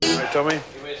Tommy.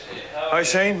 Hi,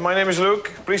 Shane. My name is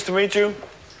Luke. Pleased to meet you.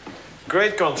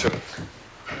 Great concert.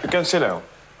 You can sit down.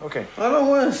 Okay. I don't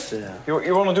want to sit down.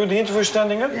 You want to do the interview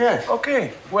standing up? Yes.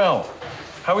 Okay. Well,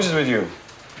 how is it with you?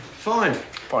 Fine.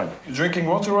 Fine. You drinking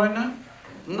water right now?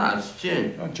 No, it's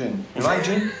gin. Oh, gin. You like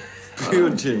gin? Pure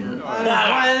gin.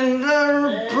 When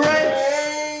the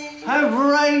bricks have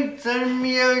raped and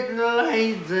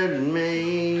mutilated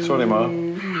me. Sorry, Ma.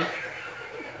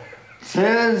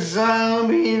 Since I'll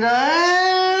be there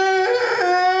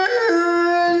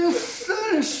in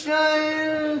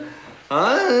sunshine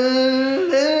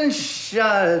and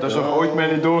shadow. Dat is nog ooit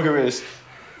mee niet door geweest.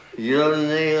 You'll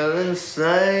kneel and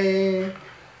say,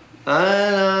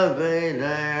 and I'll be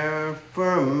there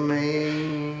for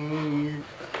me.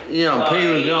 You know,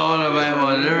 people go on about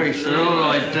my lyrics, and all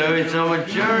I do is I'm a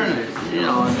journalist. You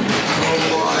know, what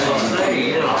I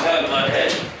say, you know.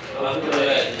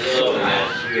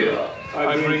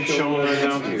 I bring Sean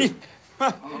down to you.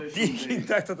 Ik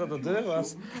dacht dat dat de deur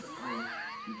was.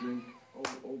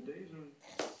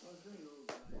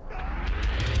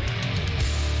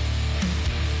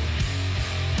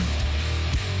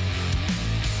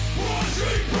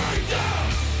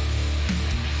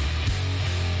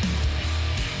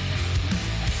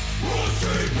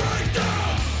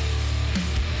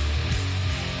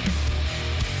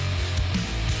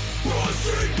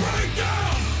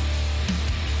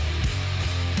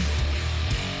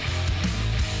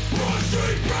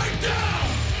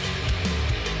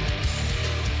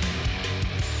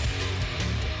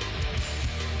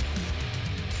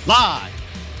 Live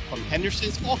from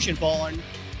Henderson's Auction Barn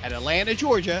at Atlanta,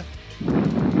 Georgia,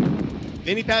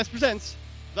 Vinny Pass presents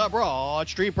the Broad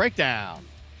Street Breakdown,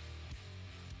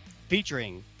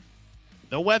 featuring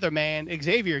the Weatherman,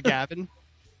 Xavier Gavin.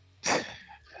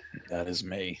 That is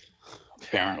me,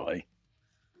 apparently.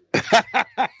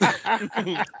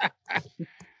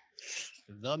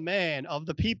 The man of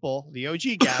the people, the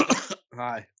OG Gavin.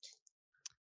 Hi.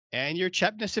 And your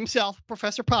Chepness himself,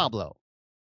 Professor Pablo.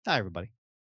 Hi, everybody.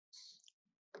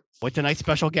 With tonight's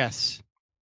special guests.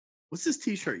 What's this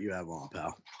T-shirt you have on,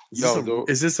 pal?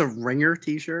 Is this a Ringer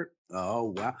T-shirt?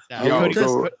 Oh wow!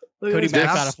 Cody Mack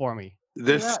got it for me.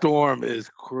 This storm is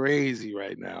crazy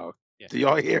right now. Yeah. Do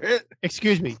y'all hear it?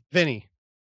 Excuse me, Vinny.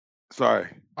 Sorry.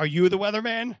 Are you the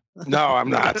weatherman? No,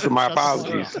 I'm not. So my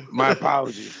apologies. My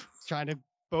apologies. Trying to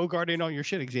bogart in on your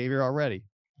shit, Xavier, already.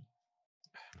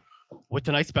 With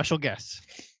tonight's special guests.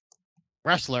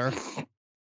 Wrestler,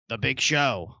 The Big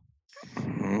Show.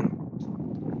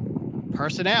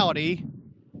 Personality,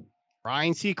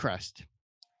 Ryan Seacrest.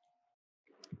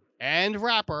 And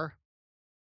rapper,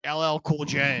 LL Cool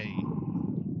J.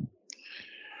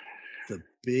 The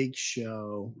Big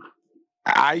Show.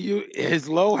 His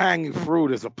low-hanging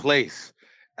fruit is a place.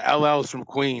 LL's from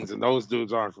Queens, and those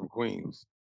dudes aren't from Queens.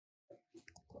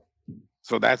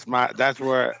 So that's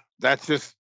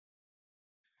just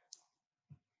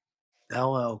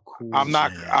LL Cool. I'm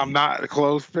not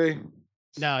close, P.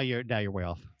 No, you're way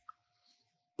off.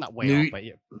 Not way off, but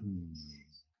yeah.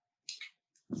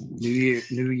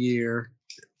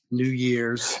 New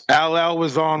Year's. LL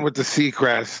was on with the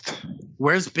Seacrest.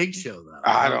 Where's Big Show though?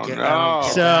 I don't know.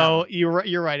 So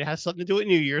you're right. It has something to do with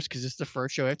New Year's because it's the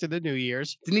first show after the New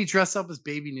Year's. Didn't he dress up as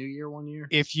Baby New Year one year?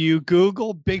 If you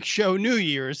Google Big Show New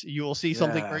Year's, you will see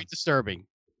something very disturbing.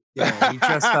 Yeah, he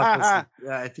dressed up as.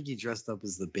 I think he dressed up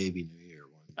as the Baby New Year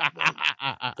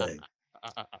one.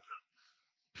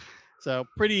 So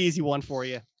pretty easy one for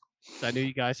you. So I knew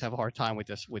you guys have a hard time with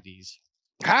these.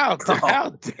 How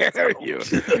dare you?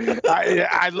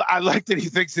 I like that he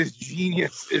thinks his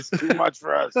genius is too much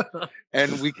for us,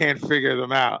 and we can't figure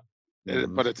them out.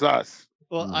 But it's us.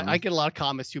 Well, I get a lot of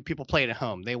comments too. People playing at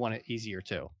home; they want it easier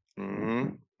too.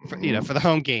 Mm-hmm. For the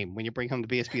home game when you bring home the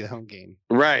BSB, the home game.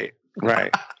 Right.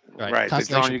 The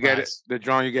drawing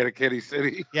you get at Kitty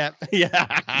City. Yeah,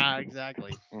 yeah,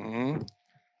 exactly. Mm-hmm.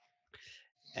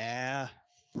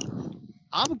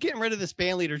 I'm getting rid of this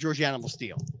band leader, George Animal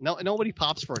Steel. No, nobody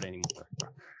pops for it anymore.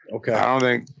 Okay. I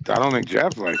don't think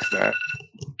Jeff likes that.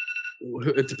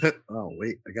 It depends. Oh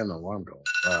wait, I got an alarm going.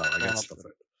 I got stuff.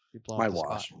 My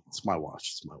watch. It's my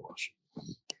watch.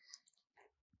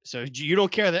 So you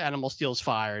don't care that Animal Steel's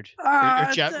fired?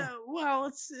 Well,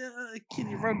 it's. Can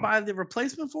you run by the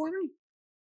replacement for me?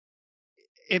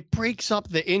 It breaks up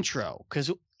the intro because.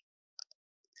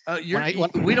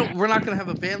 We're not going to have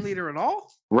a band leader at all.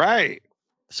 Right.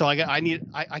 So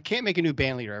I can't make a new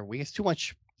band leader every week. It's too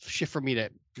much shit for me to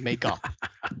make up.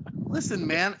 Listen,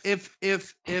 man, if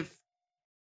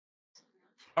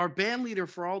our band leader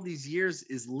for all these years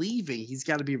is leaving, he's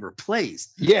got to be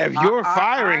replaced. Yeah, if you're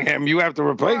firing him, you have to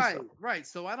replace him. Right.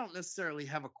 So I don't necessarily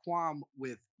have a qualm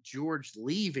with George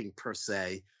leaving per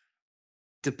se,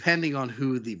 depending on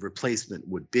who the replacement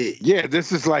would be. Yeah,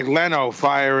 this is like Leno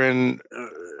firing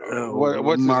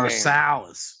what's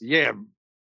Marsalis. his name? Yeah,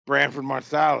 Branford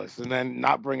Marsalis, and then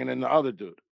not bringing in the other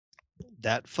dude.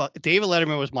 That David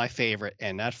Letterman was my favorite,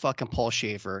 and that fucking Paul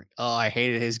Schaefer. Oh, I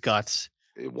hated his guts.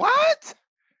 What?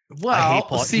 I hate Well,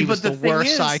 Paul. see, He but was the thing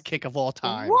worst is, sidekick of all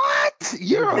time. What?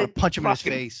 You're Punch him in his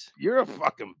face. You're a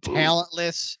fucking boob.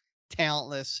 Talentless.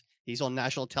 He's on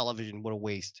national television. What a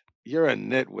waste. You're a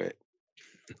nitwit.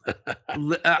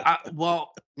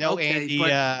 well, No, okay, Andy.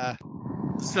 but,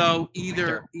 so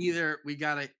either we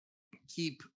gotta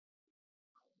keep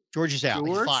George is out.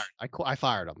 He's George? fired. I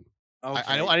fired him. Okay,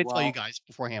 I didn't tell you guys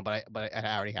beforehand, but it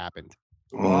already happened.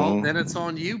 Well, then it's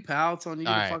on you, pal. It's on you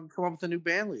to right. fucking come up with a new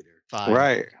band leader. Fine.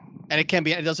 Right. And it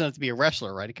doesn't have to be a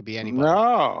wrestler, right? It could be anybody.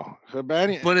 No.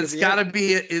 But it's gotta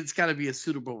be a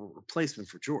suitable replacement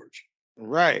for George.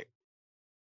 Right.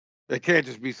 It can't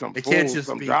just be some It fool, can't just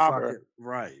some be jobber. fucking,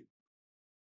 right.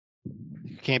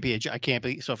 It can't be I can't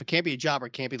be. So if it can't be a jobber,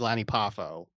 it can't be Lanny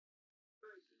Poffo.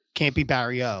 Can't be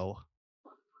Barry O.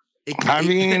 What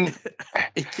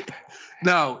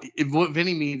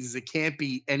Vinny means is it can't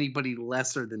be anybody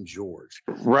lesser than George.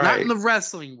 Right. Not in the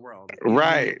wrestling world.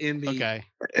 Right. In the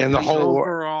in the whole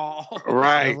overall.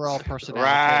 Right. Overall personality.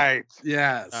 Right.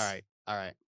 Yes. All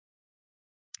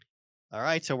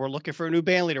right. So we're looking for a new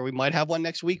band leader. We might have one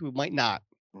next week. We might not.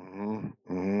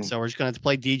 Mm-hmm. So we're just gonna have to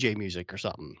play DJ music or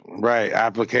something. Right.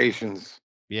 Applications.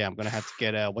 Yeah, I'm gonna have to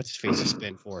get what's his face to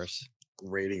spin for us.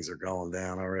 Ratings are going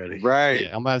down already. Right.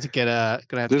 Yeah, I'm gonna have to get There's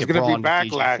gonna be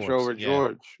backlash over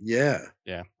George. Yeah.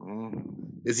 Yeah.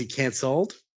 Is he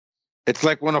canceled? It's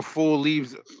like when a fool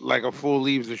leaves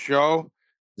a show,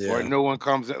 or no one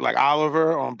comes in, like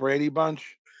Oliver on Brady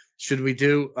Bunch. Should we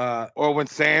do or when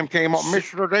Sam came on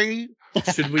Mr. D?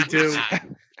 Should we do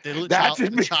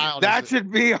that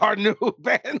should be our new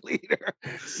band leader.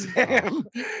 Sam.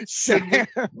 Should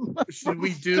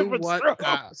we do what?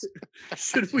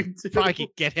 Should we do? Probably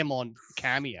could get him on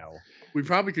Cameo. We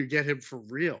probably could get him for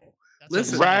real.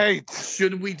 That's right.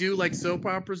 Should we do like soap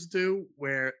operas do,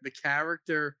 where the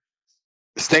character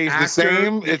stays the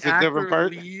same? It's a different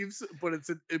person. Leaves, but it's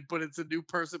a new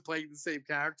person playing the same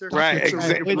character. Right. So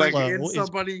Exactly. like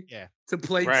somebody to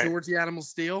play right. George the Animal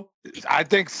Steel. I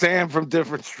think Sam from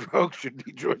Diff'rent Strokes should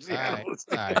be George the Animal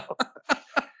Steel.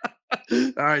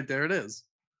 All right, there it is.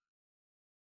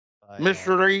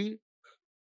 Mystery.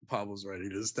 Pablo's writing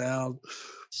this down.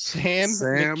 Sam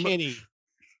McKinney.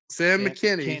 Sam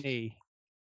McKinney.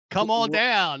 Come on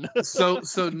down. So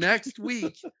next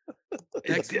week.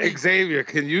 Xavier,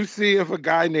 can you see if a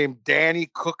guy named Danny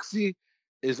Cooksey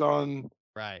is on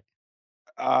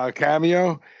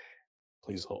Cameo?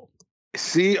 Please hold.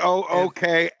 Cooksey,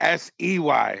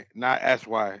 not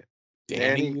SY.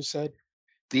 Danny, you said?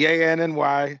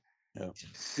 DANNY. Yeah.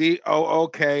 Cooksey. Oh,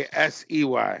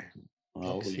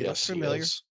 yes, familiar.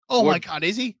 Oh my God,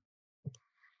 is he?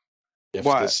 If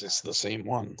what? This is the same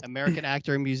one. American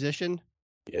actor and musician.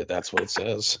 Yeah, that's what it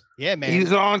says. Yeah, man.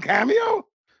 He's on Cameo?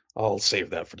 I'll save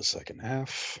that for the second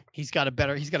half. He's got a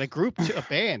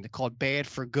band called Bad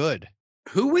for Good.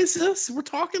 Who is this we're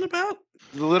talking about?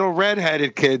 The little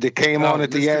redheaded kid that came on at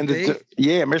the end. Mr. D.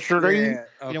 Yeah, okay.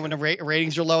 You know, when the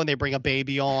ratings are low and they bring a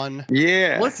baby on.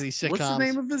 Yeah. What's these sitcoms. What's the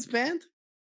name of this band?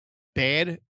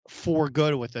 Bad for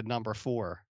Good with the number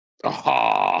 4.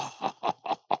 Oh.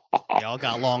 They all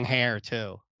got long hair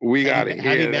too. We gotta hear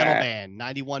heavy that. metal band,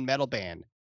 91 metal band.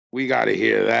 We gotta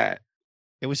hear that.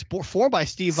 It was formed by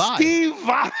Steve Vai. Steve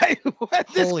Vai.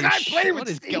 Holy shit! What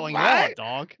is going on,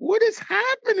 dog? What is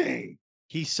happening?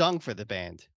 He sung for the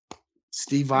band.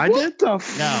 Steve Vai did? What the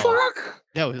fuck?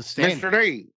 No, it was Stan. Mr.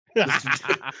 D.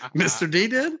 Mr. D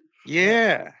did?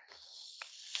 Yeah.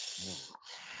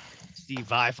 Steve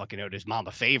Vai fucking owed his mom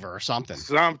a favor or something.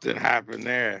 Something happened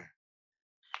there.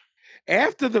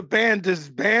 After the band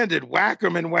disbanded,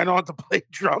 Weatherman went on to play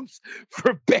drums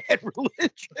for Bad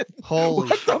Religion. Holy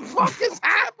what the fuck is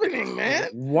happening, man?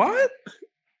 What?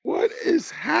 What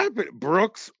is happening?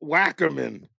 Brooks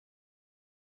Weatherman.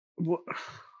 What?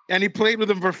 And he played with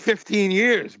him for 15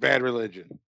 years, Bad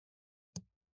Religion.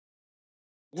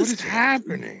 What is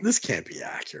happening? This can't be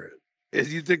accurate.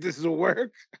 You think this will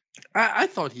work? I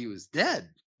thought he was dead.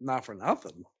 Not for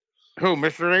nothing. Who,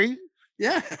 Mr. A?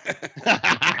 Yeah.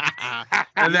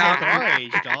 And now our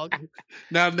age, dog.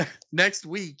 Now next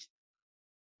week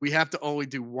we have to only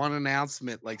do one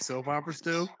announcement like soap operas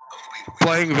do.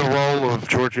 Playing the role of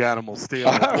George Animal Steel.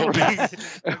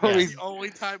 That's the only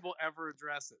time we'll ever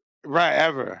address it. Right,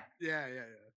 ever. Yeah.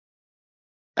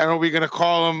 And are we gonna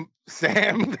call him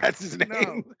Sam? That's his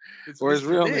name, or his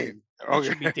real name? Okay. It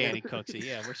should be Danny Cooksey.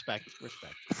 Yeah, respect.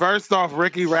 First off,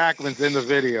 Ricky Rackman's in the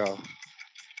video.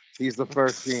 He's the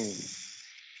first scene.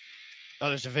 Oh,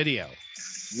 there's a video.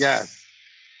 Yes.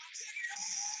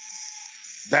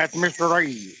 That's Mr.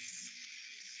 Ray.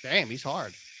 Damn, he's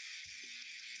hard.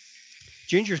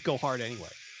 Gingers go hard anyway.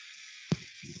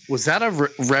 Was that a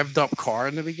revved up car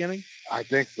in the beginning? I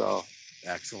think so.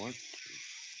 Excellent.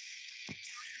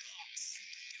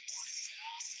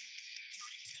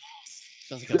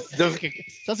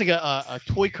 Sounds like a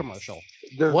toy commercial.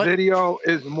 The video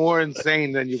is more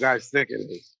insane than you guys think it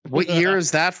is. What year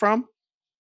is that from?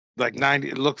 Like 90.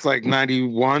 It looks like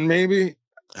 91, maybe.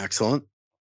 Excellent.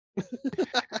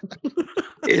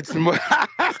 It's more.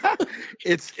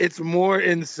 it's more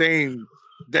insane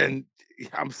than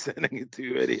I'm sending it to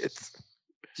you idiots.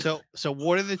 So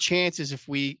what are the chances if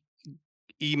we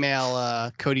email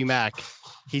Cody Mack?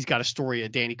 He's got a story, a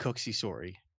Danny Cooksey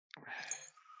story.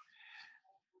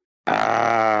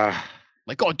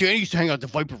 Like, oh, Danny used to hang out at the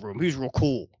Viper Room. He was real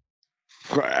cool.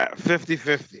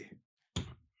 50-50.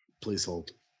 Please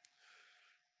hold.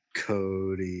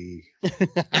 Cody.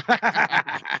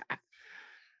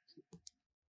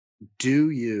 Do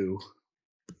you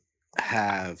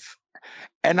have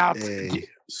a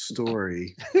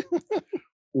story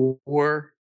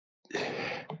or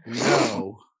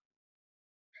know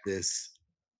this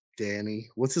Danny?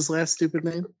 What's his last stupid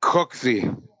name?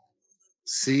 Cooksey.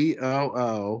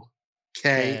 COOKSIE?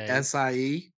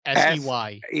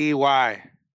 SEY.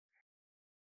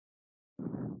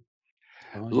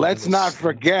 Let's not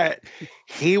forget,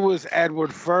 he was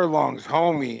Edward Furlong's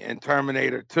homie in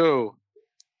Terminator 2.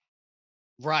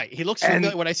 Right. He looks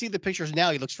familiar. When I see the pictures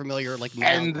now, he looks familiar. Like now.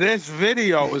 And this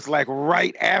video is like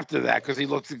right after that because he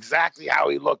looks exactly how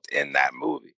he looked in that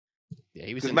movie. Yeah,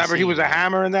 he was. Remember, he was a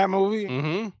hammer in that movie.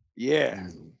 Mm-hmm. Yeah.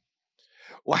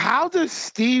 Well, how does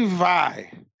Steve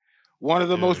Vai, one of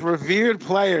the most revered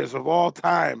players of all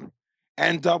time,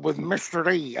 end up with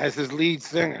Mr. E as his lead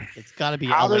singer? It's got to be a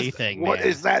LA thing. What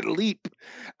is that leap?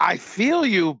 I feel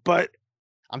you, but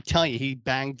I'm telling you, he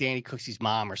banged Danny Cooksey's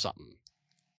mom or something.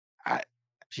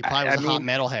 She probably was a hot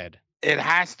metalhead. It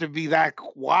has to be that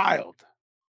wild.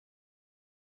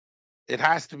 It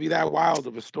has to be that wild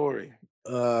of a story.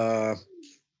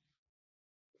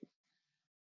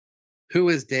 Who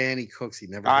is Danny Cooksey?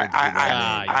 Never.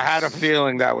 I had a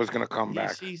feeling that was going to come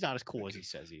back. He's not as cool as he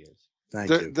says he is. Thank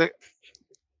you.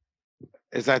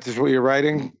 Is that just what you're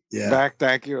writing? Yeah. Back.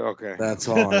 Thank you. Okay. That's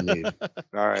all I need.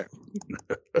 All right.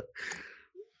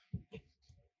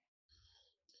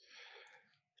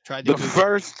 The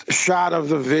first shot of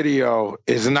the video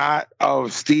is not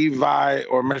of Steve Vai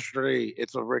or Mr. E.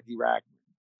 It's of Ricky Rackman.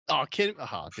 Oh, kid!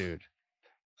 Oh, dude.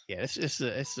 Yeah, it's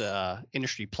a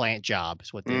industry plant job.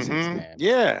 Is what this is, man.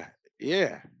 Yeah.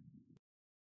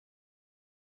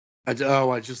 I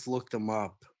just looked him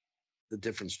up. The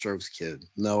Diff'rent Strokes kid.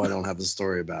 No, I don't have the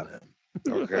story about him.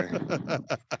 Okay.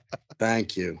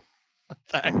 Thank you,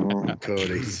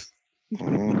 Cody.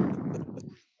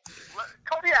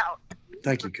 Cody out.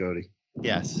 Thank you, Cody.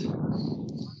 Yes.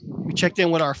 We checked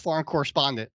in with our foreign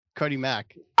correspondent, Cody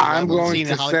Mack. I'm going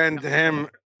to send him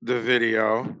the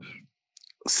video.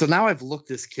 So now I've looked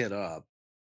this kid up.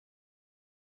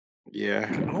 Yeah.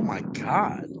 Oh my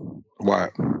God.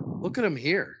 What? Look at him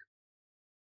here.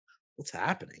 What's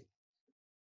happening?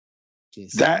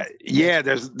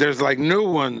 There's like new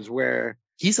ones where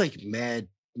he's like mad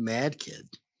kid.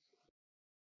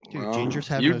 Dude, gingers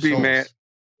have no souls. Mad.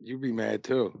 You'd be mad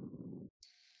too.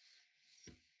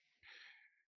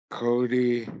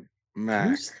 Cody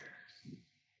Mack.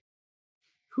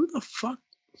 Who the fuck?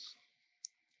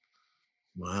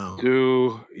 Wow.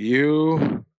 Do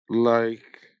you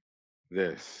like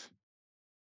this?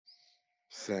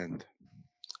 Send.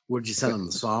 What did you send him?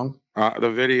 The song? The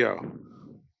video.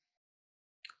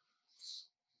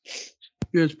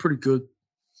 Yeah, it's pretty good.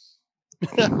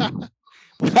 His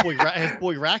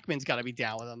boy Rackman's got to be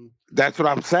down with him. That's what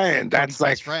I'm saying. That's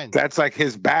like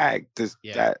his bag.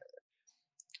 That.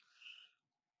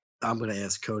 I'm gonna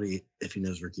ask Cody if he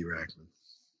knows Ricky Rackman.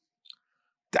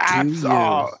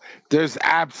 There's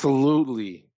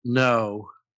absolutely no.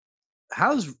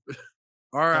 How's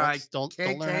don't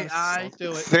learn how to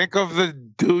do it. Think of the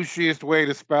douchiest way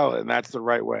to spell it, and that's the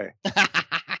right way.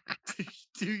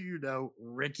 Do you know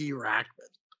Ricky Rackman?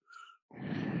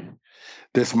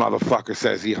 This motherfucker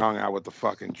says he hung out with the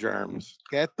fucking germs.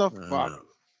 Get the fuck.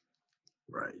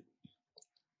 Right.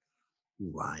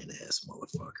 Lying ass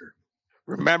motherfucker.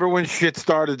 Remember when shit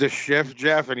started to shift,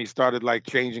 Jeff, and he started like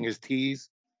changing his tees?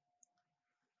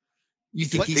 You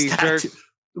think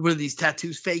were these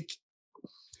tattoos fake?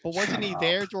 But wasn't he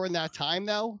there during that time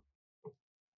though?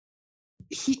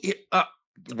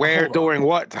 Where during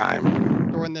what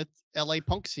time? During the LA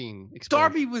punk scene.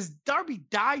 Darby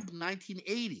died in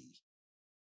 1980.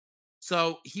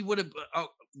 So he would have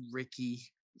Ricky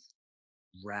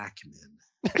Rackman.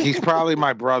 He's probably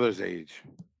my brother's age.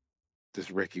 This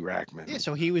Ricky Rackman. Yeah,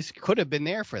 so he could have been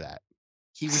there for that.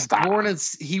 He was born in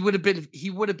he would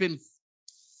have been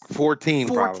 14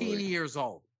 probably. years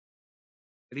old.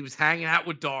 And he was hanging out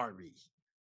with Darby.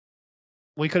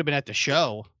 We could have been at the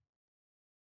show.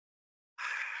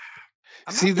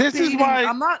 This is why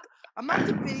I'm not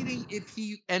debating if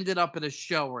he ended up at a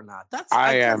show or not.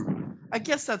 I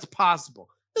guess that's possible.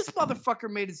 This motherfucker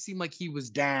made it seem like he was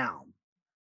down.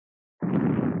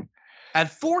 At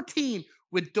 14,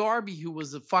 with Darby, who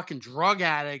was a fucking drug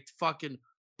addict, fucking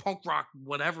punk rock,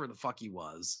 whatever the fuck he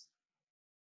was.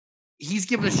 He's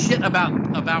giving a shit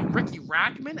about Ricky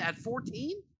Rackman at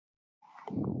 14?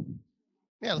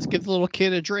 Yeah, let's give the little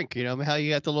kid a drink. You know how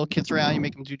you got the little kids around, you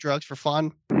make them do drugs for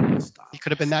fun? He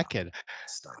could have been that kid.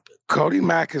 Stop it. Cody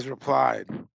Mack has replied.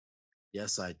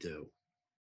 Yes, I do.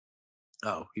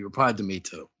 Oh, he replied to me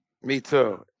too. Me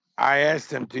too. I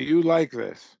asked him, do you like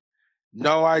this?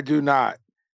 No, I do not.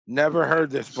 Never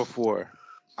heard this before.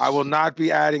 I will not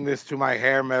be adding this to my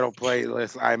hair metal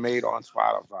playlist I made on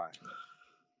Spotify.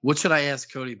 What should I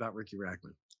ask Cody about Ricky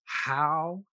Rackman?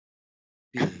 How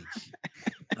big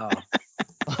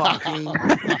fucking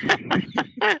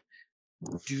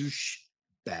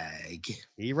douchebag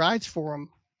he rides for him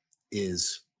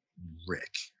is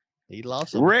Rick? He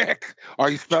loves him. Rick. Are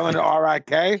you spelling it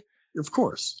R-I-K? Of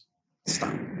course.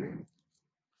 Stop.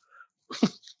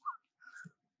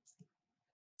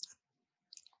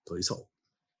 Please hold.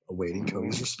 Awaiting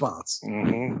Cody's response.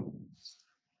 Mm-hmm.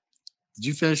 Did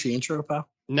you finish the intro, pal?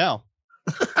 No.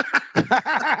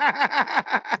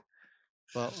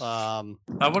 Well,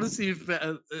 I want to see if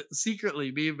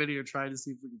secretly me and Vinny are trying to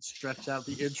see if we can stretch out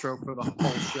the intro for the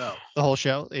whole show. The whole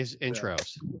show is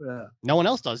intros. Yeah. No one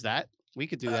else does that. We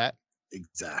could do that.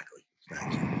 Exactly.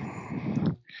 Thank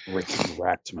you. Ricky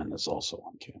Rackman is also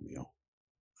on Cameo.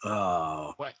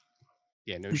 Oh. What?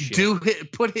 Yeah, no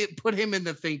shit. Put him in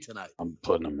the thing tonight. I'm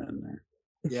putting him in there.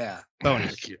 Yeah.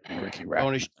 Bonus. Ricky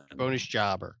Rackman. Bonus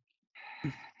jobber.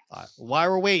 While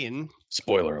we're waiting.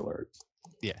 Spoiler alert.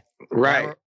 Yeah.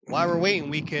 Right. While we're waiting,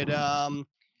 we could I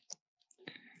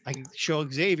can show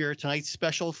Xavier tonight's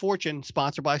special fortune,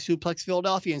 sponsored by Suplex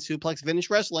Philadelphia and Suplex Vintage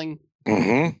Wrestling.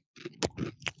 Mm-hmm.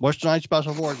 What's tonight's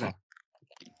special fortune?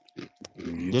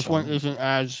 This one isn't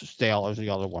as stale as the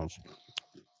other ones.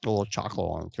 A little chocolate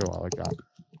on it too. I like that.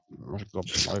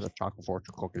 I like a chocolate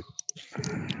fortune cookie.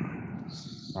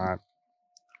 All right.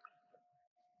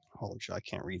 Holy shit! I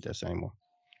can't read this anymore.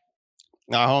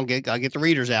 No, hold on. I get the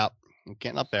readers out. I'm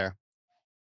getting up there.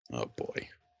 Oh boy.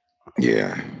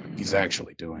 Yeah. He's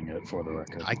actually doing it for the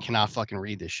record. I cannot fucking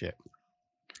read this shit.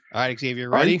 All right, Xavier,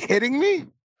 ready? Are you kidding me?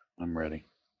 I'm ready.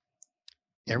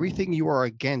 Everything you are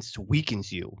against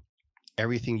weakens you.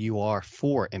 Everything you are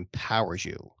for empowers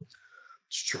you.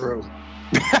 It's true.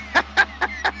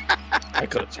 I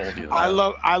could have told you that. I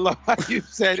love how you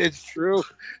said it's true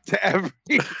to every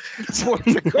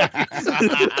fortune cookie.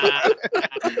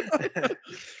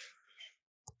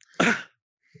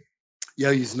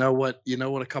 Yo, you know what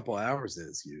a couple hours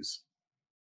is, use.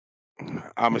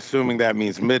 I'm assuming that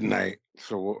means midnight.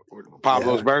 So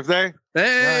Pablo's birthday?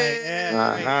 Hey!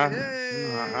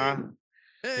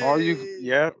 Are you?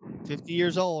 Yeah. 50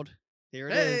 years old. Here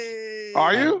it is.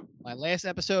 Are you? My last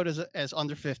episode is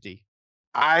under 50.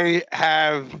 I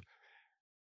have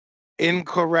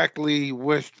incorrectly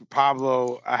wished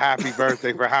Pablo a happy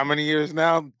birthday for how many years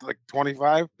now? Like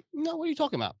 25? No, what are you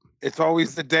talking about? It's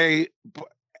always the day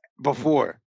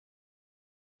before.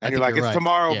 And you're like, it's right.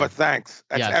 tomorrow, Yeah. but thanks.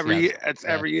 That's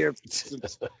every year.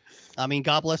 I mean,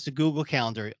 God bless the Google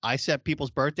Calendar. I set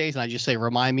people's birthdays and I just say,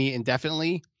 remind me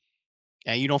indefinitely.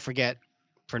 And you don't forget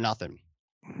for nothing.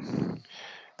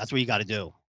 That's what you got to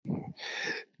do.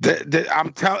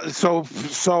 I'm telling.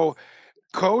 So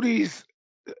Cody's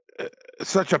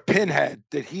such a pinhead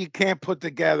that he can't put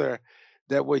together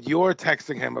that what you're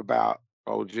texting him about,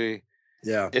 OG,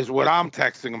 is what I'm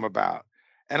texting him about.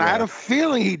 And I had a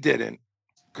feeling he didn't,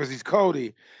 because he's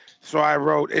Cody. So I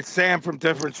wrote, it's Sam from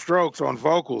Diff'rent Strokes on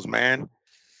vocals, man.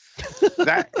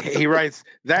 He writes,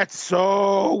 that's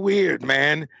so weird,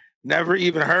 man. Never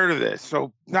even heard of this.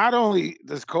 So not only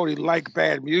does Cody like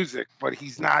bad music, but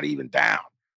he's not even down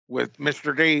with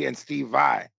Mr. D and Steve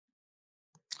Vai.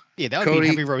 Yeah, that would be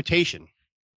heavy rotation.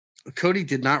 Cody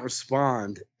did not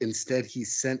respond. Instead, he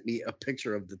sent me a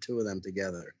picture of the two of them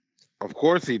together. Of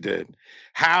course he did.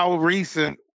 How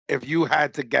recent, if you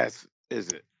had to guess, is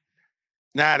it?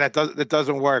 Nah, that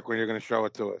doesn't work when you're going to show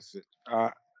it to us.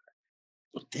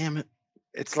 Damn it.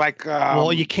 It's like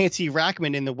well, you can't see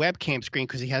Rackman in the webcam screen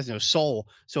because he has no soul,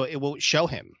 so it won't show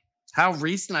him. How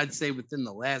recent? I'd say within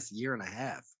the last year and a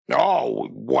half. Oh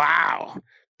wow!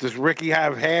 Does Ricky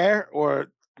have hair or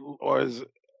is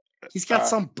He's got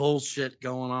some bullshit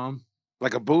going on.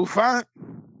 like a bouffant?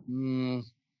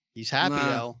 He's happy Nah.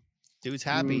 though. Dude's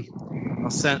happy.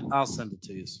 I'll send it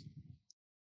to you.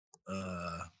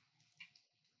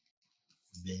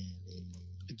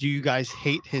 Do you guys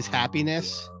hate his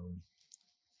happiness?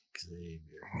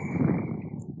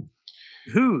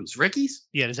 Whose? Ricky's?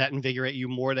 Yeah, does that invigorate you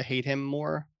more to hate him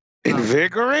more?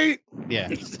 Invigorate? Yeah.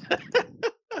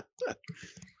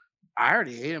 I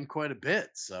already hate him quite a bit,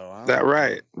 so Is that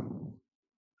right?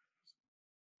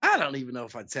 I don't even know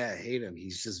if I'd say I hate him.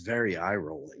 He's just very eye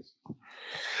rolling.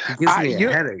 He gives me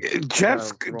a headache.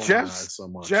 Jeff's rolling eyes so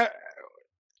much.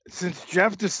 Since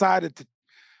Jeff decided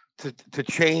to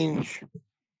change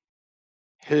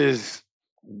his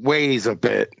ways a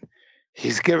bit,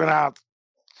 he's given out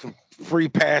some free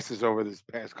passes over this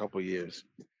past couple of years.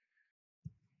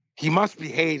 He must be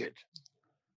hated.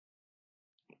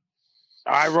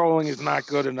 Eye rolling is not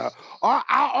good enough. All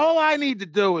I need to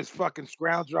do is fucking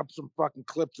scrounge up some fucking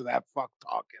clips of that fuck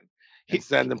talking and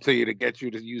send them to you to get you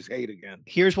to use hate again.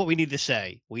 Here's what we need to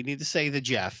say. We need to say to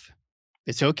Jeff,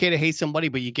 it's okay to hate somebody,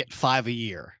 but you get 5 a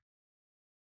year.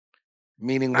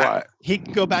 Meaning what? He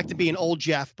can go back to being old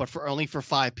Jeff, but only for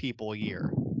 5 people a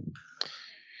year.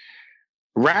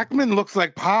 Rackman looks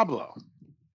like Pablo.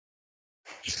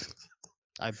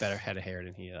 I have better head of hair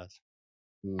than he does.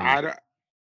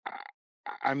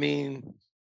 I mean,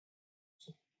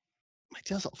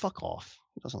 He doesn't. Fuck off.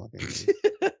 He doesn't look like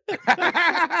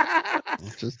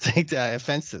Just take the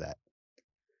offense to that.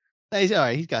 No, he's all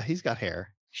right. He's got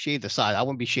hair. Shave the side. I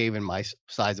wouldn't be shaving my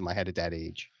sides of my head at that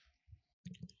age.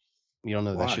 You don't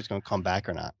know if that shit's gonna come back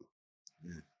or not.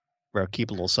 Bro, keep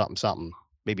a little something.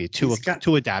 Maybe a two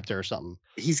adapter or something.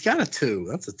 He's got a 2.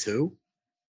 That's a 2.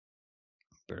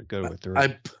 Better go with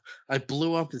 3. I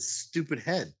blew up his stupid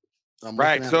head.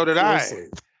 Right, so did I.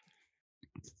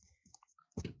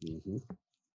 Mm-hmm.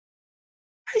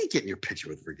 How you getting your picture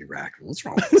with Ricky Rackman? What's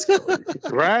wrong with this guy?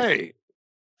 Right.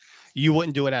 You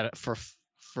wouldn't do it for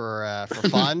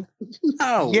fun?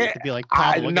 No. Yeah. To be like,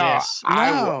 Pablo, look at this.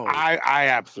 I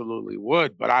absolutely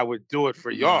would, but I would do it for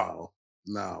y'all.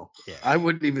 No. Yeah. I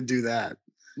wouldn't even do that.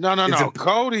 No.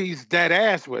 Cody's dead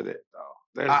ass with it, though.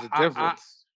 There's a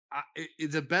difference.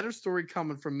 It's a better story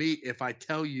coming from me if I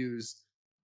tell you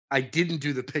I didn't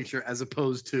do the picture as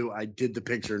opposed to I did the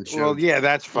picture and showed. Well, yeah,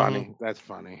 that's funny. That's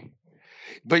funny.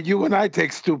 But you and I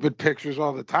take stupid pictures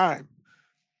all the time.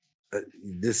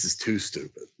 This is too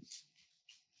stupid.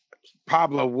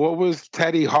 Pablo, what was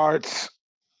Teddy Hart's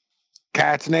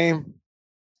cat's name?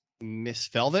 Miss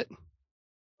Velvet?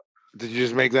 Did you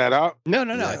just make that up? No.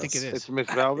 Yes. I think it is. It's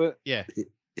Miss Velvet? Yeah.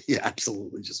 He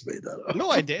absolutely just made that up. No,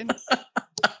 I didn't.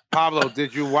 Pablo,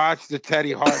 did you watch the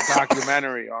Teddy Hart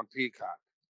documentary on Peacock?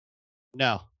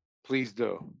 No. Please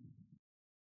do.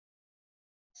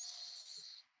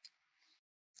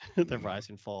 The rise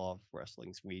and fall of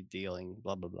wrestling's weed dealing,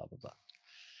 blah, blah, blah, blah, blah.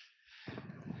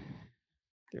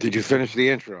 Did you finish the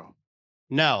intro?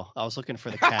 No, I was looking for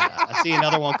the cat. I see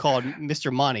another one called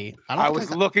Mr. Money. I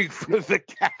was looking for the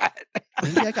cat.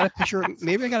 Maybe I got a picture.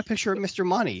 Maybe I got a picture of Mr.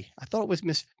 Money. I thought it was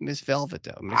Miss Velvet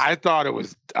though. I thought it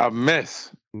was a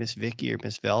Miss Vicky or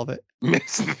Miss Velvet.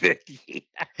 Miss Vicky.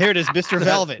 Here it is, Mr.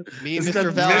 Velvet. Me and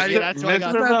Mr. Velvet. Yeah, that's what I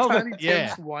got. Mr. Velvet. Tiny Yeah.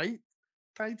 Tim's wife.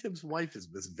 Tiny Tim's wife is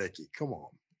Miss Vicky. Come on.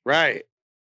 Right.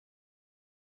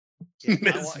 Yeah,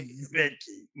 Miss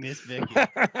Vicky. Miss Vicky.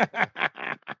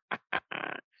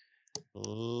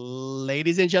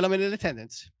 Ladies and gentlemen in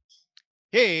attendance,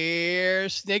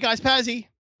 here's Snake Eyes Pazzy.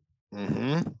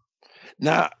 Mm-hmm.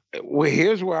 Now,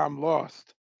 here's where I'm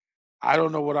lost. I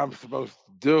don't know what I'm supposed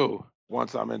to do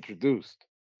once I'm introduced.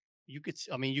 You could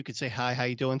say hi. How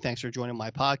you doing? Thanks for joining my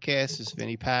podcast. This is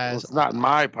Vinny Paz. Well, it's not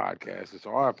my podcast. It's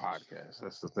our podcast.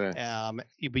 That's the thing.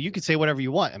 But you could say whatever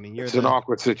you want. I mean, It's an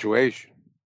awkward situation.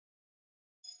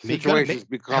 Situations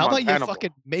become How about untenable. you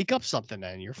fucking make up something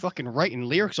then? You're fucking writing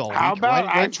lyrics all How week. about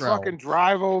Write an I intro. fucking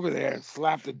drive over there and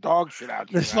slap the dog shit out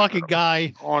This you out fucking of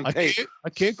guy on tape? I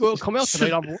can't come out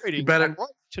tonight. I'm writing. better- I'm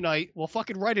writing tonight. Well,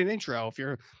 fucking write an intro if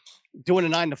you're doing a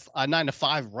 9 to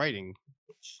 5 writing.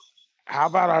 How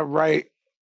about I write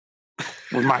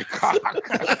with my cock?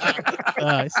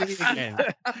 See it again.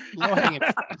 Low hanging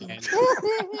fruit again.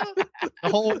 The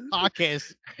whole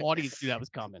podcast audience knew that was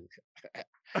coming.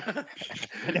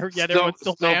 And everyone's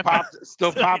still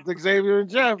popped Xavier and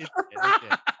Jeff.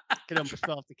 Get him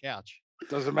fell off the couch.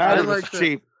 Doesn't matter if like it's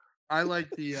cheap. I like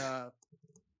the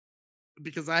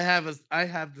because I have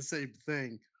the same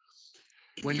thing.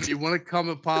 When you want to come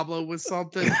at Pablo with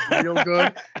something real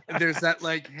good, and there's that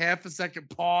like half a second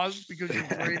pause because your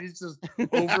brain is just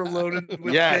overloaded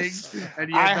with things, and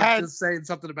you end up just saying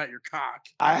something about your cock.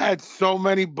 I had so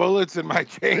many bullets in my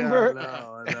chamber.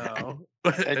 I know.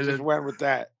 I just went with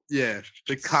that. Yeah,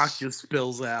 the cock just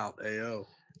spills out. Ayo.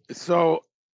 So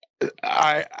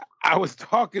I was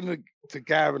talking to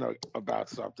Gavin about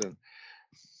something.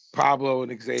 Pablo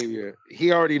and Xavier.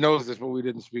 He already knows this, but we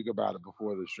didn't speak about it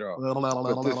before the show.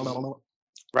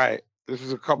 This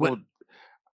is a couple.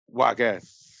 Walk in.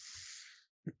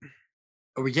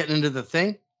 Are we getting into the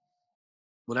thing?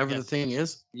 Whatever the thing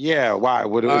is. Yeah. Why?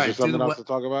 What is there something else to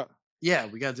talk about? Yeah,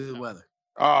 we got to do the weather.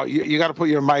 Oh, you got to put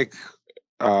your mic.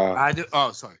 I do.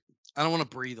 Oh, sorry. I don't want to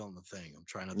breathe on the thing. I'm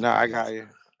trying not to. No, I got you.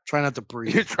 Try not to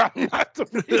breathe. You're trying not to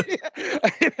breathe.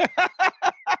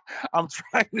 I'm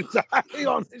trying to die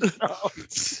on this show.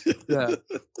 Yeah.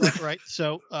 Right.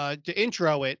 So to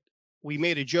intro it, we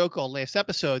made a joke on last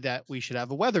episode that we should have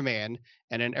a weatherman,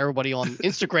 and then everybody on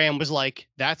Instagram was like,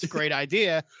 "That's a great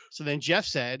idea." So then Jeff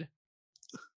said,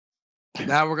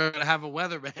 "Now we're going to have a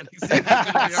weatherman."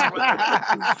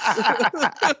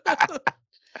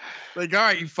 Like, all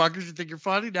right, you fuckers, you think you're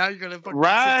funny? Now you're gonna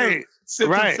fucking sit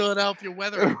in Philadelphia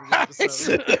weather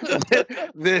episode.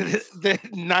 The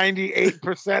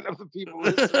 98% of the people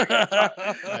listening.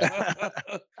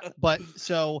 But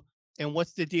so, and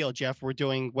what's the deal, Jeff? We're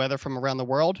doing weather from around the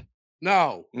world?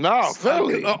 No,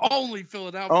 Philly. Only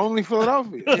Philadelphia. Only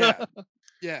Philadelphia.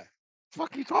 Yeah. What the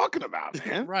fuck are you talking about,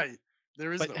 man? Right.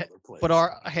 There is no other place. But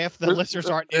half the listeners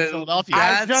aren't in Philadelphia.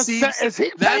 I just said, is he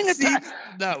paying attention?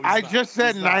 No, I just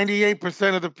said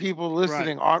 98% of the people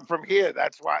listening aren't from here.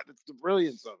 That's why. That's the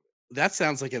brilliance of it. That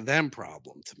sounds like a them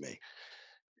problem to me.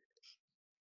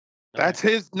 That's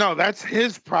his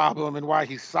problem, and why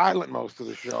he's silent most of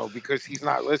the show, because he's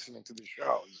not listening to the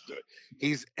show.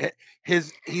 He's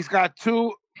got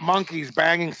two monkeys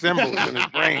banging cymbals in his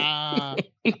brain.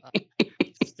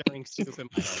 Stirring soup in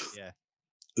my head. Yeah.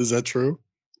 Is that true?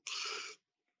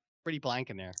 Pretty blank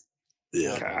in there.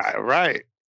 Yeah. Right.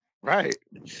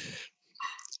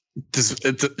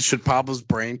 Should Pablo's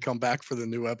brain come back for the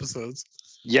new episods?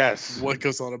 Yes. What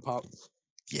goes on in Pablo?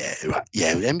 Yeah. Let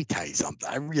me tell you something.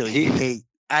 I really hate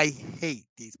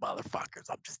these motherfuckers.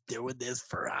 I'm just doing this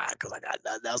for because I got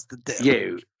nothing else to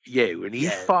do. Yeah. When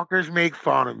these fuckers make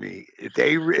fun of me,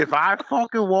 if I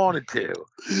fucking wanted to,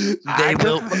 they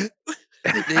will.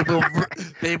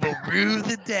 They will rue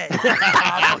the day.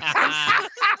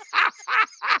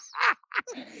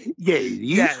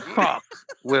 These fucks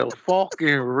will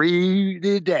fucking rue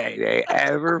the day they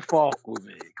ever fuck with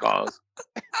me, cause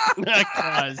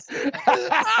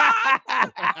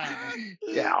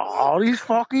all these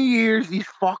fucking years, these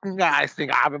fucking guys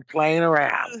think I've been playing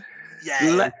around.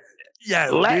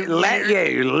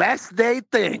 Lest they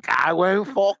think I won't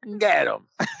fucking get them.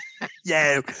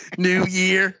 New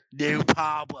year, new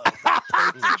Pablo.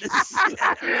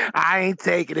 I ain't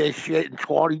taking this shit in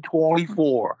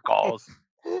 2024, cause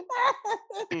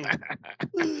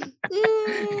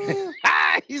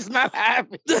he's not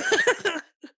happy. I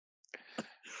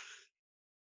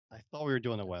thought we were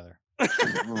doing the weather.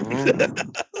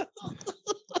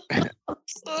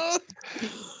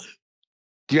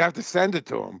 Do you have to send it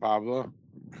to him, Pablo?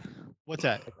 What's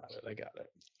that? I got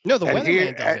it. No, the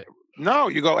weatherman does it. No,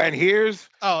 you go, and here's...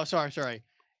 Oh, sorry.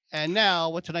 And now,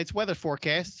 with tonight's weather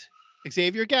forecast,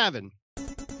 Xavier Gavin.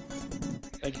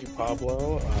 Thank you,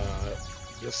 Pablo.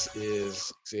 This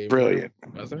is Xavier Brilliant.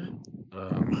 Weather.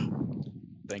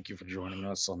 Thank you for joining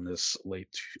us on this late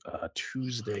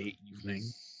Tuesday evening,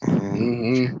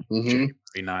 January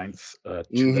 9th,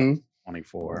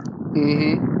 2024.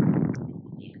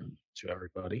 To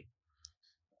everybody.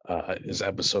 Is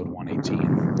episode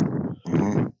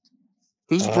 118.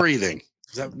 Who's breathing?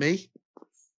 Is that me?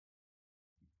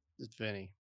 It's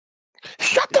Vinny.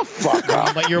 Shut the fuck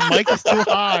up. But your mic is too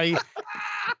high.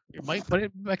 Your mic, put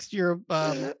it next to your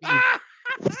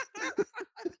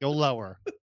go lower.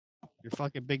 Your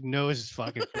fucking big nose is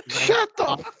fucking. Shut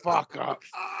the fuck up.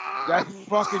 That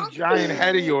fucking giant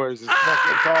head of yours is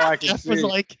fucking all I can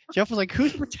see. Jeff was like,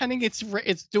 who's pretending it's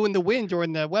doing the wind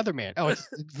during the weatherman? Oh, it's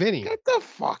Vinny. Get the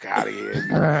fuck out of here, you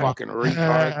fucking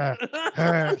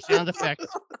retard. Sound effects.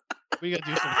 We gotta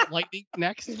do some lightning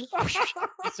next. Get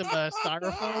some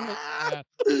styrofoam.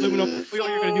 Aluminum foil.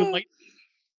 You're gonna do lightning.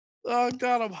 Oh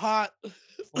God, I'm hot.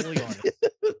 Fully on it.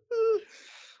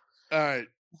 All right.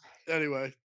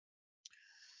 Anyway.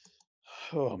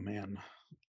 Oh man.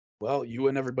 Well, you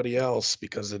and everybody else,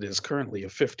 because it is currently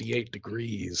 58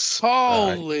 degrees.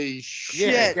 Holy Yeah,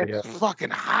 shit! it gets fucking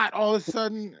hot all of a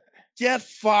sudden. Get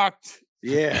fucked.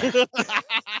 Yeah.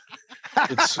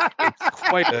 It's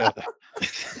quite a.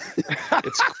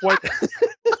 It's quite.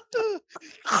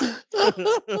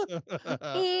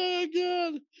 Oh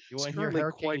god! You want to hear currently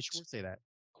Hurricane quite- Short say that?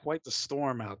 Quite the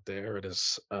storm out there. It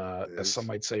is, as some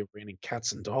might say, raining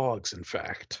cats and dogs. In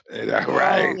fact,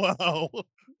 Right. Oh, wow.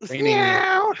 raining.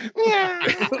 Meow, meow.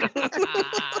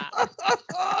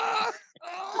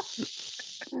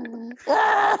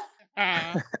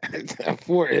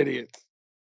 Poor idiots.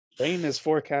 Rain is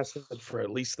forecasted for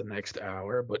at least the next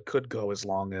hour, but could go as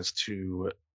long as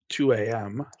to 2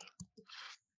 a.m.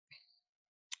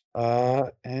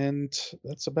 And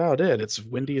that's about it. It's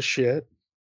windy as shit.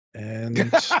 And Is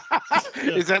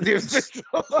that the official?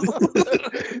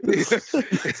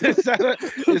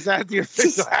 is that the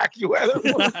official AccuWeather?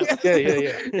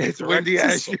 yeah. It's windy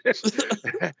as shit.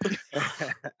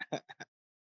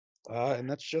 And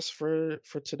that's just for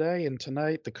today and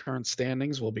tonight. The current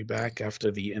standings will be back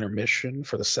after the intermission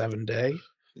for the 7-day.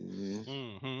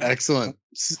 Mhm. Excellent.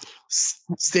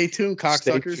 Stay tuned,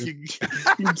 cocksuckers.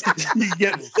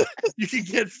 You can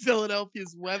get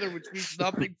Philadelphia's weather, which means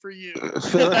nothing for you.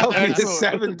 Philadelphia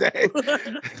 7-day.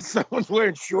 Someone's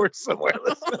wearing shorts somewhere.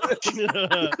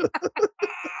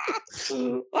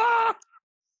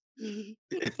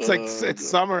 It's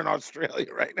summer in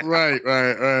Australia right now.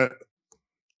 Right.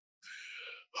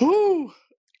 Whew.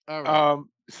 All right.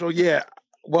 So yeah,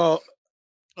 well,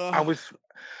 Ugh.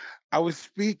 I was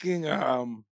speaking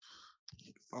to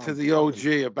the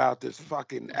OG about this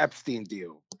fucking Epstein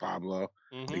deal, Pablo,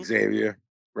 Mhm. Xavier,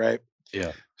 right?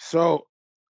 Yeah. So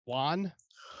Juan?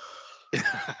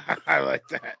 I like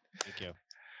that. Thank you.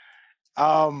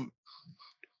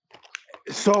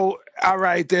 So all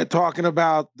right, they're talking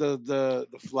about the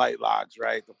flight logs,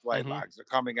 right? The flight Mhm. logs are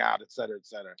coming out, et cetera, et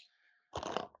cetera.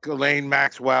 Ghislaine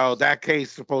Maxwell, that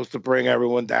case supposed to bring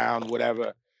everyone down,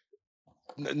 whatever.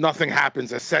 Nothing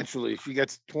happens essentially. She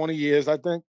gets 20 years, I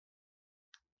think.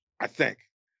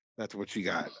 That's what she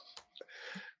got.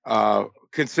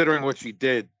 Considering what she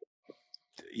did,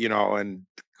 and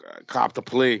copped a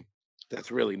plea,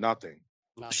 that's really nothing.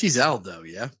 She's out though,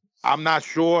 yeah. I'm not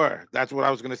sure. That's what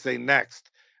I was gonna say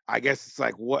next. I guess it's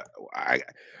like what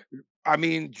I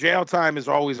mean, jail time is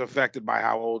always affected by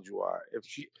how old you are.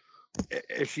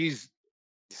 If she's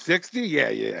 60,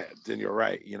 yeah, then you're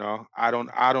right. I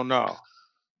don't know.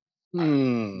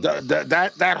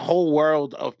 That whole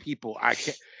world of people, I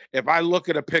can't. If I look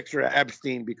at a picture of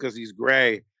Epstein because he's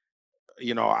gray,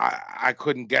 I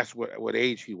couldn't guess what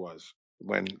age he was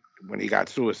when he got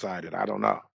suicided. I don't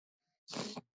know.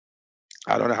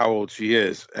 I don't know how old she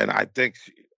is, and I think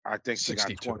she got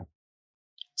 62. 20.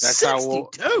 That's how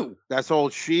old. 62. That's how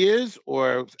old she is,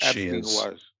 or She Epstein is.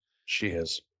 was. She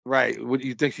is. Right. Would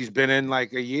you think she's been in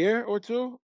like a year or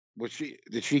two?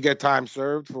 Did she get time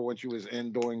served for when she was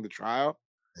in during the trial?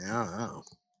 Yeah, I don't know.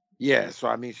 Yeah, so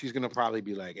I mean she's gonna probably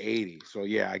be like 80. So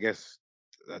yeah, I guess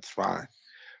that's fine.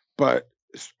 But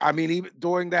I mean, even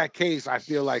during that case, I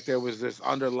feel like there was this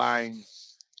underlying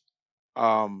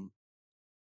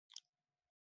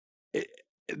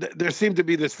there seemed to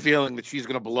be this feeling that she's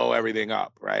gonna blow everything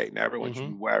up, right? And everyone should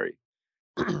be worried.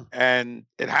 And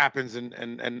it happens and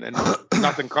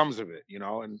nothing comes of it,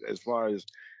 and as far as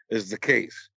is the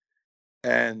case.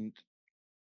 And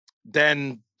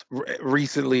then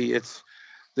recently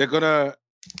they're gonna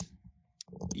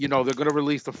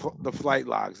release the flight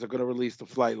logs. They're gonna release the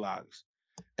flight logs,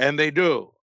 and they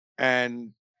do,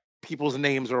 and people's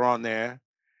names are on there.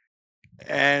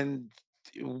 And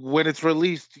when it's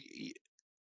released,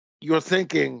 you're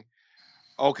thinking,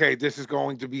 okay, this is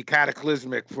going to be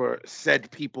cataclysmic for said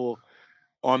people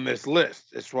on this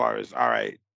list. As far as, all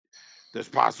right, there's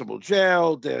possible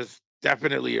jail, there's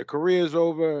definitely a career's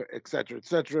over, et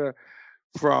cetera,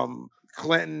 from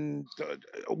Clinton.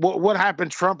 What happened?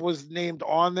 Trump was named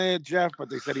on there, Jeff, but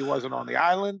they said he wasn't on the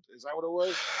island. Is that what it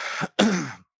was?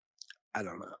 I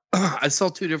don't know. I saw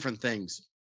two different things.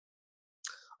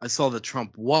 I saw that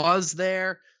Trump was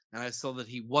there, and I saw that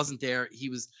he wasn't there. He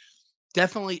was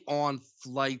definitely on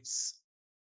flights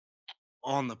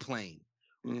on the plane.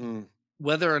 Mm-hmm.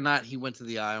 Whether or not he went to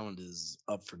the island is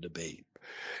up for debate.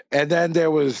 And then there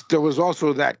was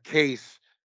also that case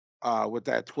with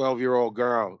that 12-year-old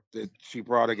girl that she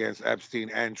brought against Epstein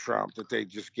and Trump that they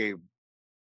just gave,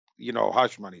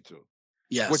 hush money to.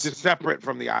 Yes. Which is separate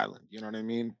from the island. You know what I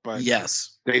mean? But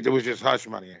yes, it was just hush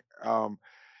money.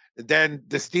 then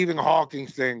the Stephen Hawking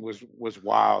thing was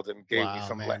wild and gave me Wow,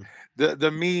 some man.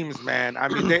 the memes, man. I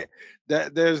mean,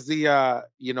 there's the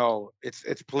you know,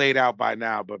 it's played out by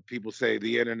now, but people say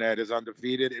the internet is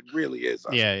undefeated. It really is.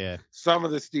 Yeah. Some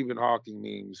of the Stephen Hawking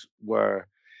memes were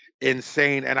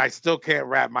insane, and I still can't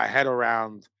wrap my head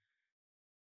around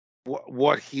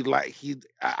what he like.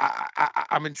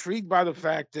 I'm intrigued by the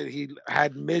fact that he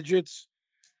had midgets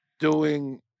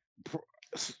doing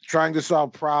trying to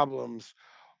solve problems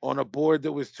on a board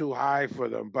that was too high for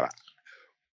them. But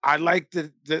I like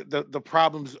the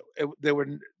problems. They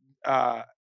were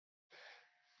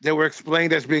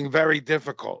explained as being very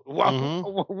difficult.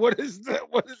 What is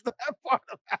that? What is that part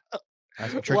about?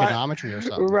 That's some trigonometry or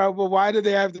something. Right. Well, why do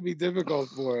they have to be difficult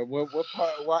for it? What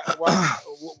part?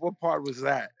 What part was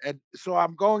that? And so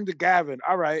I'm going to Gavin.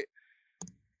 All right.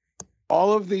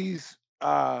 All of these.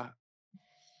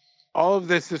 All of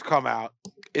this has come out.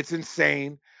 It's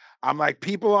insane. I'm like,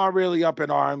 people aren't really up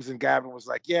in arms. And Gavin was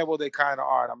like, yeah, well, they kind of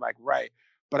are. And I'm like, right.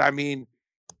 But I mean,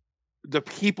 the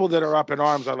people that are up in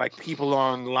arms are like people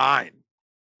online,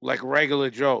 like regular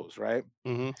Joes, right?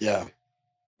 Yeah.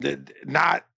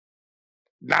 Not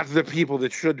the people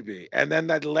that should be. And then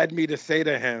that led me to say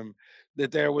to him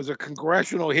that there was a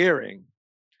congressional hearing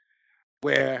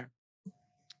where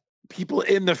people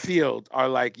in the field are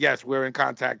like, yes, we're in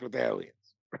contact with aliens,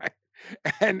 right?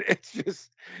 And it's just,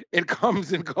 it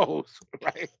comes and goes,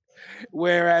 right?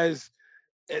 Whereas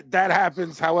that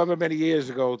happens however many years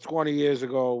ago, 20 years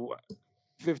ago,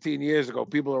 15 years ago,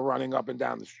 people are running up and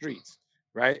down the streets,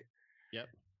 right? Yep.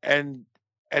 And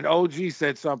OG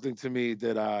said something to me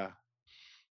that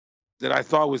I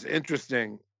thought was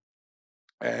interesting,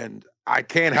 and I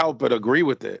can't help but agree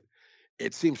with it.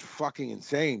 It seems fucking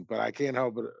insane, but I can't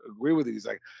help but agree with it. He's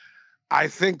like, I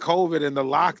think COVID and the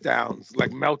lockdowns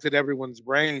like melted everyone's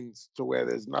brains to where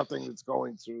there's nothing that's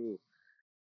going to.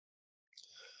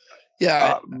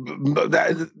 Yeah.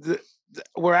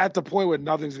 We're at the point where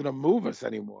nothing's going to move us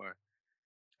anymore.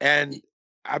 And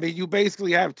I mean, you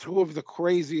basically have two of the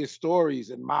craziest stories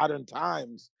in modern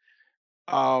times,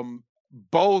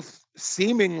 both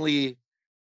seemingly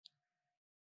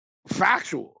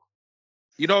factual.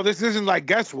 You know, this isn't like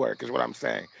guesswork, is what I'm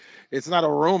saying. It's not a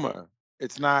rumor.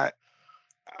 It's not.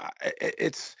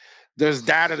 There's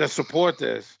data to support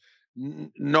this.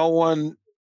 No one.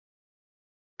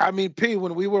 I mean, P,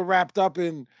 when we were wrapped up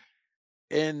in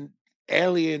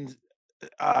alien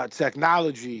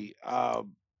technology,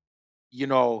 you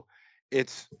know,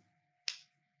 its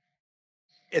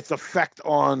effect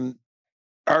on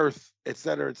Earth, et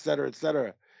cetera, et cetera, et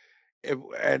cetera.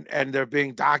 And there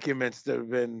being documents that have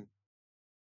been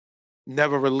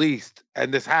never released,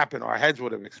 and this happened, our heads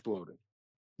would have exploded.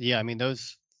 Yeah, I mean,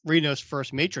 reading those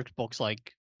first Matrix books,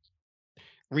 like,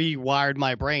 rewired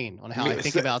my brain on how I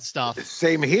think about stuff.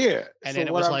 Same here. And then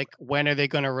it was like, when are they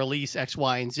going to release X,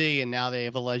 Y, and Z? And now they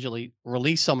have allegedly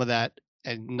released some of that,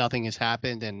 and nothing has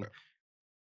happened. And,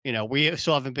 you know, we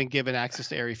still haven't been given access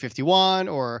to Area 51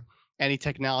 or any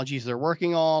technologies they're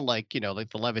working on, like, you know,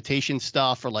 like the levitation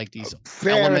stuff or like these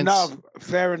elements.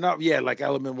 Fair enough. Yeah, like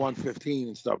element 115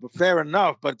 and stuff. But fair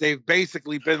enough. But they've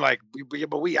basically been like,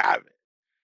 but we have it.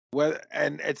 Well,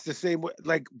 and it's the same way,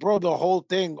 like, bro, the whole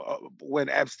thing when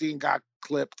Epstein got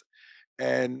clipped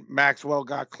and Maxwell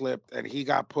got clipped and he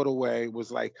got put away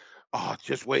was like, oh,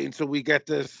 just wait until we get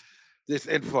this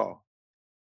info.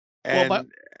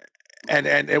 And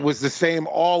and it was the same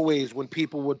always when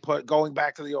people would going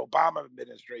back to the Obama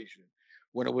administration,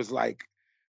 when it was like,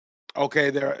 okay,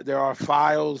 there are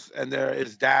files and there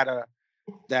is data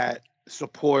that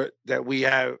support that we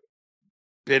have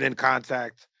been in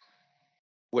contact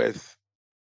with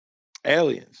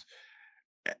aliens,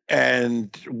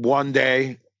 and one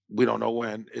day, we don't know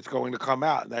when, it's going to come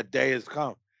out, and that day has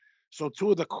come. So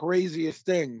two of the craziest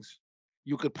things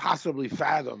you could possibly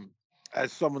fathom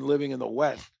as someone living in the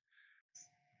West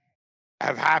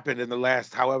have happened in the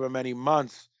last however many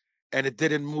months, and it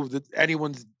didn't move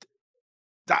anyone's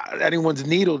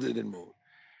needle didn't move.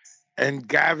 And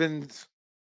Gavin's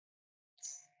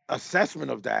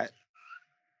assessment of that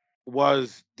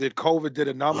was that COVID did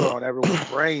a number on everyone's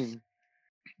brain,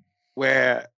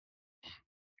 where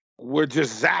we're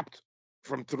just zapped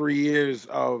from 3 years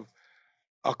of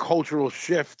a cultural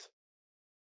shift,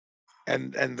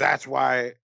 and that's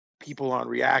why people aren't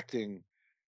reacting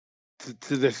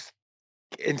to this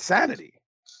insanity.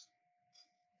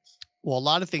 Well, a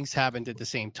lot of things happened at the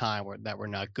same time that were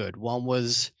not good. One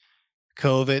was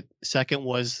COVID. Second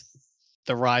was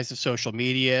the rise of social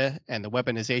media and the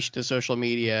weaponization of social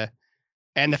media,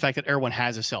 and the fact that everyone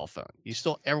has a cell phone.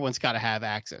 Everyone's got to have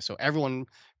access. So everyone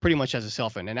pretty much has a cell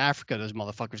phone. In Africa, those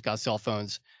motherfuckers got cell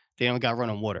phones They don't got to run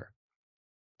on water.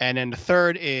 And then the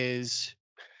third is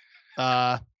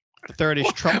Trump.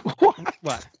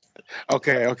 What?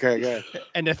 Okay, good.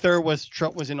 And the third was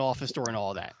Trump was in office during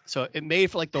all that. So it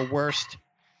made for like the worst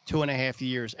 2.5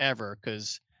 years ever.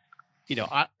 Because,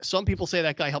 some people say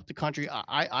that guy helped the country.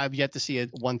 I've yet to see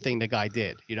one thing the guy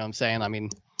did. You know what I'm saying? I mean,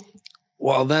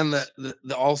 well, then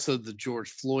also the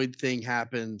George Floyd thing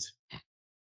happened.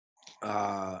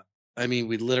 I mean,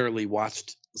 we literally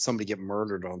watched somebody get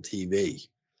murdered on TV.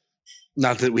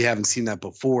 Not that we haven't seen that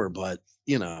before, but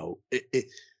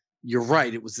you're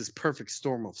right. It was this perfect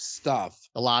storm of stuff.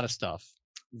 A lot of stuff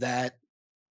that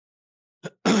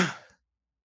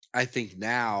I think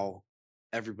now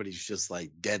everybody's just like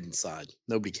dead inside.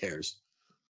 Nobody cares.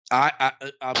 I'll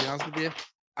be honest with you.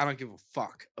 I don't give a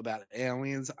fuck about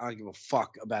aliens. I don't give a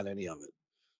fuck about any of it.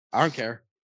 I don't care.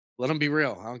 Let them be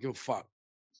real. I don't give a fuck.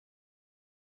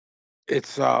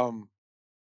 It's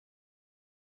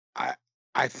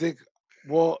I think,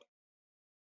 well,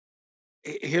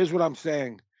 here's what I'm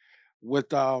saying.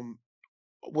 With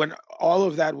when all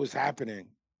of that was happening,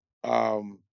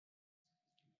 when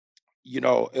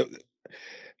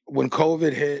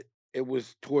COVID hit, it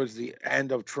was towards the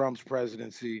end of Trump's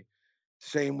presidency.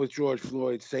 Same with George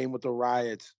Floyd, same with the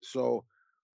riots. So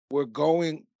we're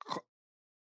coming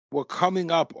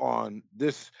up on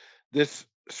this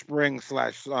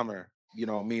spring/summer,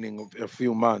 meaning a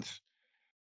few months.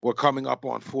 We're coming up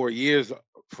on 4 years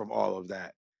from all of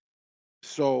that.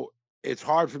 So it's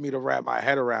hard for me to wrap my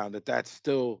head around that. That's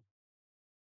still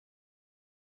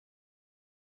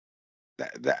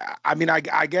that. I mean,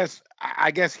 I guess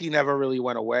he never really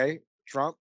went away,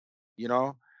 Trump,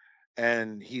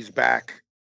 and he's back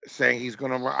saying he's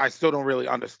going to run. I still don't really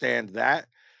understand that,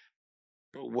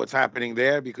 what's happening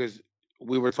there, because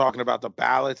we were talking about the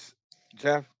ballots,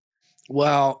 Jeff.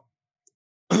 Well,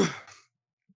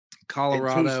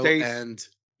 Colorado and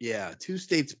 2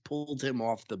 states pulled him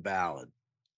off the ballot.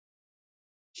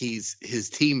 His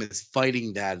team is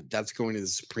fighting that. That's going to the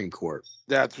Supreme Court.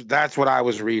 That's what I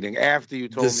was reading after you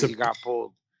told me he got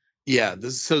pulled. Yeah,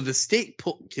 so the state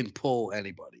can pull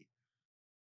anybody.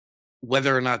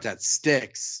 Whether or not that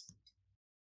sticks,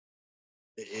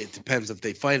 it depends if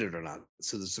they fight it or not.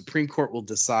 So the Supreme Court will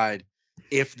decide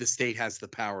if the state has the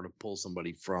power to pull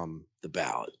somebody from the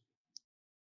ballot.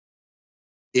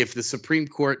 If the Supreme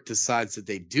Court decides that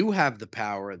they do have the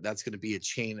power, that's going to be a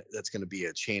chain. That's going to be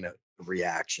a chain of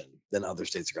reaction. Then other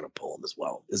states are going to pull them as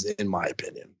well, is in my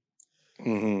opinion.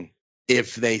 Mm-hmm.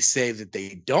 If they say that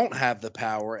they don't have the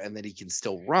power and that he can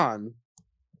still run,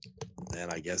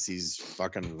 then I guess he's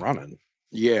fucking running.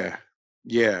 Yeah.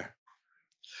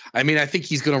 I mean, I think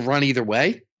he's going to run either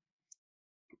way.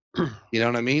 You know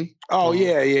what I mean? Oh,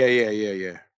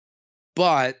 yeah.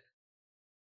 But,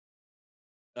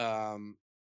 and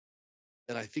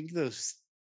I think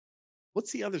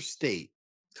what's the other state?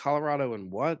 Colorado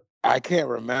and what? I can't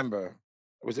remember.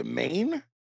 Was it Maine?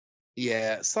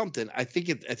 Yeah, something. I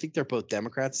think they're both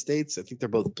Democrat states. I think they're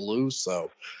both blue.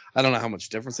 So I don't know how much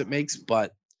difference it makes,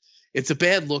 but it's a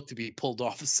bad look to be pulled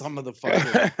off of some of the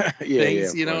fucking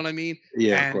things. You know what I mean?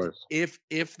 Yeah, and of course. If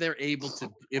they're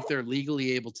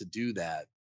legally able to do that,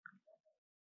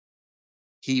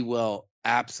 he will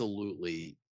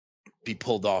absolutely be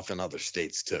pulled off in other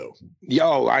states too.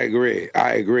 Yo, I agree.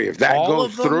 If that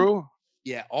goes through.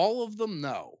 Yeah, all of them,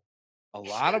 no. A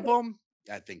lot of them,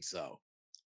 I think so.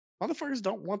 Motherfuckers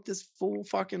don't want this fool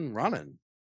fucking running.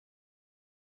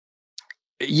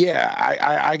 Yeah,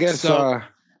 I guess so.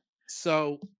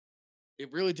 So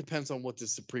it really depends on what the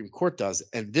Supreme Court does.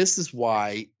 And this is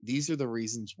why, these are the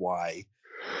reasons why,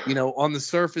 on the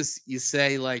surface, you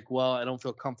say like, well, I don't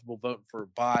feel comfortable voting for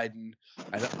Biden.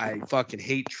 I fucking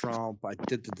hate Trump. But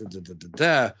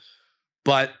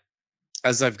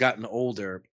as I've gotten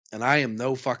older, and I am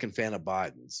no fucking fan of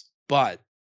Biden's, but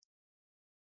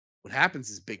what happens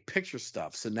is big picture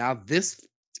stuff. So now this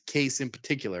case in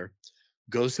particular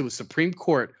goes to a Supreme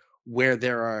Court where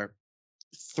there are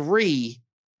 3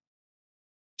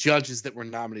 judges that were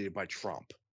nominated by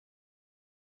Trump.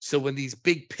 So when these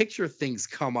big picture things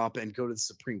come up and go to the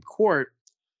Supreme Court,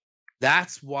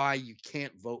 that's why you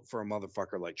can't vote for a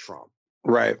motherfucker like Trump.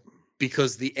 Right.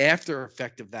 Because the after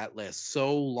effect of that lasts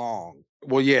so long.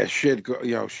 Well, yeah, shit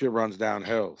runs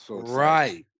downhill. So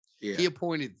right. Yeah. He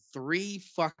appointed 3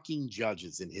 fucking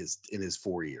judges in his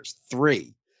 4 years.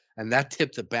 3. And that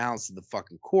tipped the balance of the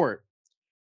fucking court.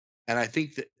 And I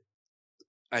think that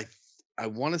I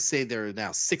want to say there are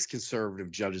now 6 conservative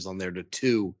judges on there to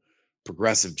 2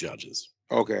 progressive judges.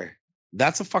 Okay.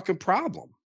 That's a fucking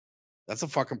problem. So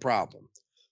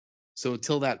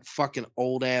until that fucking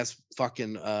old ass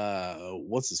fucking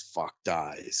what's his fuck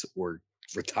dies or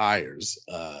retires.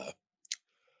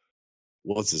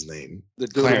 What's his name? The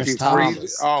dude Clarence who keeps Thomas.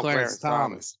 freezing. Oh, Clarence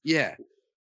Thomas. Yeah.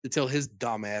 Until his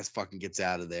dumb ass fucking gets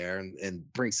out of there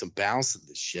and brings some balance to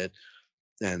this shit.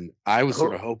 And I was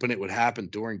sort of hoping it would happen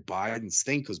during Biden's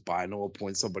thing because Biden will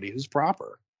appoint somebody who's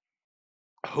proper.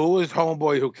 Who is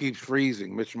homeboy who keeps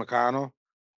freezing? Mitch McConnell?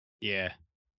 Yeah.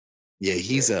 Yeah,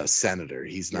 he's a senator.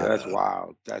 He's not. That's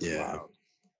wild. That's yeah. wild.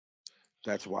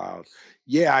 That's wild.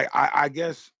 Yeah, I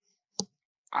guess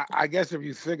if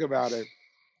you think about it,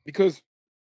 because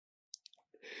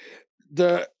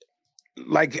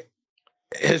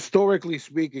historically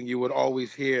speaking, you would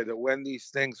always hear that when these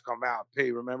things come out,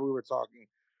 remember we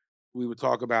would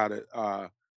talk about it.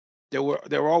 They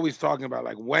were always talking about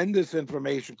like when this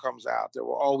information comes out, there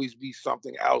will always be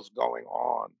something else going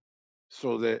on,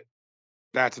 so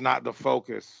that's not the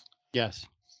focus. Yes.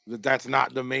 That's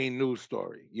not the main news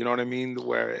story. You know what I mean?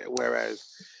 Whereas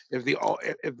if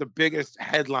the biggest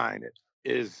headline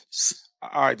is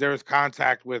all right, there is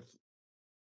contact with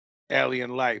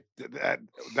alien life,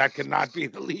 that cannot be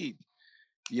the lead.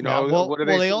 You know,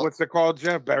 what's it called,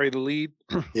 Jeff? Bury the lead.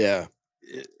 Yeah.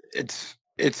 It's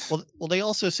well, they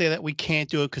also say that we can't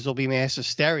do it because there'll be mass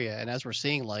hysteria, and as we're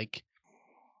seeing, like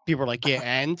people are like, yeah,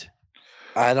 and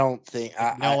I don't think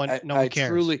no one cares.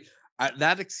 Truly,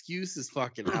 that excuse is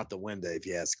fucking out the window, if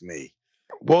you ask me.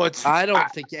 Well, I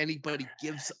don't think anybody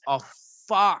gives a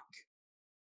fuck.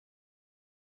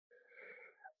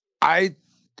 Did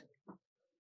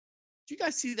you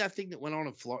guys see that thing that went on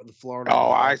in Florida?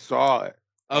 Oh, I saw it.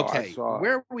 Okay,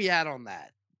 where are we at on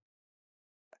that?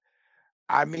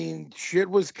 I mean, shit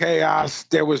was chaos.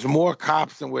 There was more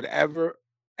cops than would ever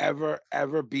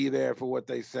be there for what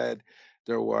they said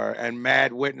there were, and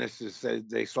mad witnesses said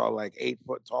they saw like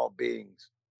 8-foot tall beings.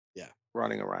 Yeah,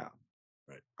 running around.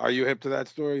 Right. Are you hip to that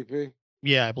story, P?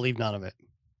 Yeah, I believe none of it.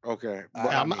 Okay.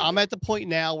 I'm at the point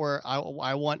now where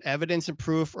I want evidence and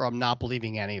proof, or I'm not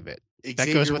believing any of it. Xavier,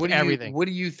 that goes with everything. What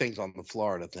do you think on the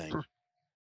Florida thing?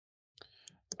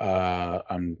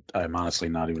 I'm honestly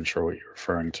not even sure what you're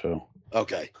referring to.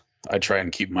 Okay. I try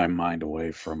and keep my mind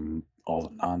away from all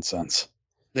the nonsense.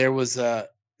 There's a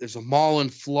mall in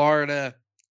Florida.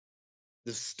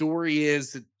 The story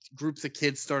is that groups of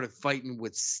kids started fighting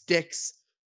with sticks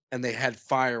and they had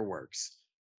fireworks.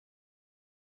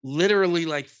 Literally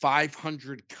like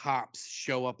 500 cops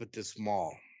show up at this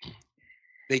mall.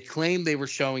 They claim they were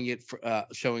showing up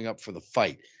for the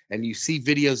fight. And you see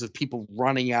videos of people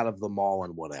running out of the mall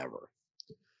and whatever.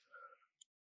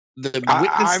 The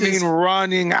witnesses,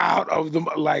 running out of the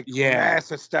mass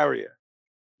hysteria.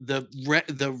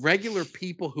 The regular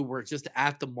people who were just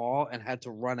at the mall and had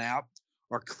to run out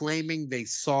are claiming they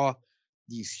saw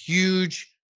these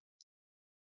huge,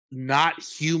 not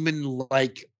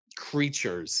human-like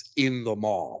creatures in the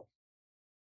mall.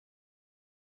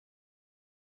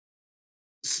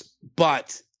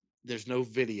 But there's no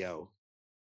video.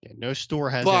 Yeah, no store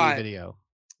has any video.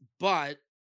 But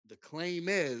the claim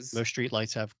is most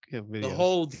streetlights have video. The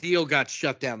whole deal got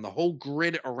shut down. The whole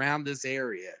grid around this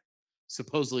area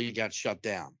supposedly got shut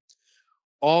down.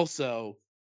 Also,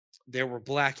 there were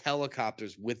black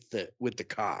helicopters with the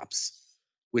cops,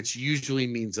 which usually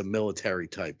means a military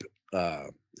type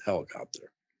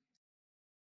helicopter.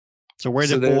 So where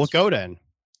did the bullet go then?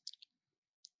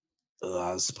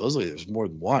 Supposedly there's more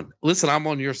than one. Listen, I'm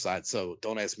on your side, so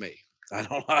don't ask me. I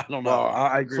don't know.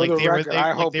 I agree. For the record,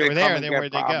 I hope they were there. Then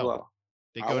where'd they go?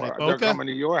 They go to Boca? They're coming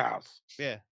to your house.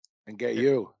 Yeah. And get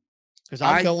you. Because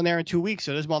I'm going there in 2 weeks,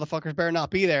 so those motherfuckers better not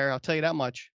be there. I'll tell you that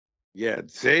much. Yeah,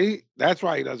 see? That's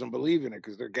why he doesn't believe in it,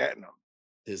 because they're getting him.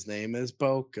 His name is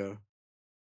Boca.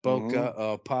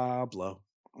 Pablo.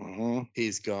 Mm-hmm.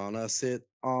 He's gonna sit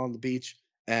on the beach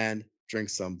and drink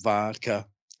some vodka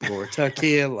or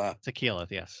tequila. Tequila,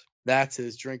 yes. That's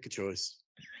his drink of choice.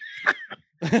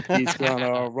 He's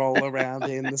gonna roll around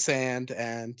in the sand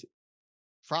and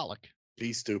frolic.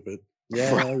 Be stupid.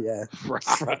 Yeah.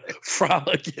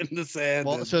 Frolic in the sand.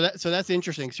 Well, so that's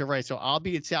interesting. So right, so I'll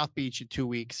be at South Beach in 2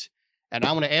 weeks, and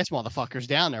I'm gonna ask motherfuckers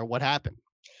down there what happened.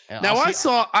 And now I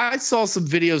saw some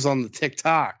videos on the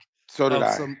TikTok. So did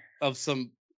of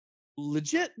some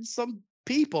legit some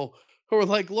people who are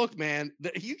like, look, man,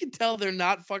 you can tell they're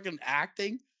not fucking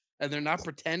acting and they're not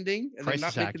pretending and they're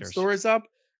not making stories up.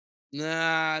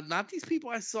 Nah, not these people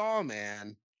I saw,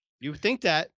 man. You think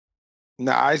that?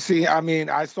 No, I see. I mean,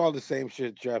 I saw the same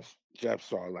shit Jeff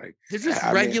saw. Like, they're just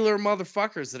regular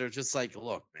motherfuckers that are just like,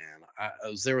 look, man, I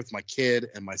was there with my kid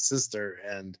and my sister,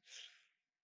 and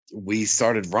we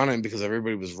started running because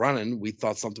everybody was running. We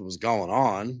thought something was going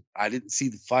on. I didn't see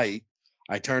the fight.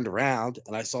 I turned around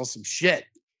and I saw some shit.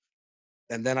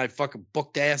 And then I fucking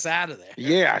booked ass out of there.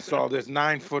 Yeah, I saw this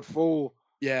 9-foot fool.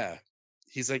 Yeah.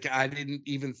 He's like, I didn't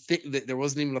even think that there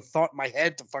wasn't even a thought in my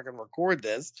head to fucking record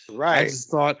this. I Right.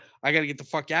 just thought, I got to get the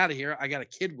fuck out of here. I got a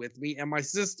kid with me and my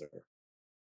sister.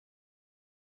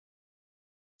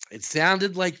 It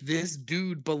sounded like this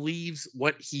dude believes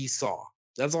what he saw.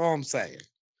 That's all I'm saying.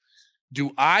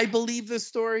 Do I believe this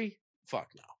story? Fuck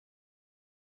no.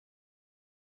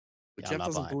 But Yeah, Jeff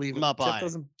doesn't believe I'm not it.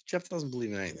 buying. Jeff doesn't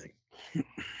believe in anything.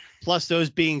 Plus, those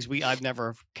beings I've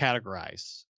never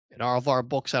categorized. In all of our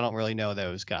books, I don't really know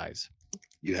those guys.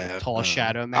 You have Tall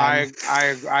shadow man.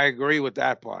 I agree with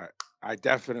that part. I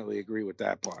definitely agree with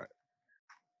that part.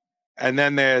 And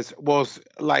then there's, well,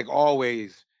 like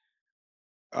always,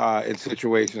 in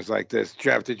situations like this,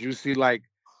 Jeff, did you see like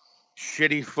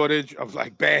shitty footage of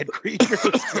like bad creatures?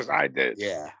 Because I did.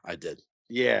 Yeah, I did.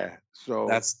 Yeah. So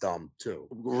That's dumb too.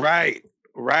 right.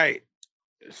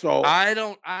 So I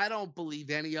don't believe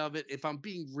any of it. If I'm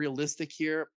being realistic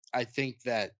here, I think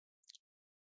that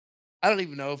I don't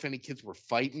even know if any kids were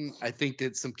fighting. I think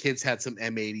that some kids had some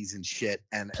M80s and shit,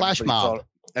 and Flash mob.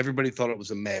 Everybody thought it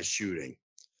was a mass shooting.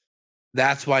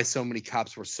 That's why so many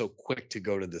cops were so quick to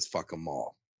go to this fucking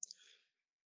mall.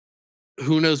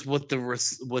 Who knows what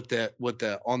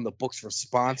the on the books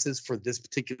response is for this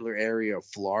particular area of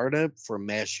Florida for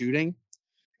mass shooting?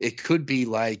 It could be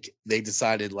like they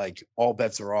decided like all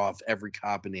bets are off. Every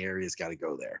cop in the area's got to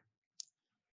go there.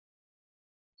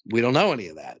 We don't know any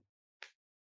of that.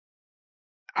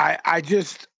 I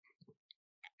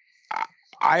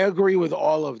agree with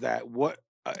all of that. What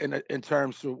in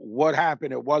terms of what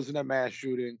happened, it wasn't a mass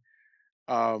shooting.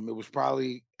 It was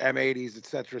probably M80s, et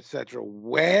cetera,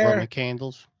 Roman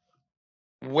candles.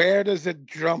 Where does it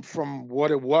jump from what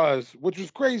it was, which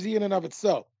was crazy in and of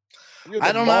itself?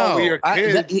 I don't know.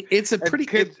 It's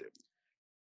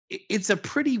a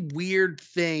pretty weird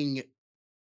thing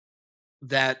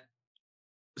that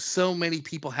so many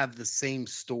people have the same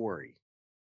story.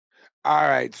 All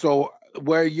right, so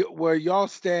where y'all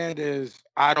stand is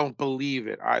I don't believe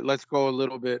it. All right, let's go a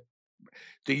little bit.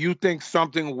 Do you think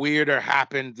something weirder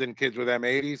happened than kids with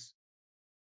M80s?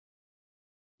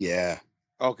 Yeah.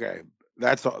 Okay,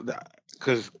 that's all.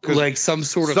 Because like some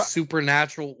sort of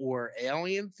supernatural or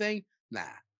alien thing. Nah.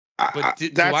 But do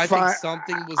I think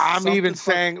something was? I'm even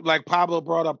saying like Pablo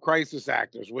brought up crisis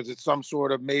actors. Was it some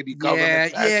sort of maybe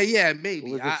government? Yeah,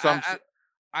 maybe. Was it some?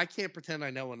 I can't pretend I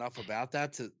know enough about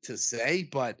that to say,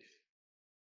 but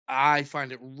I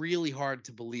find it really hard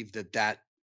to believe that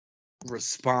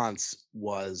response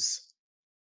was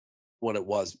what it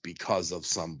was because of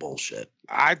some bullshit.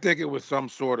 I think it was some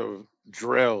sort of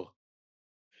drill.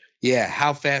 Yeah,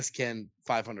 how fast can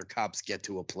 500 cops get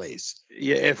to a place?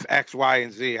 Yeah, if X, Y,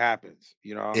 and Z happens,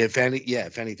 you know. If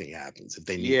anything happens, if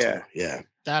they need to. Yeah.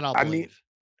 That I'll believe.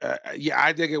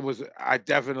 I think it was. I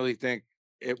definitely think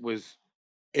it was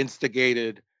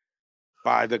instigated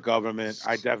by the government.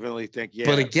 I definitely think, yeah.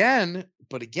 But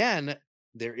again,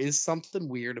 there is something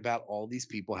weird about all these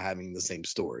people having the same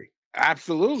story.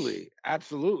 Absolutely.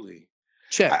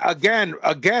 Check. Again,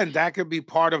 that could be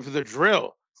part of the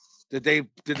drill. Did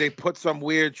they put some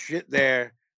weird shit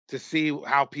there to see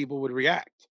how people would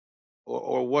react,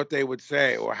 or what they would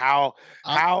say, or how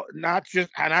not just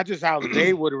how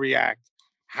they would react,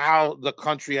 how the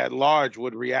country at large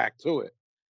would react to it.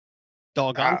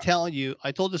 Dog, I'm telling you,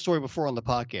 I told the story before on the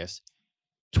podcast.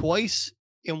 Twice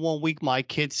in 1 week, my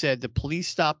kid said the police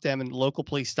stopped them, and the local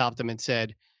police stopped them and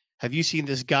said, "Have you seen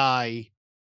this guy?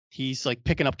 He's like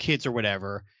picking up kids or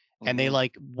whatever." Mm-hmm. And they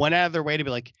like went out of their way to be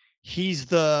like, "He's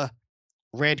the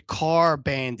red car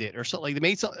bandit," or something. Like they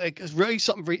made something like really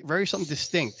something very something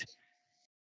distinct.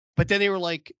 But then they were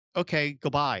like, "Okay,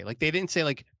 goodbye." Like they didn't say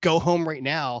like, "Go home right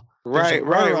now." Right.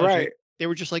 They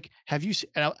were just like, "Have you?"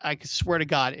 And I swear to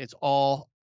God, it's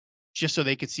all just so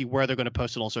they could see where they're going to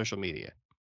post it on social media.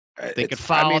 They could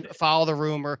follow the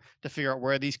rumor to figure out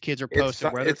where these kids are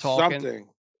posted, where they're talking. Something.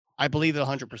 I believe it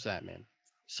 100%, man.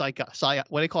 What do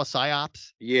they call it?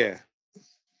 Psyops? Yeah,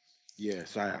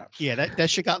 psyops. Yeah, that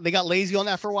shit they got lazy on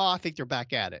that for a while. I think they're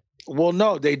back at it. Well,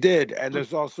 no, they did, and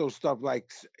there's also stuff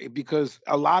like because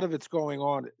a lot of it's going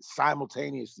on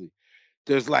simultaneously.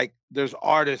 There's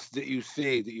artists that you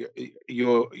see that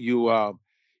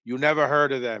you never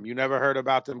heard of them. You never heard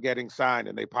about them getting signed,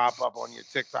 and they pop up on your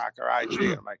TikTok or IG.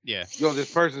 And I'm like, yeah, yo,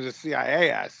 this person's a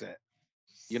CIA asset.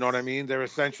 You know what I mean? They're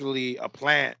essentially a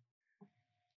plant.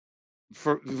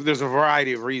 There's a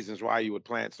variety of reasons why you would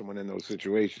plant someone in those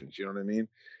situations. You know what I mean?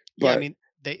 But, yeah, I mean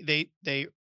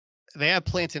they have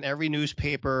plants in every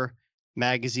newspaper,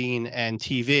 magazine, and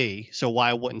TV. So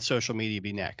why wouldn't social media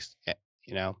be next?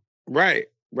 You know? Right.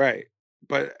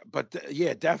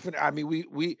 yeah, definitely. I mean,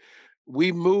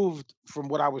 we moved from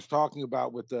what I was talking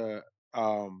about with the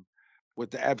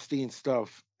Epstein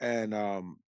stuff and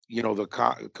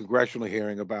the congressional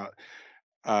hearing about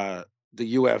uh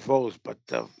the UFOs, but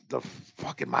the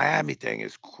fucking Miami thing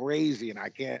is crazy, and I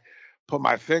can't put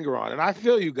my finger on it. And I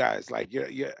feel you guys, like,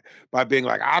 yeah, by being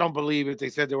like, I don't believe it. They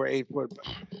said there were 8-foot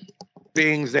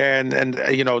beings there, and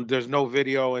there's no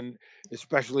video, and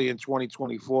especially in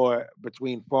 2024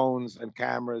 between phones and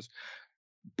cameras,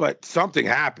 but something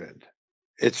happened.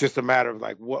 It's just a matter of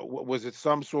like, what was it?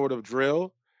 Some sort of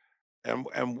drill, and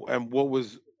what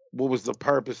was the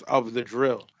purpose of the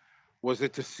drill? Was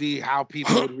it to see how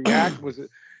people would react? Was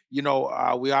it,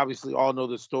 we obviously all know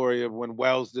the story of when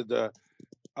Wells did the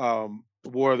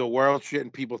War of the World shit,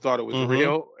 and people thought it was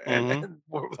real, and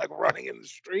were like running in the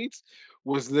streets.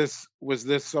 Was this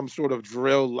some sort of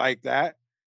drill like that?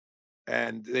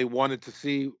 And they wanted to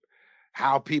see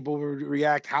how people would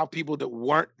react, how people that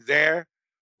weren't there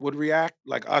would react,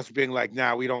 like us being like,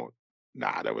 nah,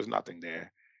 there was nothing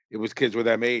there. It was kids with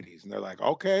M80s, and they're like,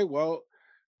 okay, well,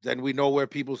 then we know where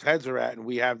people's heads are at, and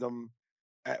we have them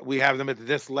at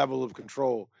this level of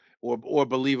control or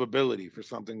believability for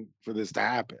this to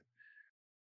happen.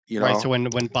 Right. So when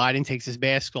Biden takes his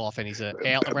mask off and he's a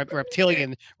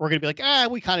reptilian, we're gonna be like,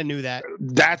 we kind of knew that.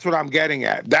 That's what I'm getting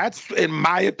at. That's, in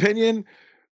my opinion,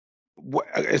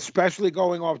 especially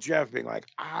going off Jeff being like,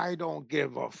 I don't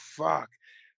give a fuck.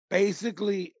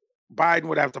 Basically, Biden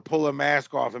would have to pull a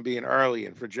mask off and be an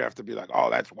alien for Jeff to be like, oh,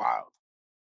 that's wild.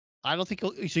 I don't think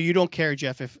so. You don't care,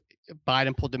 Jeff, if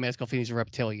Biden pulled the mask off and he's a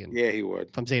reptilian? Yeah, he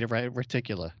would. From Zeta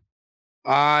Reticula.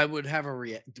 I would have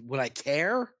would I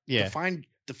care? Yeah.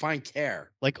 Define care.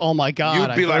 Like, oh my God.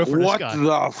 You'd be like, what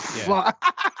the fuck?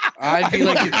 I'd be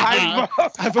like, I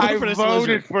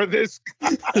voted for this.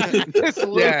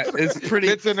 Yeah, it's pretty.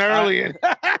 It's an alien.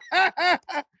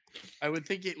 I would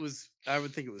think it was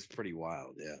pretty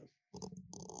wild. Yeah.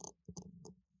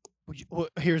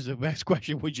 Here's the next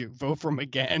question: would you vote for him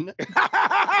again?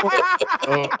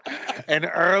 An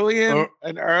alien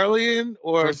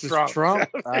or versus Trump?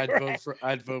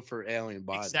 I'd vote for alien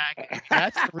Biden. Exactly.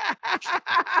 That's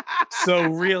so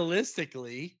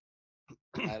realistically,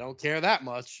 I don't care that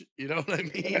much. You know what I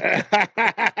mean?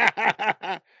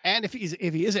 And if he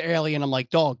is an alien, I'm like,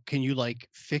 dog, can you like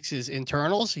fix his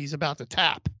internals? He's about to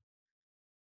tap.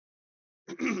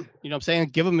 You know what I'm saying?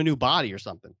 Give him a new body or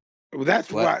something. Well,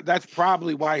 that's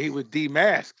probably why he would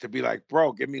demask, to be like,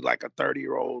 bro, give me like a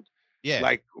 30-year-old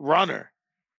like runner.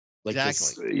 Like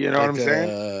exactly. You know what I'm saying?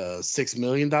 $6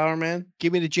 million man.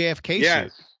 Give me the JFK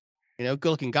suit. Good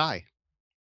looking guy.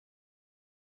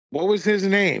 What was his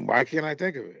name? Why can't I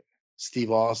think of it? Steve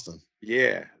Austin.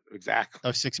 Yeah, exactly.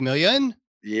 Oh, 6 million?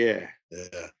 Yeah.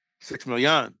 6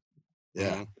 million.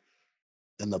 Yeah.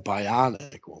 And the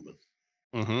Bionic Woman.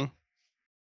 Mm-hmm.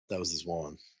 That was his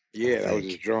one. Yeah, that was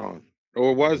his drawing.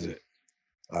 Or was it?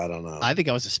 I don't know. I think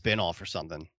that was a spin-off or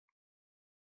something.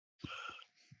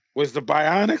 Was the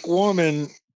Bionic Woman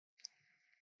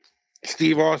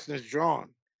Steve Austin's drawing?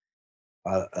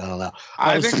 I don't know.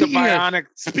 I think the Bionic...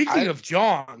 Speaking of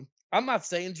JAWN, I'm not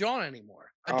saying JAWN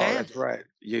anymore. That's right.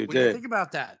 You when did. You think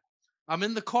about that. I'm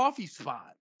in the coffee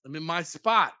spot. I'm in my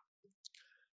spot.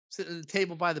 Sitting at the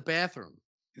table by the bathroom.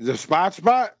 The spot?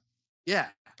 Yeah.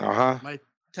 Uh-huh. My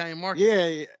Italian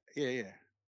market. Yeah.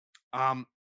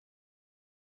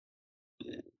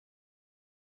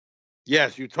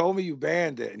 Yes, you told me you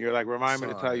banned it, and you're like, remind me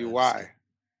to tell you why.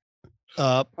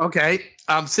 Okay.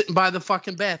 I'm sitting by the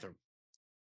fucking bathroom.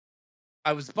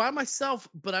 I was by myself,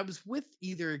 but I was with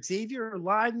either Xavier or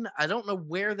Leiden. I don't know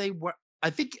where they were. I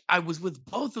think I was with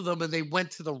both of them, and they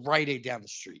went to the Rite Aid down the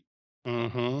street.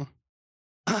 Mm-hmm.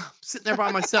 I'm sitting there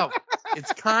by myself.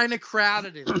 It's kind of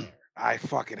crowded in there. I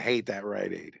fucking hate that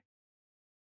Rite Aid.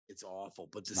 It's awful,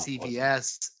 but the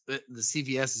CVS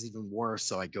is even worse,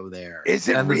 so I go there. Is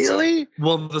it really?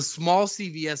 Well, the small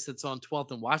CVS that's on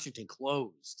 12th and Washington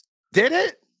closed. Did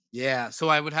it? Yeah, so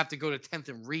I would have to go to 10th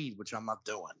and Reed, which I'm not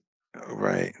doing. Oh,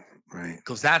 right.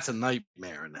 Because that's a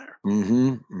nightmare in there.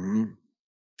 Mm-hmm.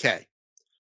 Okay.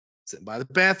 Sitting by the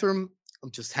bathroom.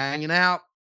 I'm just hanging out.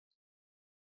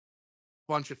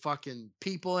 Bunch of fucking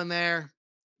people in there.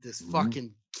 This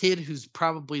fucking kid who's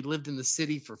probably lived in the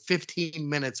city for 15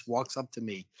 minutes walks up to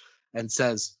me and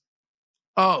says,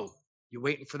 "Oh, you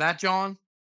waiting for that, John?"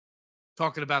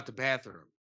 Talking about the bathroom.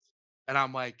 And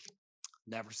I'm like,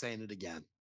 never saying it again.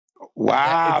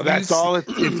 Wow, that's all it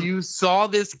if you saw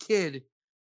this kid,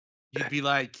 you'd be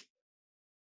like,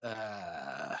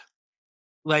 I'm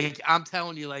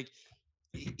telling you, like,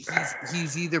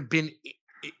 he's either been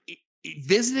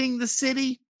visiting the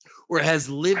city or has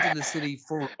lived in the city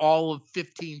for all of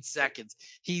 15 seconds.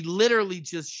 He literally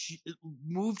just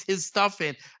moved his stuff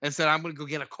in and said, I'm going to go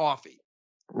get a coffee.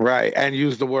 Right. And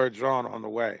use the word JAWN on the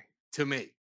way. To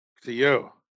me. To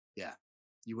you. Yeah.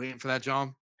 You waiting for that,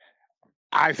 John?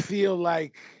 I feel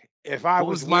like if I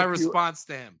was my response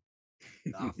to him?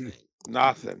 Nothing.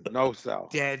 Nothing. No sell.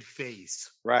 Dead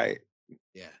face. Right.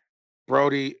 Yeah.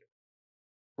 Brody,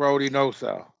 no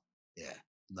sell. Yeah.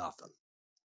 Nothing.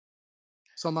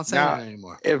 So I'm not saying that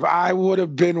anymore. If I would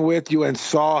have been with you and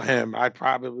saw him, I'd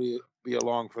probably be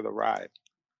along for the ride.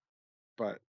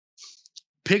 But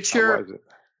picture.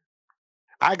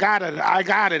 I got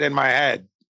it in my head,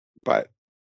 but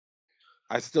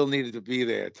I still needed to be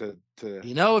there to.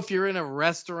 You know, if you're in a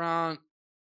restaurant.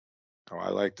 Oh, I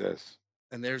like this.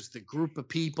 And there's the group of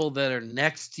people that are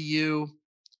next to you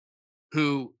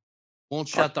who won't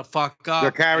shut the fuck up.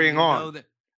 They're carrying on.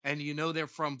 And you know they're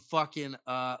from fucking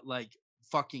like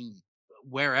fucking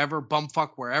wherever,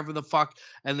 bumfuck wherever the fuck,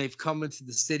 and they've come into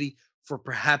the city for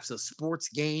perhaps a sports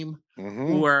game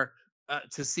or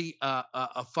to see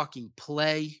a fucking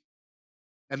play,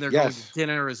 and they're going to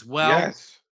dinner as well.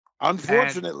 Yes.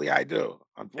 Unfortunately, I do.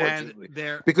 Unfortunately,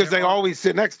 because they always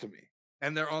sit next to me.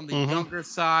 And they're on the younger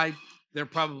side. They're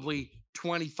probably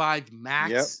 25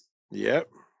 max. Yep.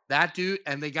 That dude,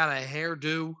 and they got a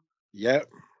hairdo. Yep.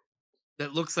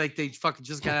 That looks like they fucking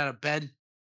just got out of bed.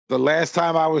 The last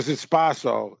time I was at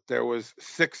Spaso, there was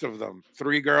 6 of them,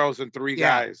 3 girls and 3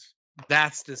 guys.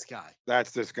 That's this guy.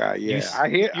 That's this guy. Yeah.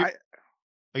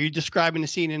 Are you describing the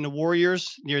scene in The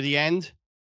Warriors near the end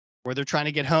where they're trying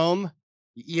to get home?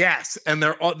 Yes, and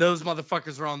those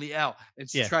motherfuckers are on the L, and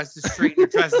she tries to straighten her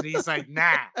dress, and he's like,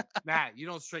 "Nah, you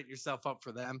don't straighten yourself up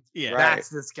for them." Yeah, that's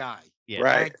this guy. Yeah,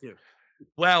 right. Thank you.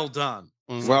 Well done.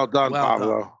 Well done,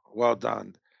 Pablo. Well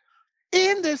done.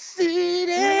 In the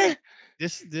city.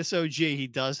 This OG, he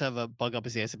does have a bug up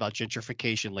his ass about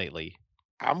gentrification lately.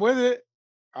 I'm with it.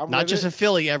 Not just in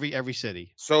Philly, every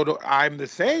city. So I'm the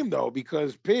same though,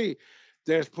 because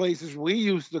there's places we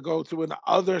used to go to in the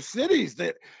other cities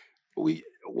that.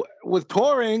 With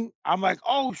touring, I'm like,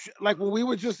 like when we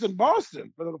were just in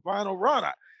Boston for the final run,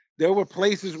 there were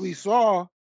places we saw,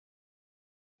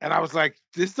 and I was like,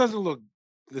 this doesn't look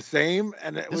the same,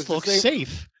 and this looks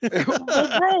safe.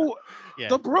 Bro,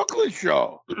 the Brooklyn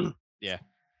show. Yeah.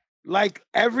 Like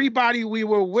everybody we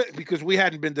were with, because we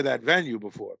hadn't been to that venue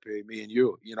before, me and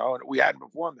you, and we hadn't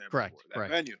performed there before, that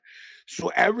venue.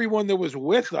 So everyone that was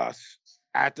with us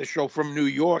at the show from New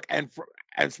York and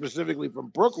specifically from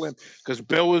Brooklyn, because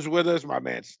Bill was with us, my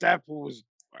man Steph, who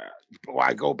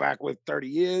I go back with 30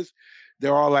 years,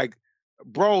 they're all like,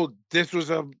 bro, this was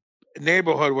a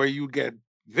neighborhood where you get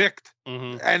vic'd.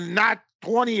 And not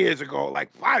 20 years ago,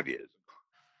 like 5 years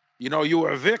ago. You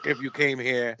were a Vic if you came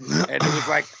here. And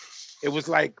it was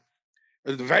like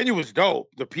the venue was dope.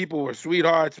 The people were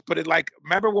sweethearts, but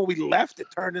remember when we left, it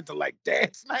turned into like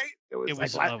dance night? It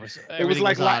was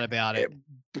hot about it.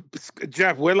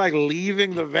 Jeff, we're like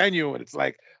leaving the venue and it's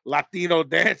like Latino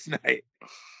dance night.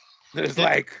 There's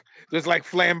like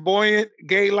flamboyant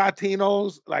gay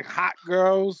Latinos, like hot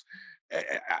girls.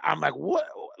 I'm like,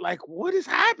 what is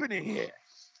happening here?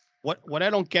 What I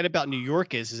don't get about New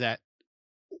York is that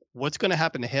what's going to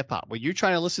happen to hip hop? When you're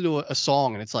trying to listen to a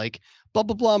song and it's like blah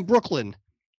blah blah in Brooklyn,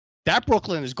 that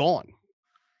Brooklyn is gone.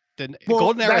 The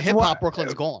golden era hip hop Brooklyn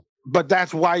is gone. But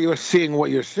that's why you're seeing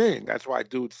what you're seeing. That's why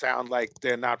dudes sound like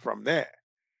they're not from there.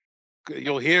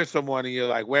 You'll hear someone and you're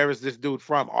like, where is this dude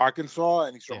from? Arkansas?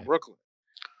 And he's from Brooklyn.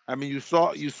 I mean, you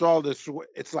saw this.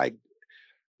 It's like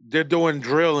they're doing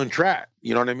drill and trap.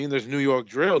 You know what I mean? There's New York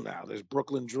drill now. There's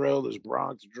Brooklyn drill. There's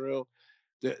Bronx drill.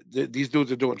 These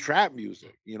dudes are doing trap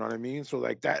music. You know what I mean? So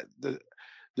like that,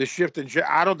 the shift in,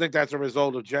 I don't think that's a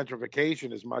result of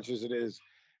gentrification as much as it is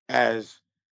as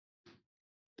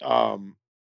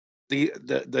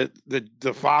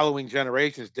the following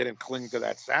generations didn't cling to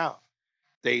that sound.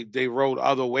 They rode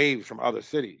other waves from other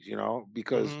cities,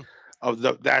 because of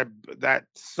that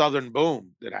southern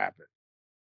boom that happened.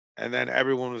 And then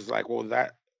everyone was like, well,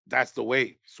 that's the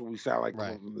wave. So we sound like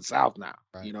from the South now,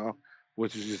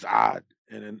 which is just odd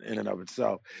in and of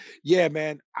itself. Yeah,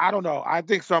 man, I don't know. I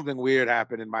think something weird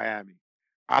happened in Miami.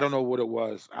 I don't know what it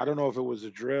was. I don't know if it was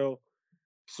a drill.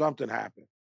 Something happened.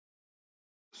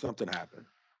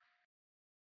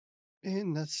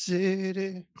 In the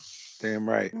city. Damn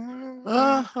right.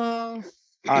 All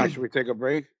right, should we take a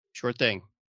break? Sure thing.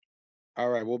 All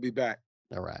right, we'll be back.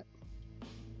 All right.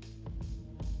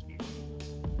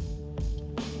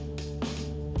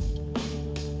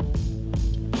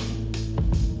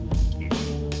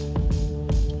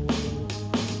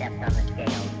 Stepped on the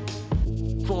scale.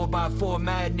 4x4 44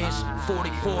 madness,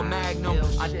 44 magnum.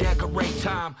 I decorate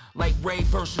time like Ray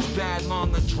versus Bad Lung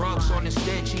of drugs on the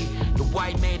stitchy. The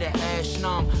white made a ash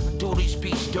numb. Do these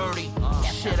beats dirty.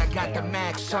 Shit, I got the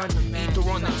max, son. Ether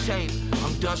on the tape.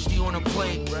 I'm dusty on a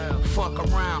plate. Fuck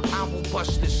around, I will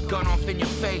bust this gun off in your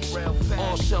face.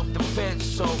 All self-defense,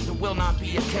 so there will not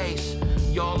be a case.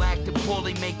 Y'all acting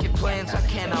bully, making plans. I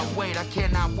cannot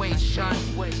wait, son.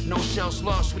 No shells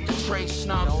lost with the trace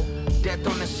snub. Death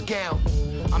on the scale.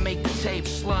 I make the tape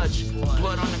sludge.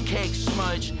 Blood on the cake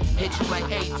smudge. Hit you like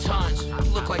 8 tons.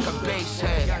 You look like a bass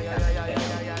head.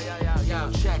 Yo,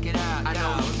 check it out. I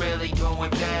know you really doing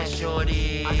bad,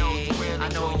 shorty. I know you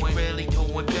really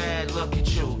doing bad. Look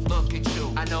at you.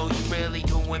 I know you really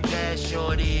doing bad,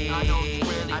 shorty. I know you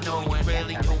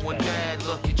really doing bad.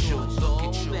 Look at you.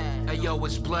 Hey yo,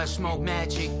 it's blood smoke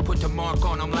magic. Put the mark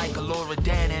on them like a Laura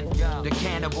Dannon. The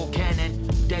cannibal cannon.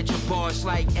 Dead your bars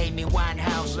like Amy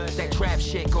Winehouse. That trap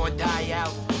shit gon' die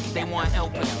out. They want L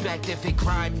perspective in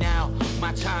crime now.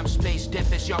 My time space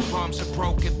differs, y'all bums are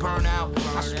broken, burnout.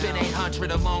 I spent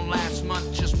 800 alone last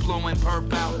month just blowing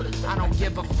perp out. I don't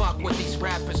give a fuck what these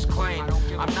rappers claim.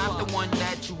 I'm not the one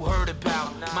that you heard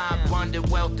about. My abundant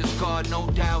wealth is God, no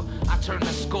doubt. I turn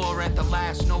the score at the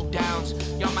last, no downs.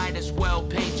 Y'all might as well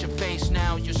paint your face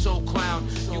now, you're so clown.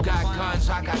 You got guns,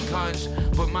 I got guns,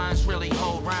 but mine's really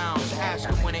whole rounds. Ask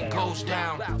them when it goes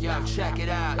down. Yo, check it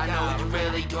out. I know you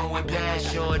really doing bad,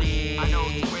 shorty. I know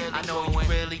you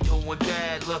really doing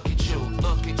bad. Look at you.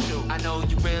 I know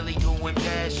you really doing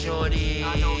bad, shorty.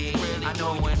 I know you really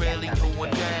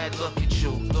doing bad. Look at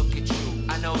you.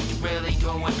 I know you really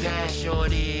doing bad,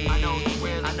 shorty. I know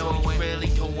you really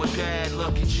doing bad.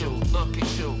 Look at you.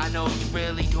 I know you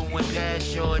really doing bad,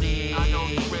 shorty. I know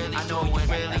you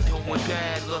really doing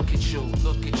bad. Look at you.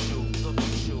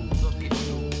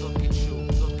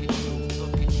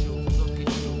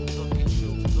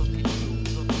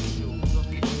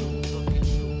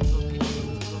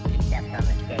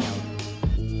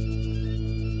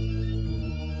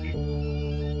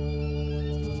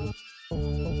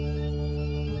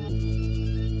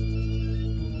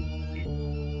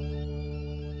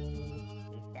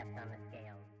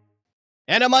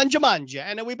 And a manja,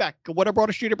 and we back. What a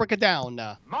broader street to break it down.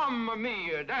 Mamma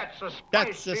mia, that's a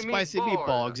spicy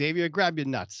meatball. Xavier, grab your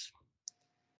nuts.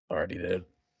 Already did.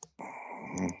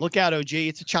 Look out, OG.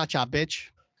 It's a cha-cha, bitch.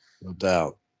 No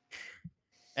doubt.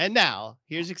 And now,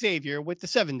 here's Xavier with the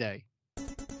 7-day.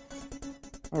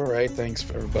 All right. Thanks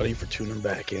for everybody for tuning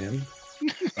back in.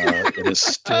 It is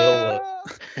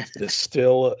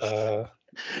still a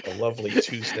lovely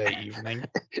Tuesday evening.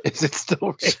 Is it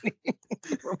still raining?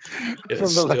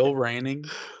 It's still raining,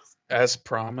 as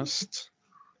promised.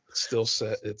 It's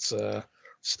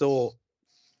still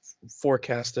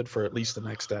forecasted for at least the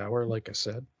next hour, like I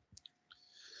said.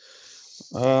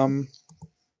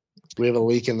 We have a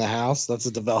leak in the house. That's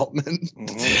a development.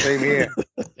 Same here.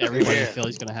 Everybody in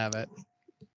Philly's gonna have it.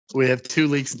 We have 2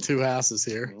 leaks in 2 houses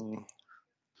here.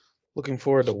 Looking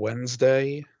forward to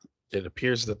Wednesday. It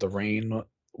appears that the rain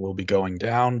will be going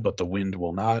down, but the wind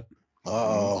will not.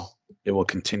 Oh. It will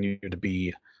continue to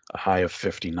be a high of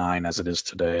 59 as it is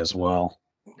today as well.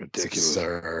 Ridiculous.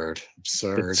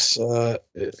 Absurd.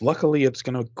 Luckily, it's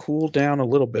going to cool down a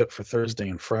little bit for Thursday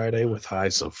and Friday with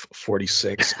highs of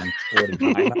 46 and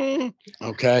 49.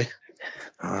 Okay.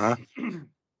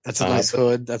 That's a nice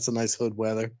hood. That's a nice hood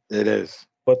weather. It is.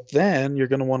 But then you're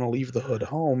going to want to leave the hood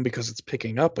home because it's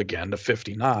picking up again to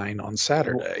 59 on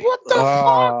Saturday. What the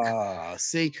fuck?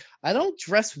 See, I don't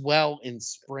dress well in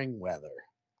spring weather.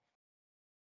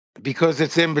 Because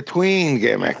it's in between,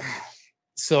 gimmick.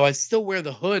 So I still wear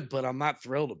the hood, but I'm not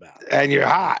thrilled about it. And you're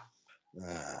hot.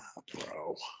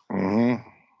 Bro. Mm-hmm.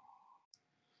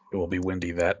 It will be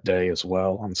windy that day as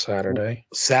well on Saturday.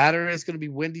 Saturday is going to be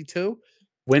windy too?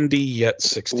 Windy yet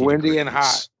 60 Windy degrees. and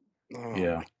hot. Oh,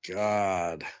 yeah. my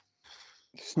God.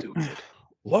 Stupid.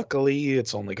 Luckily,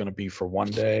 it's only going to be for one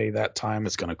day. That time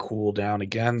it's going to cool down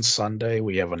again. Sunday,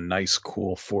 we have a nice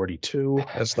cool 42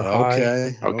 as the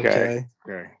high. Okay.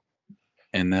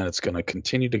 And then it's going to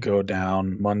continue to go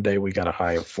down. Monday, we got a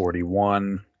high of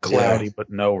 41. Cloudy, but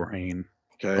no rain.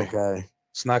 Okay.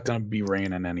 It's not going to be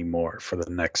raining anymore for the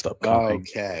next upcoming.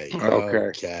 Okay.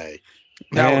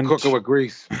 Now we're cooking with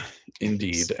grease.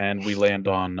 Indeed. And we land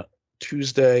on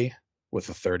Tuesday with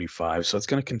a 35. So it's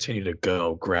going to continue to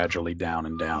go gradually down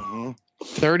and down.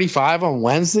 35 on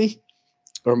Wednesday?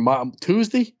 Or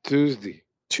Tuesday?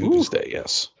 Tuesday,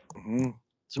 yes.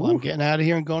 So I'm getting out of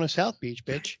here and going to South Beach,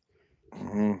 bitch.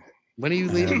 When are you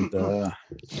leaving?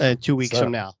 2 weeks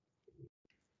from now.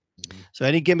 So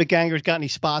any gimmick gangers got any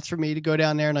spots for me to go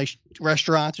down there, nice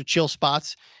restaurants or chill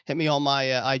spots? Hit me on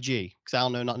my IG because I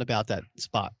don't know nothing about that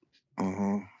spot.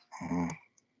 Who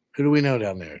do we know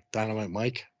down there? Dynamite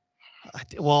Mike?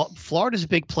 Well, Florida's a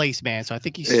big place, man. So I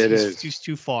think he's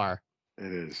too far.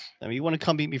 It is. I mean, you want to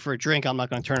come meet me for a drink? I'm not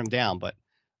going to turn him down, but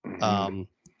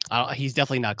he's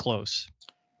definitely not close.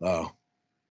 Oh.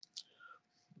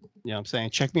 You know what I'm saying?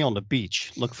 Check me on the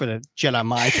beach. Look for the Jedi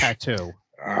Mind tattoo.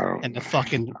 And the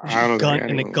fucking gun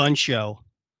and the gun show.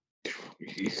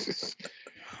 Jesus.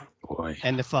 Boy.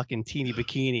 And the fucking teeny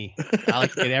bikini. I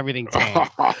like to get everything tan.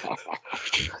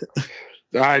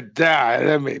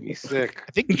 That made me sick.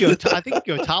 I think you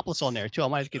go topless on there too. I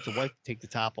might get the wife to take the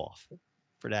top off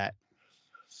for that.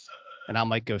 And I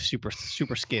might go super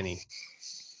skinny.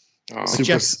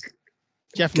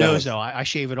 Jeff knows though. I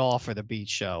shave it off for the beach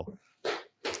show.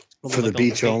 For the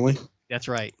beach only? That's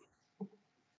right.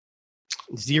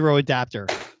 Zero adapter.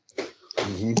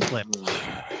 Clip.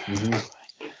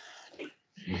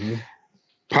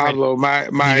 Pablo,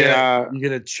 you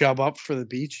gonna chub up for the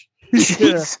beach? I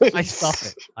stuff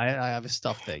it. I have a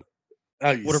stuff thing.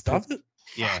 Oh, you stuff it?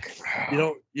 Yeah.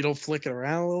 You don't flick it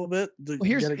around a little bit? Well,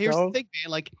 here's the thing, man.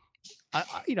 Like,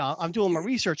 I'm doing my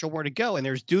research on where to go, and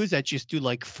there's dudes that just do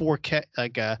like 4K,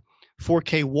 like a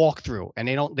 4K walkthrough, and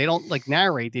they don't like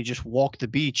narrate. They just walk the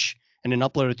beach and then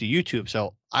upload it to YouTube.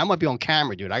 So I might be on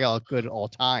camera, dude. I got to look good at all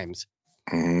times.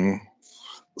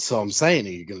 So I'm saying, are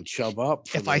you gonna chub up?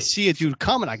 If I see a dude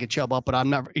coming, I can chub up, but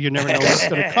you never know what's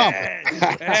gonna come.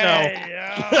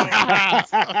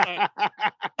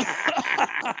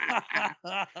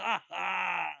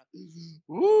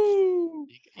 Woo!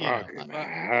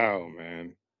 Hell,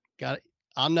 man. Got it.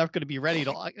 I'm not gonna be ready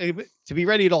to be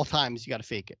ready at all times. You got to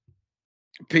fake it.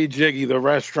 P. Jiggy, the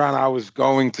restaurant I was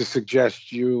going to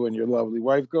suggest you and your lovely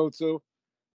wife go to,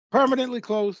 permanently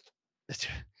closed.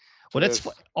 Well, that's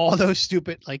all those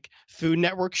stupid like Food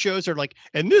Network shows are like,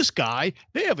 and this guy,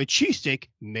 they have a cheesesteak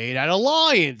made out of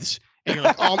lions. And you're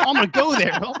like, oh, I'm gonna go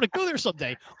there. I'm gonna go there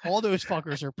someday. All those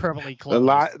fuckers are permanently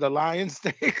closed. The lion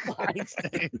steak. Lion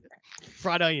steak.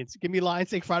 Fried onions. Give me lion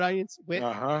steak, fried onions. With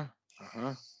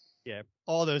yeah,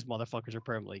 all those motherfuckers are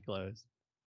permanently closed.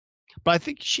 But I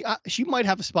think she might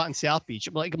have a spot in South Beach.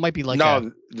 Like it might be like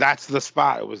that's the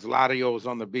spot. It was Ladio's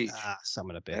on the beach. Son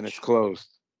of a bitch. And it's closed.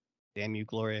 Damn you,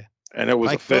 Gloria. And it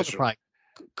was official.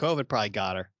 COVID probably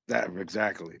got her.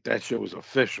 Exactly. That shit was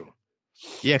official.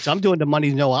 Yeah, because I'm doing the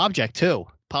Money's No Object too.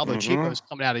 Pablo Cheapo's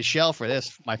coming out of his shell for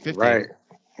this, my 50th.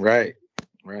 Right.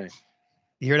 You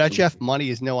hear that, Jeff? Money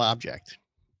is no object.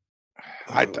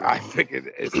 I think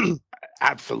it is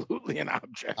absolutely an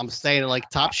object. I'm staying at like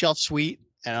top shelf suite,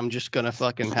 and I'm just gonna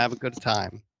fucking have a good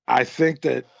time. I think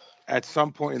that at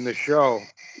some point in the show,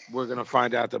 we're gonna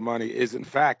find out that money is in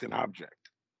fact an object.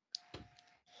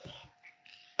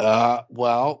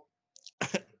 Well,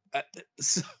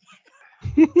 so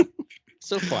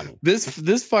funny.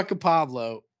 This fucking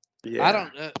Pablo. Yeah.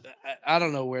 I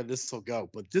don't know where this will go,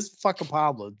 but this fucking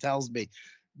Pablo tells me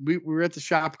we were at the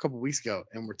shop a couple weeks ago,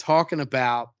 and we're talking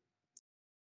about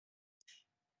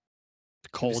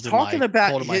cold.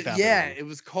 It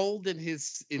was cold in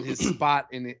his spot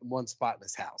one spot in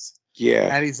his house.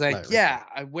 Yeah, and he's like,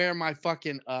 I wear my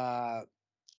fucking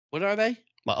what are they?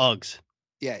 My Uggs.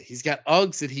 Yeah, he's got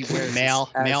Uggs that he wears.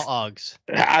 Male Uggs.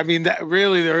 I mean, that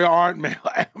really there aren't male.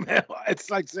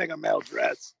 It's like saying a male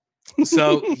dress.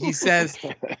 So he says,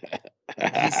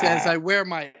 I wear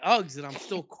my Uggs and I'm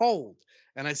still cold.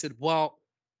 And I said, well,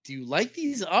 do you like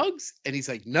these Uggs? And he's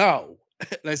like, no.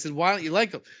 And I said, why don't you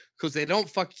like them? Because they don't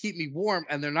fucking keep me warm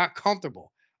and they're not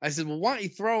comfortable. I said, well, why don't you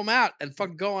throw them out and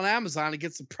fucking go on Amazon and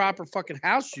get some proper fucking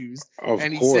house shoes?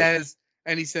 And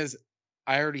he says,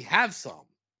 I already have some.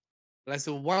 And I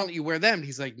said, well, why don't you wear them? And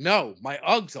he's like, no, my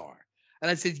Uggs are. And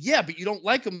I said, yeah, but you don't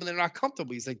like them and they're not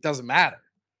comfortable. He's like, doesn't matter.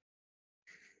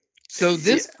 So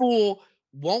this fool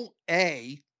won't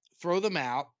A, throw them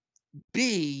out,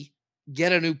 B,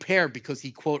 get a new pair because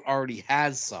he, quote, already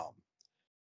has some.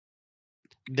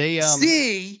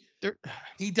 C,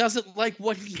 he doesn't like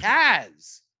what he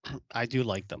has. I do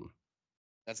like them.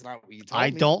 That's not what you told me. I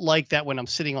don't like that when I'm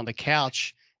sitting on the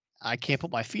couch. I can't put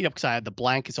my feet up because I have the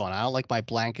blankets on. I don't like my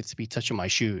blankets to be touching my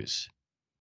shoes.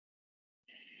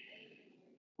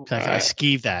 I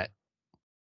skeeve that.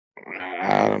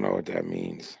 I don't know what that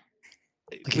means.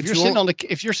 Like if you're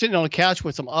sitting on the couch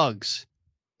with some Uggs,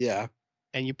 yeah,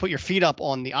 and you put your feet up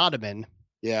on the ottoman,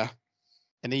 yeah,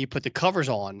 and then you put the covers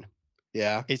on,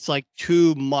 yeah, it's like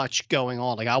too much going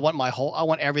on. Like I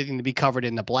want everything to be covered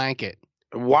in the blanket.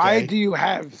 Why do you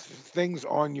have things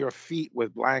on your feet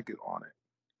with blanket on it?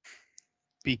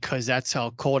 because that's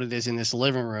how cold it is in this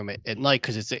living room at night.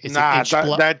 Because it's an Nah, inch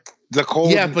below. that the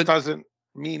cold but doesn't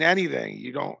mean anything.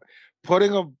 You don't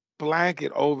putting a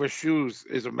blanket over shoes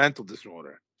is a mental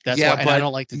disorder. That's why, and I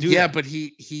don't like to do that. But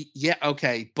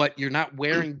okay, but you're not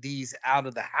wearing these out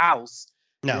of the house.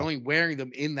 No. You're only wearing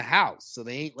them in the house, so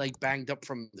they ain't like banged up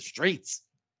from the streets.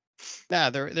 Nah,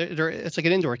 they're it's like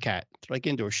an indoor cat. They're like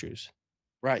indoor shoes.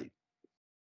 Right.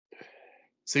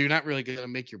 So you're not really gonna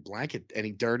make your blanket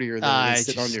any dirtier than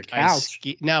sit on your couch.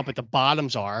 No, but the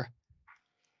bottoms are.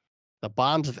 The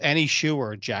bottoms of any shoe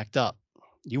are jacked up.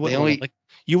 You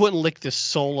wouldn't lick the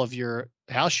sole of your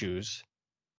house shoes.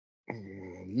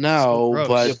 No,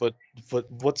 but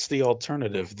what's the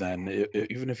alternative then?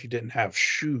 Even if you didn't have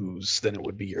shoes, then it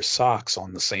would be your socks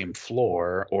on the same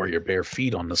floor or your bare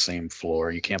feet on the same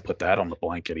floor. You can't put that on the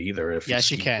blanket either.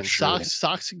 Yes, you can.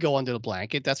 Socks can go under the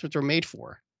blanket. That's what they're made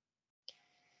for.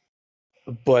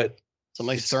 But some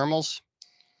nice thermals.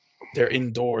 They're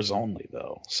indoors only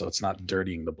though, so it's not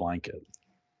dirtying the blanket.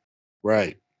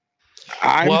 Right.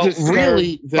 I'm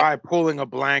disturbed by pulling a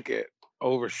blanket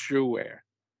over shoe wear.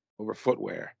 Over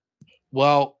footwear.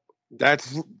 Well,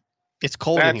 it's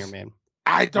cold in here, man.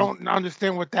 I don't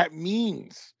understand what that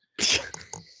means.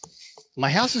 My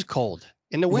house is cold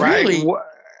in the winter.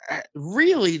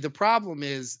 Really, the problem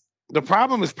is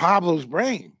Pablo's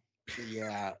brain.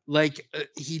 Yeah, like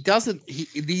he doesn't.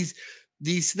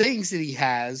 These things that he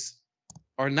has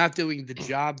are not doing the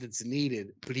job that's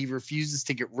needed, but he refuses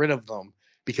to get rid of them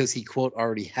because he quote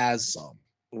already has some.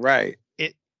 Right.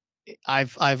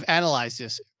 I've analyzed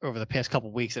this over the past couple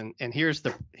of weeks, and here's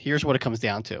what it comes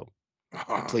down to.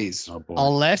 Please,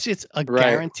 unless it's a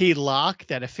guaranteed lock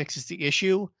that it fixes the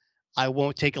issue, I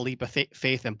won't take a leap of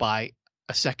faith and buy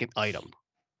a second item.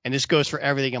 And this goes for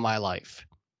everything in my life.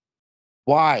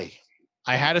 Why?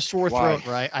 I had a sore throat,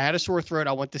 right? I had a sore throat.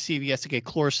 I went to CVS to get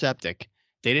Chloraseptic.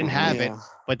 They didn't have it,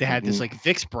 but they had this like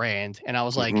Vicks brand, and I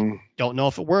was like, don't know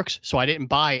if it works, so I didn't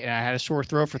buy it, and I had a sore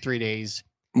throat for 3 days.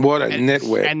 What a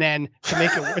nitwit! And then to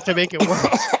make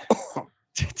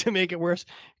it worse,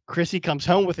 Chrissy comes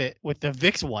home with the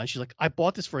Vicks one. She's like, "I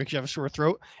bought this for you because you have a sore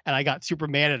throat," and I got super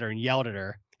mad at her and yelled at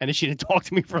her, and then she didn't talk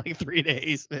to me for like 3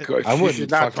 days. I wouldn't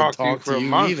not talk to you for a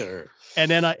month either. And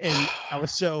then I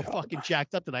was so fucking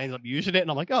jacked up that I ended up using it,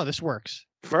 and I'm like, "Oh, this works."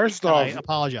 First off, I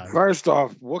apologize. First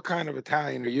off, what kind of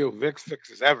Italian are you? Vicks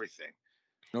fixes everything,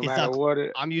 no matter what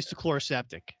it. I'm used to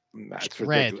Chloraseptic. That's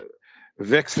ridiculous.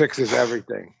 Vicks fixes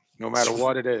everything, no matter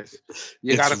what it is.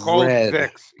 You got a cold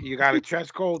Vicks. You got a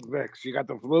chest cold Vicks. You got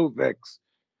the flu Vicks.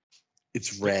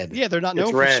 It's red. Yeah, they're not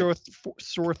known for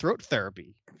sore throat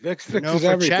therapy. Vicks fixes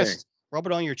everything. Chest. Rub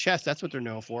it on your chest. That's what they're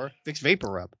known for. Vicks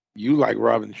Vapor Rub. You like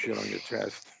rubbing shit on your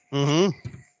chest. Mm-hmm.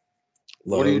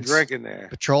 What are you drinking there?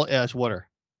 Petrol. Yeah, it's water.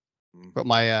 But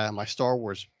my Star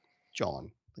Wars,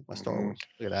 JAWN. Like my Star Wars.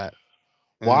 Look at that.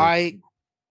 Why?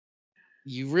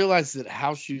 You realize that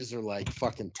house shoes are like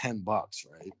fucking $10,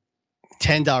 right?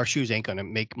 $10 shoes ain't gonna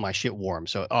make my shit warm.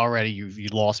 So already you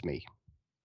lost me.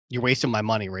 You're wasting my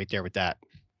money right there with that.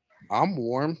 I'm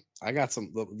warm. I got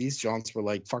some. These jaunts were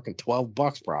like fucking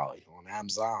 $12 probably on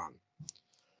Amazon.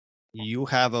 You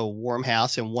have a warm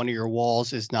house and one of your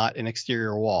walls is not an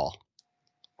exterior wall.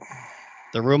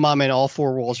 The room I'm in, all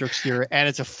 4 walls are exterior, and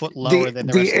it's a foot lower than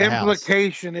the rest of the house. The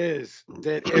implication is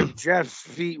that if Jeff's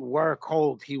feet were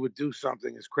cold, he would do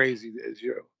something as crazy as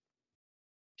you.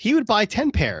 He would buy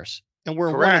 10 pairs and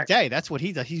wear one a day. That's what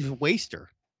he does. He's a waster.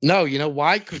 No, you know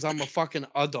why? Because I'm a fucking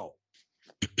adult.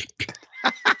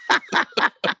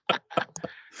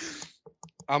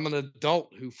 I'm an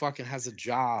adult who fucking has a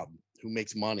job, who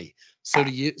makes money. So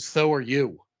do you. So are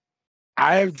you.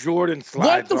 I have Jordan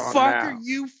slides. What the fuck are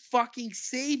you fucking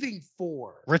saving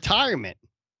for? Retirement.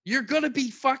 You're gonna be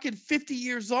fucking 50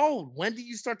 years old. When do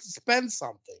you start to spend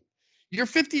something? You're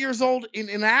 50 years old in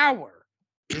an hour.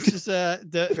 This is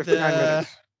the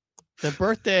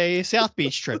birthday South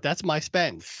Beach trip. That's my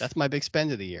spend. That's my big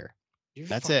spend of the year.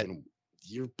 That's it.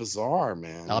 You're bizarre,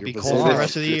 man. I'll be cold the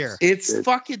rest of the year. It's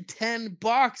fucking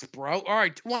 $10, bro. All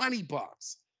right,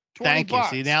 $20. Thank you.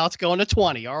 See, now it's going to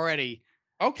 20 already.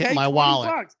 Okay, hit my wallet.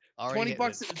 $20.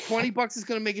 $20 is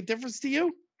going to make a difference to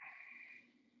you.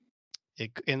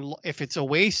 If it's a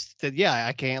waste, then yeah,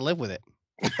 I can't live with it.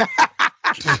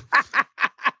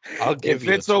 I'll give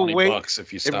you $20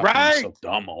 if you stop being so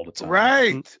dumb all the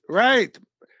time. Right.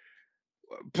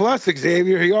 Plus,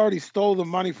 Xavier, he already stole the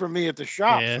money from me at the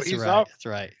shop. Yeah, so that's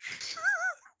right.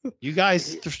 You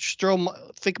guys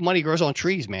think money grows on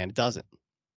trees, man. It doesn't.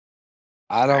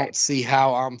 I don't see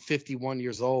how I'm 51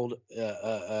 years old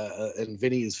and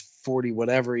Vinny is 40,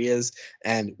 whatever he is,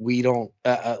 and we don't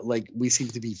we seem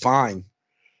to be fine.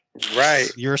 Right.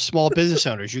 You're small business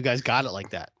owners. You guys got it like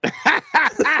that.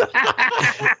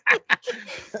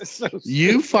 So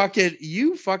You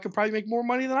fucking probably make more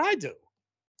money than I do.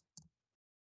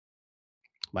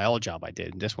 My old job, I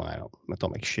did. This one, I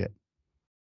don't make shit.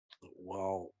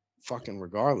 Well, fucking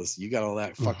regardless, you got all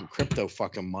that fucking crypto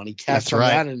fucking money. Cash That's on right.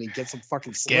 that and get some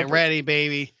fucking Get slippers. ready,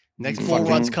 baby. Next You bull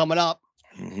fucking- run's coming up.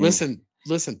 Listen,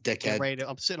 Get dickhead. ready.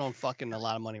 I'm sitting on fucking a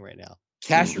lot of money right now.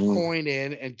 Cash your coin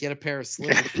in and get a pair of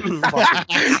slippers.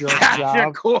 Fucking jerk Cash your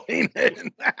job. coin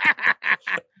in.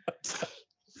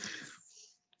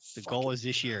 The goal is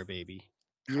this year, baby.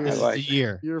 You're, This like is the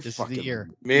year. you're This fucking is the year.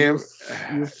 Man,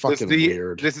 You're fucking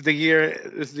weird. This is the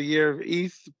year of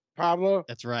ETH, Pablo.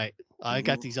 That's right. I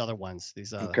got these other ones.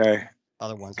 These Okay.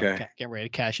 other ones. Okay. I'm getting ready to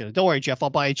cash it. Don't worry, Jeff. I'll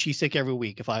buy a cheese stick every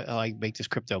week if I make this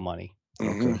crypto money.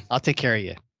 Mhm. I'll take care of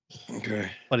you. Okay.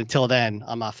 But until then,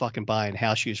 I'm not fucking buying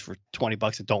house shoes for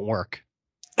 $20 that don't work.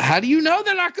 How do you know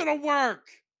they're not gonna work?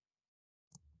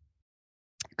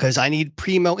 Because I need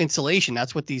primo insulation.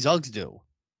 That's what these Uggs do.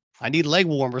 I need leg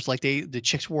warmers like the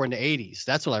chicks wore in the 80s.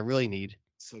 That's what I really need.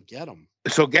 So get them.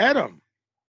 So get them.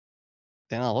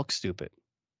 Then I'll look stupid.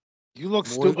 You look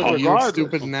More stupid than you're regardless.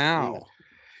 stupid now.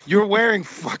 You're wearing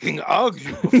fucking Uggs,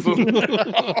 you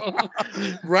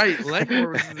buffoon. Right, leg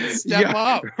warmers is a step Yeah,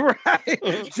 up.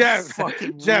 Right. Jeff,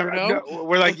 Fucking Jeff, weirdo. no,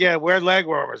 we're like, yeah, wear leg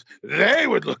warmers. They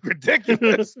would look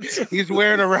ridiculous. He's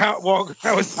wearing walking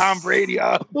around with Tom Brady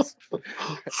Uggs.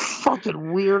 Fucking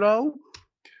weirdo.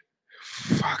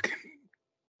 Fucking.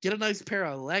 Get a nice pair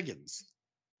of leggings.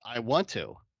 I want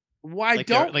to. Why Like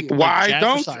don't like you? Why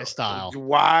don't jazzercise style?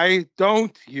 Why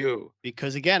don't you?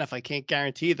 Because again, if I can't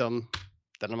guarantee them,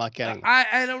 then I'm not getting them.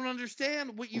 I don't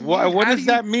understand what you What mean. what How does do you-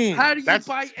 that mean? How do you That's-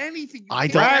 buy anything? You I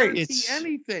can't don't- guarantee it's-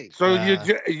 anything. So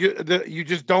Uh, you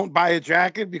just don't buy a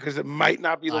jacket because it might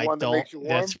not be the I one that don't. makes you warm.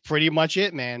 That's pretty much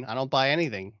it, man. I don't buy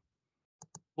anything.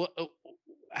 What?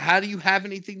 How do you have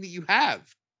anything that you have?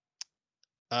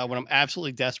 When I'm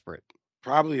absolutely desperate,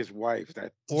 Probably his wife.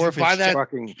 That or if buy it's that-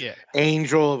 fucking yeah,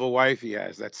 angel of a wife he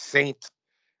has. That saint.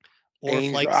 or if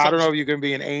Angel. like I don't know something- if you can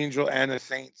be an angel and a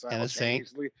saint And a saint.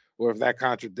 simultaneously, or if that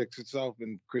contradicts itself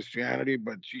in Christianity.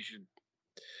 But she should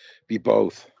be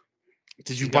both.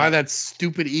 Did you You buy got- that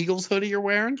stupid Eagles hoodie you're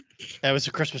wearing? that was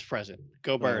a Christmas present.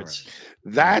 Go Birds.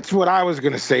 That's what I was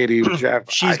gonna say to you, Jeff.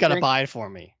 She's got to think- buy it for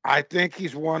me. I think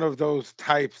he's one of those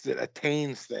types that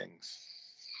attains things.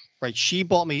 Right? She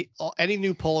bought me any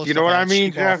new polo. You stuff know what I I had, she mean,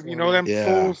 bought Jeff? for You know me. them Yeah.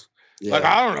 fools? Like,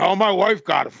 I don't know. My wife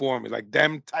got it for me. Like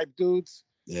them type dudes.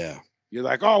 Yeah. You're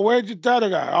like, oh, where'd your daughter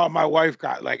go? Oh, my wife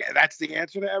got. Like, that's the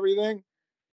answer to everything.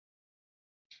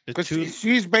 The Because two-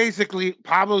 she's basically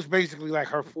Pablo's basically like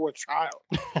her fourth child.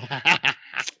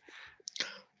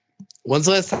 When's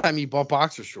the last time you bought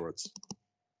boxer shorts?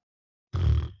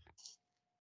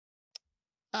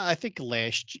 I think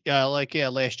last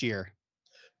year.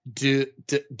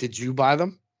 Did you buy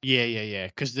them? Yeah.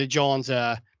 Because the Johns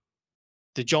I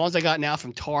got now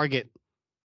from Target,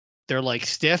 they're like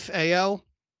stiff AO,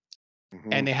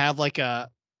 Mm-hmm. and they have like the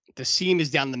seam is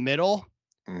down the middle,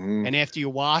 Mhm. and after you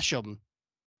wash them,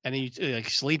 and then you like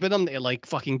sleep in them, it like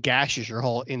fucking gashes your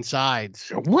whole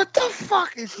insides. What the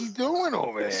fuck is he doing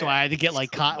over there? So I had to get like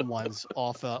cotton ones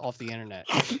off the internet,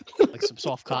 like some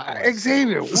soft cotton ones.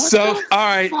 Xavier, what So, the all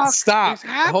right, fuck stop. is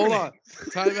happening? Hold on.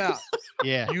 Time out.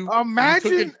 Yeah.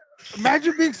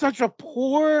 Imagine being such a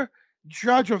poor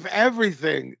judge of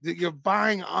everything that you're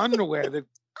buying underwear that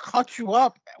cut you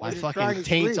up. My when you're trying fucking to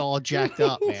taint's sleep. all jacked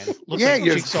up, man. Looks Yeah, like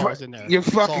your jigsaws in there. Your It's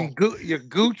fucking all- your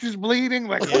gooch is bleeding.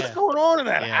 Like, what's Yeah. going on in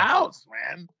that Yeah. house,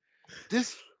 man?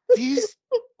 These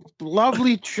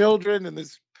lovely children and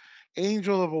this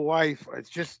angel of a wife. It's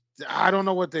just I don't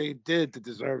know what they did to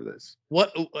deserve this.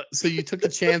 What? So you took a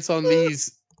chance on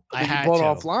these? I that you had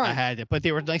bought to. offline. I had to, but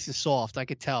they were nice and soft. I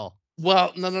could tell.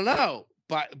 Well, no.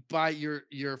 By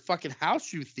your fucking house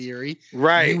shoe theory,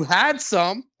 Right, you had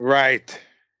some. right.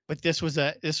 But this was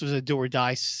a do or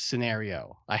die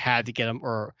scenario. I had to get them,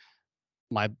 or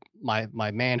my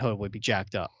manhood would be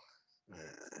jacked up.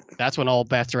 That's when all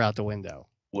bets are out the window.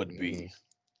 Would be.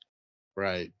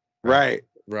 Right. Right.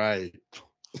 Right.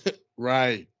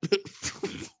 Right.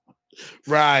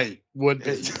 Right. Would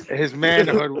be. His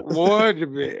manhood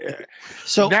would be.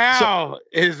 So Now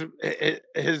his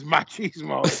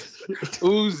machismo is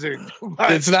oozing.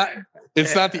 But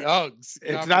It's not the Uggs.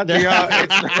 It's not the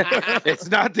it's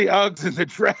not the Uggs in the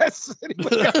dress.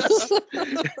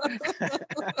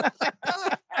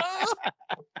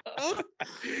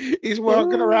 He's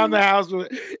walking around the house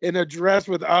in a dress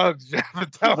with Uggs.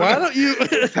 Telling Why us- don't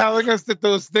you? telling us that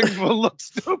those things will look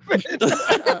stupid?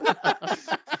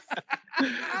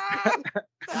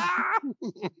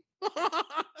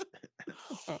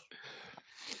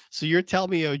 So you're telling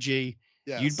me, OG, you'd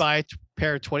Yes. buy a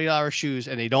pair of $20 shoes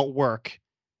and they don't work,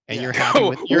 and you're happy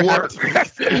with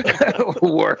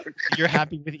Work. you're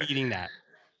happy with eating that.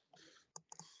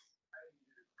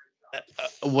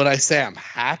 Would I say I'm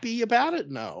happy about it?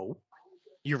 No.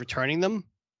 You're returning them?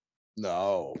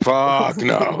 No. Fuck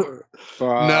no.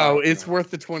 Fuck No, it's no. worth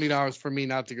the $20 for me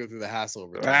not to go through the hassle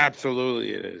of it.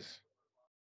 Absolutely, it is.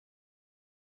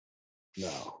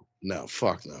 No,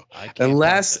 fuck no. I can't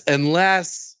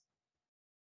Unless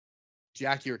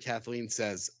Jackie or Kathleen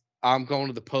says, I'm going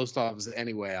to the post office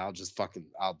anyway, I'll do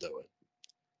it.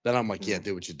 Then I'm like, yeah,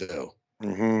 do what you do.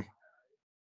 Mm-hmm.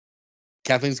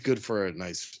 Kathleen's good for a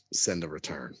nice send a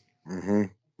return. Mm-hmm.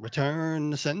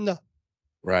 Return the sender.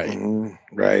 Right. Mm-hmm.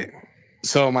 Right.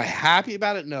 So am I happy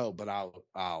about it? No, but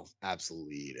I'll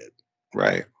absolutely eat it.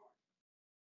 Right.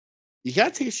 You gotta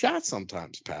take a shot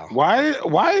sometimes, pal.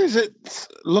 Why is it?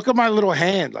 Look at my little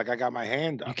hand. Like I got my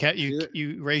hand up.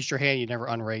 You raised your hand. You never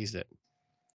unraised it.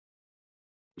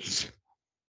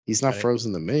 He's not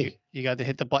frozen to me. You got to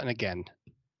hit the button again.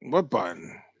 What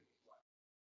button?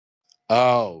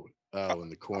 Oh, in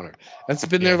the corner. That's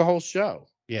been there the whole show.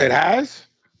 Yeah. It has?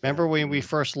 Remember when we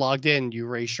first logged in, you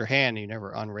raised your hand and you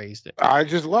never unraised it. I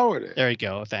just lowered it. There you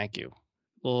go. Thank you.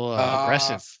 A little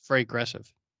aggressive. Very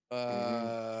aggressive.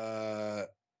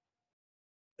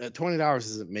 $20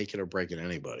 isn't making or breaking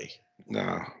anybody.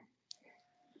 No.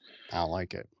 I don't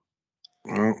like it.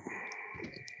 Well,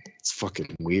 it's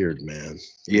fucking weird, man.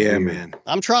 Yeah, man.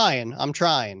 I'm trying,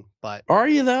 but are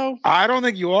you though? I don't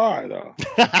think you are though.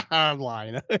 I'm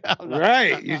lying.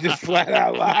 Right. You just flat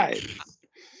out lied.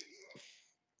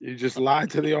 You just lied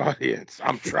to the audience.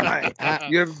 I'm trying.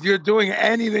 You're doing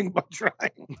anything but trying.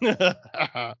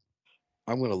 I'm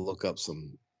gonna look up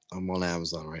some. I'm on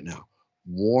Amazon right now.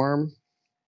 Warm.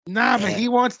 Nah, but he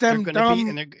wants them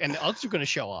dumb. And the Uggs are gonna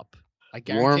show up. I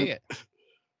guarantee it.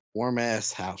 Warm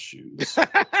ass house shoes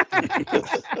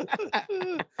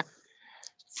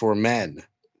for men.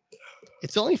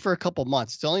 It's only for a couple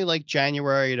months. It's only like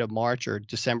January to March or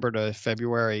December to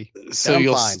February. So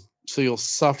you'll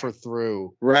suffer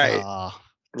through. Right.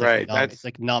 Right. It's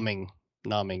like numbing.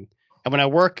 And when I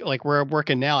work, like where I'm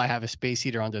working now, I have a space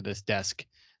heater under this desk.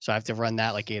 So I have to run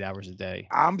that like 8 hours a day.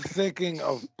 I'm thinking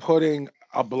of putting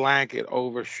a blanket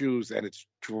over shoes, and it's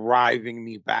driving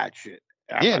me batshit.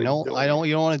 Yeah, no, I don't.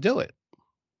 You don't want to do it.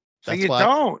 So you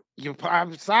don't. You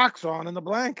have socks on in the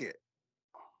blanket.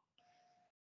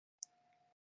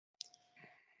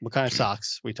 What kind of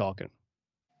socks we talking?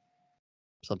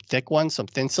 Some thick ones, some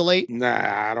Thinsulate?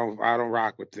 Nah, I don't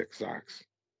rock with thick socks.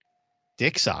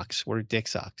 Dick socks? What are dick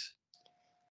socks?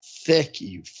 Thick,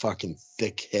 you fucking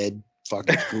thick head,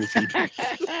 fucking goofy.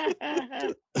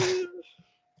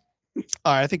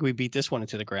 All right, I think we beat this one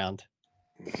into the ground.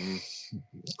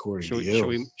 According to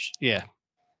you. Yeah.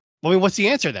 Well, I mean, what's the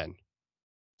answer then?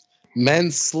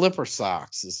 Men's slipper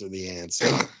socks is the answer.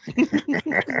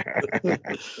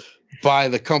 By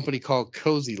the company called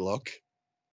Cozy Look.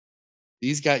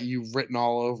 These got you written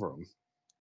all over them.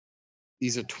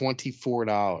 These are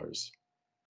 $24.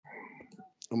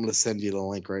 I'm going to send you the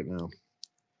link right now.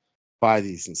 Buy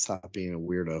these and stop being a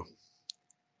weirdo.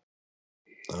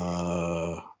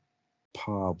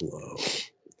 Pablo.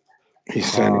 He's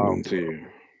sending them to you.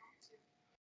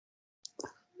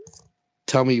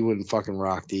 Tell me you wouldn't fucking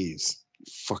rock these.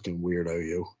 Fucking weirdo,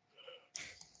 you.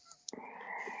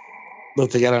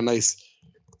 Look, they got a nice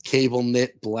cable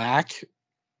knit black.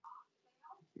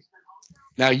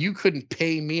 Now, you couldn't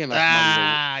pay me enough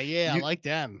money to... I like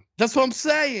them. That's what I'm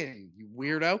saying, you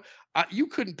weirdo. You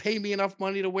couldn't pay me enough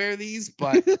money to wear these,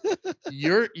 but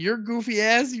you're goofy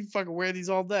ass. You fucking wear these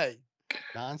all day.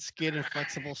 Non-skid and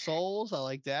flexible soles. I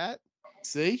like that.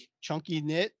 See? Chunky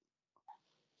knit.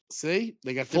 See?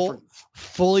 They got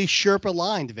fully Sherpa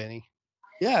lined, Vinny.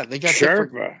 Yeah, they got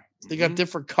Sherpa. They got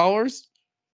different colors.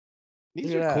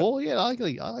 These are cool. Yeah, I like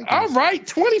these. All right,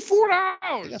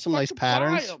 $24. They got some nice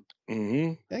patterns.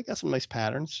 Mm-hmm. They got some nice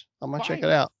patterns. I'm gonna check it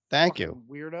out. Thank you.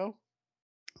 Weirdo.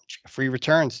 Free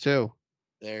returns too.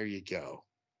 There you go.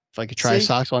 If I could try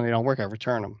socks on, they don't work. I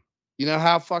return them. You know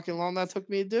how fucking long that took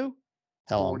me to do?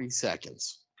 How long? 40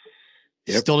 seconds.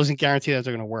 Yep. Still doesn't guarantee that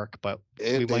they're going to work, but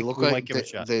we might give it a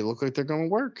shot. They look like they're going to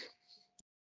work.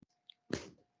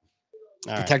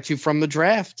 All Protect you from the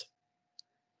draft.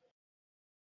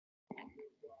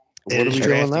 What are we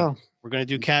doing now? We're going to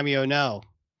do Cameo No.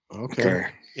 Okay.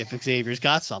 If Xavier's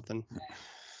got something.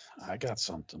 I got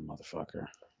something, motherfucker.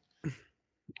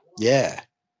 Yeah.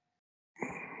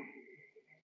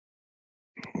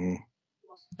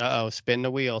 Uh-oh, spin the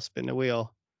wheel.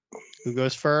 Who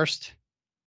goes first?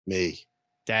 Me.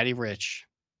 Daddy Rich.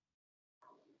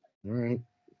 All right.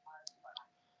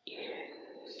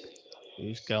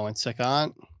 He's going second.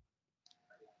 Come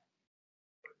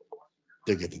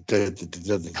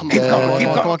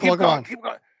on. Keep going.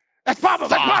 That's Pablo.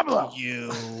 That's Pablo. Fuck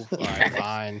you. All right,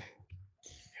 fine.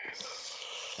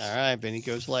 All right, Benny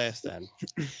goes last then.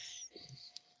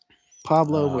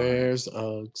 Pablo wears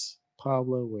Uggs.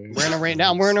 Pablo wears. Wearing them right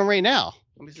now. I'm wearing them right now.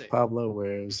 Let me see. Pablo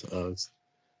wears Uggs.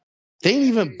 They ain't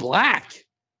even black.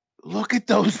 Look at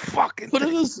those fucking. What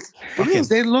are those?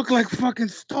 They look like fucking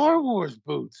Star Wars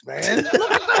boots, man.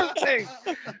 Look at those things.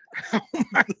 Oh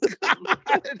my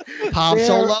god. Palm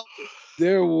Solo.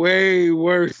 They're way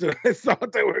worse than I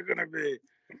thought they were gonna be.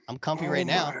 I'm comfy right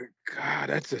now. Oh my god,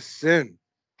 that's a sin.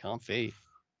 Comfy.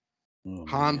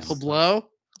 Han Pablo. Yeah,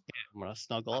 I'm gonna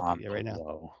snuggle up with you right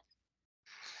now.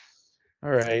 All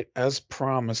right. As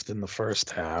promised in the first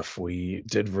half, we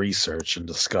did research and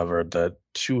discovered that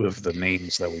 2 of the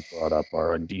names that we brought up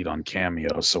are indeed on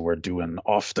Cameo. So we're doing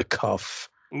off-the-cuff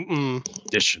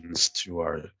additions to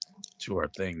our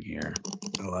thing here.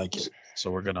 I like it.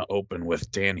 So we're gonna open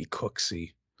with Danny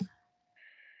Cooksey.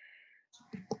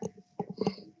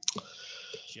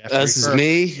 This is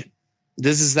me.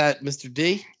 This is that Mr.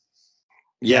 D.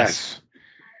 Yes.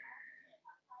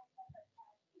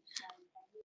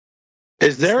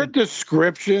 Is there a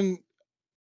description,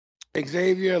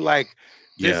 Xavier? Like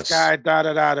this guy, da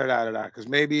da da da da da? Because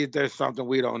maybe there's something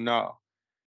we don't know.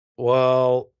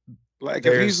 Well, like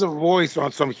if he's the voice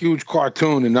on some huge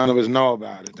cartoon and none of us know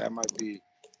about it, that might be.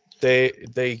 They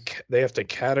have to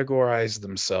categorize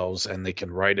themselves, and they can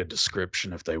write a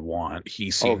description if they want. He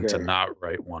seemed to not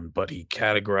write one, but he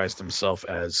categorized himself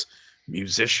as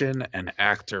musician and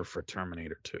actor for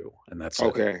Terminator 2, and that's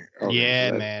okay.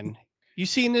 Yeah, man. You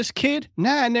seen this kid?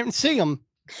 Nah, I never see him.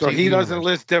 So he doesn't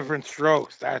list different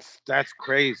strokes. That's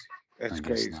crazy. That's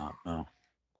crazy. Not, no.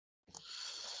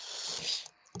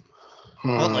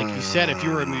 Well, like you said, if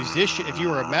you were a musician, if you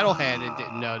were a metalhead and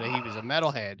didn't know that he was a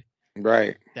metalhead,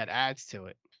 right? That adds to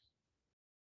it.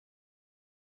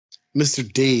 Mr.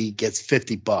 D gets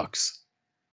 $50.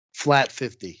 Flat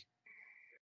 50.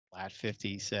 Flat 50,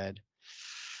 he said.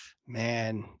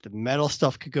 Man, the metal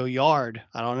stuff could go yard.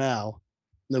 I don't know.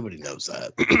 Nobody knows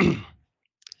that.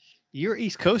 You're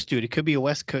East Coast dude. It could be a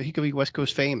West Coast. He could be West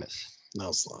Coast famous. No,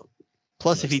 it's not.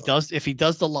 Plus, if he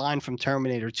does the line from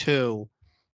Terminator 2,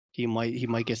 he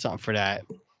might get something for that.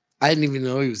 I didn't even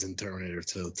know he was in Terminator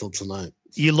 2 until tonight.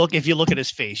 If you look at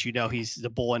his face, you know he's the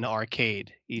bull in the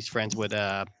arcade. He's friends with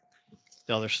the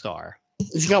other star.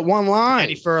 He's got one line.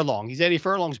 Eddie Furlong. He's Eddie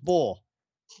Furlong's bull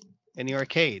in the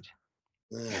arcade.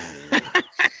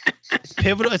 It's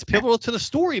pivotal. It's pivotal to the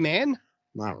story, man.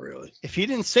 Not really. If he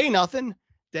didn't say nothing,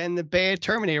 then the bad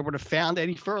Terminator would have found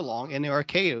Eddie Furlong in the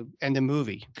arcade and the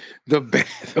movie. The bad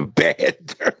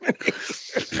Terminator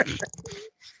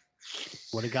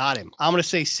would have got him. I'm gonna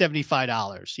say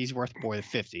 $75. He's worth more than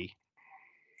 50.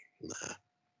 Nah.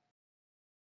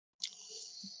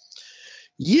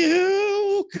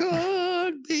 You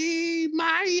could be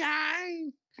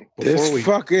my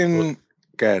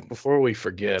Before we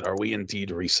forget, are we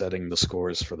indeed resetting the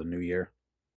scores for the new year?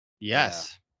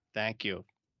 Yes. Yeah. Thank you.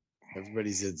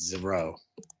 Everybody's at 0.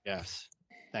 Yes.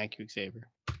 Thank you, Xavier.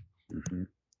 Mm-hmm.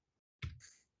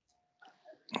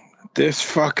 This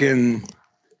fucking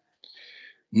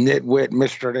nitwit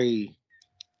Mr. D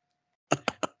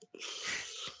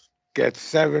gets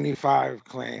 75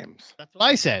 clams. That's what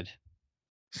I said.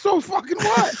 So fucking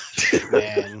what?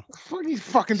 Man. What do you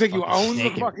fucking think you own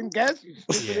the fucking guess? You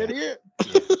stupid idiot.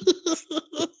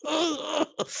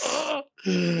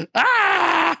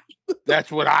 Ah!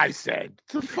 That's what I said.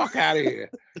 Get the fuck out of here.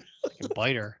 Fucking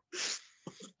biter.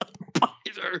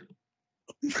 Biter.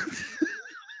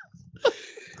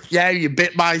 Yeah, you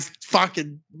bit my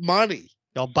fucking money.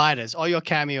 Yo, Bites. All your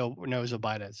Cameo knows of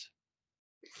Bites.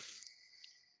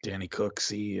 Danny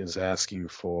Cooksey is asking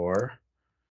for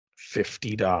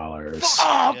 $50.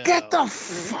 Oh, get the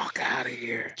fuck out of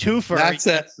here. That's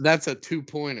a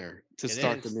 2-pointer to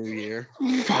start the new year.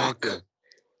 Fuck.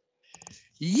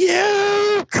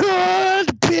 You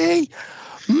could be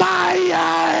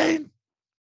mine.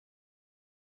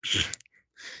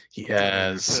 He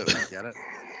has Get it?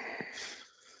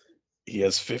 He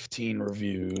has 15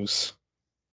 reviews.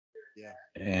 Yeah.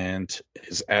 And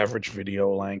his average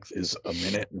video length is 1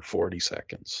 minute and 40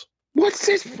 seconds. What's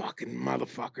this fucking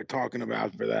motherfucker talking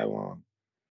about for that long?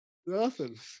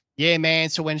 Nothing. Yeah, man.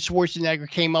 So when Schwarzenegger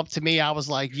came up to me, I was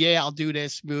like, yeah, I'll do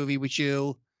this movie with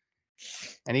you.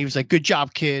 And he was like, good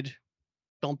job, kid.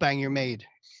 Don't bang your maid.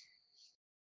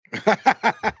 All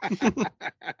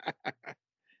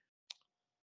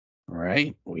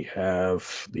right. We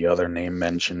have the other name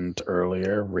mentioned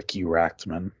earlier, Ricky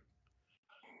Rachtman.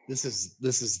 This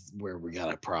is where we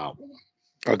got a problem.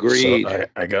 Agreed. So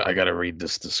I got to read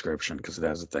this description because it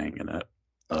has a thing in it.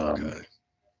 Okay.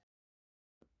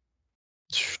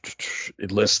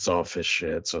 It lists off his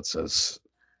shit. So it says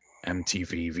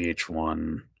MTV,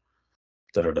 VH1,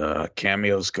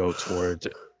 cameos go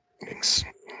toward.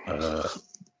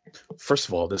 First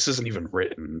of all, this isn't even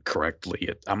written correctly.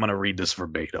 I'm going to read this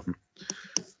verbatim.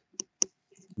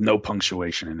 No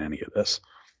punctuation in any of this.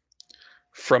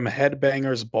 From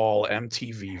Headbangers Ball,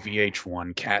 MTV,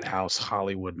 VH1, Cat House,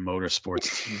 Hollywood, Motorsports,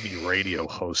 TV, radio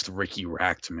host Ricky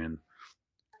Rachtman,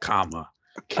 comma,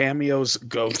 cameos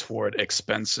go toward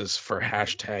expenses for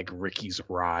hashtag Ricky's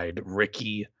Ride.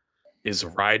 Ricky is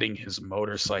riding his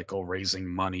motorcycle raising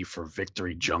money for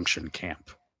Victory Junction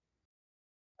Camp.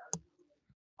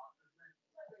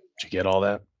 Did you get all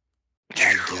that?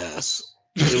 I guess.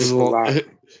 It was a lot.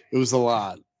 It was a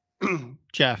lot.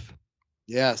 Jeff,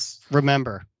 Yes.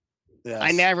 remember, Yes.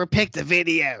 I never picked the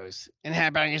videos in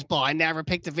Headbangers Ball. I never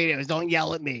picked the videos. Don't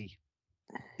yell at me.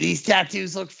 These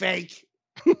tattoos look fake.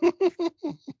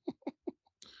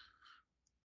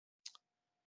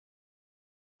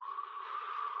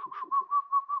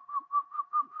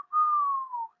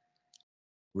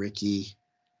 Ricky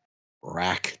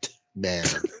Racked Man.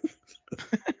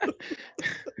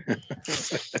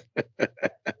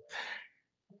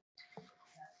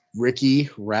 Ricky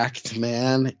Racked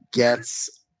Man gets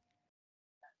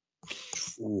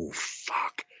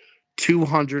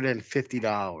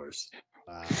 $250.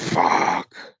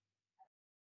 Fuck.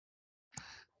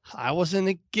 I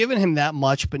wasn't giving him that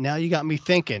much, but now you got me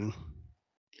thinking.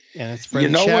 And it's for You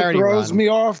the know what charity throws run. me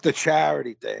off? The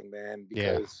charity thing, man.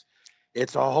 Yeah. Because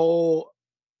it's a whole.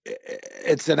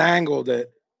 It's an angle that,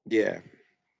 yeah.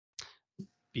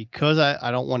 Because I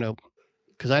don't want to,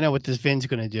 because I know what this Vin's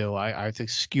going to do. I have to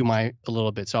skew a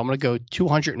little bit. So I'm going to go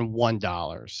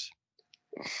 $201.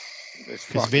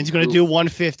 Because Vin's going to do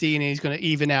 150 and he's going to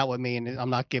even out with me, and I'm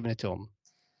not giving it to him.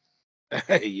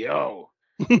 Hey, yo.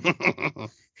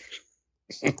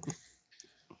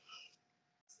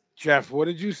 Jeff, what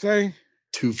did you say?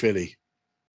 250.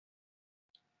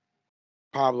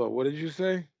 Pablo, what did you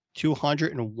say?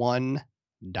 $201.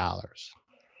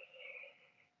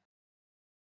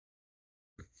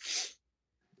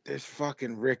 This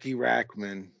fucking Ricky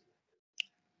Rackman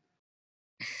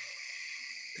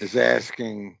is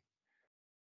asking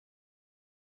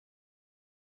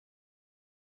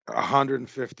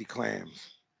 150 clams.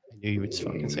 I knew you would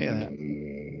fucking say that.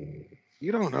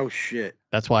 You don't know shit.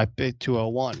 That's why I bid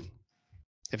 201.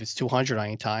 If it's 200, I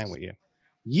ain't tying with you.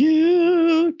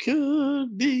 You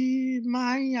could be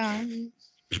my eyes.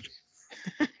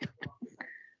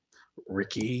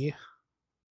 Ricky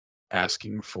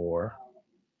asking for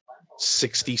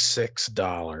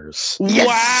 $66. Yes!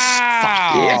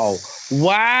 Wow. Yes.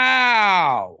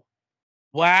 Wow.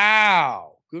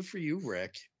 Wow. Good for you,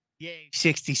 Rick. Yay,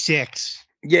 66.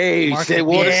 Yay, Mark it it.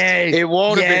 would Yay. have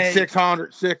been Yay.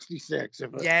 666.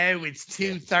 If it- Yeah, it's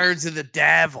 2/3 of the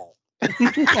devil.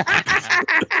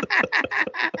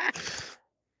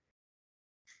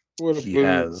 What a He boon.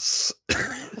 has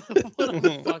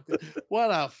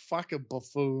What a fucking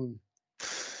buffoon.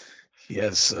 he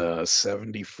has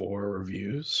 74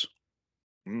 reviews,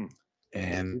 Mm.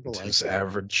 and People like his that.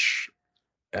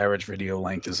 average video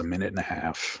length is 1.5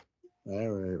 minutes. All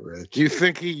right, Rick. Do you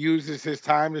think he uses his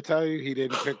time to tell you he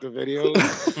didn't pick the videos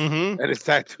Mm-hmm. and his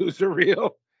tattoos are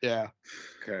real? Yeah.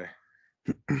 Okay.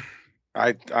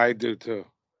 I do too.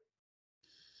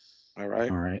 All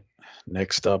right. All right.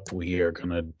 Next up, we are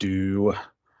gonna do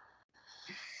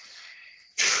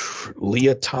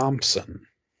Leah Thompson.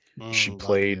 She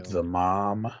played the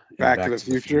mom in Back to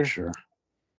the Future.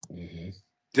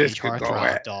 This HR could go.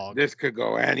 drop dog. This could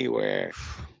go anywhere.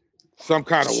 Some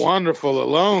kind of wonderful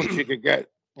alone she could get.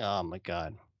 Oh my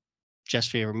God. Jeff's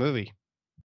favorite movie.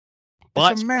 It's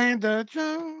But Amanda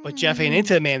Jones. but Jeff ain't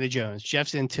into Amanda Jones.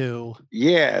 Jeff's into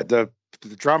Yeah, the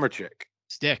drummer chick.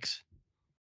 Sticks.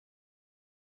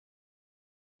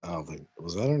 I don't think,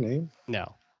 was that her name?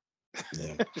 No.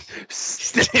 Yeah.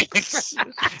 Sticks.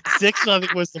 Sticks, I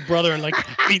think, was the brother in like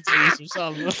Happy Days or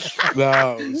something.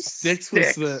 No, Sticks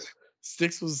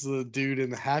was the dude in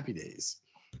the Happy Days.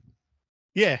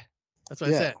 Yeah. That's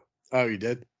what I said. Oh, you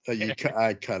did? Oh,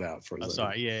 I cut out for a I'm second.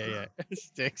 sorry. Yeah.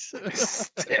 Sticks.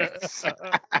 Sticks.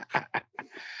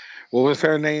 What was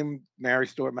her name? Mary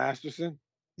Stuart Masterson?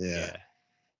 Yeah.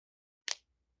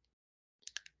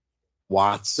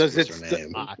 Watts Does was it her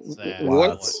name.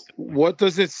 what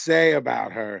does it say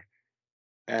about her?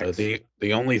 The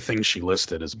only thing she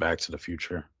listed is Back to the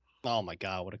Future. Oh my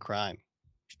God, what a crime.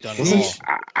 She's done it Wasn't all. she-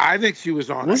 I think she was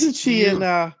on. Wasn't she huge-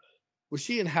 in was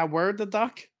she in Howard the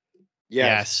Duck?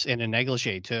 Yes, in a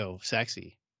negligee too.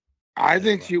 Sexy. I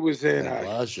think she was in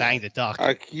Bang the Duck.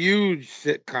 a huge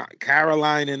sitcom,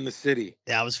 Caroline in the City.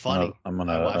 That was funny. I'm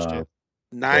I watched gonna it.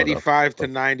 95 to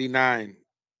 99.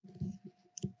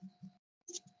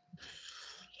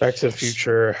 Back to the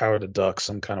Future, Howard the Duck,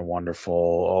 Some Kind of Wonderful,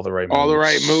 All the Right Moves. All the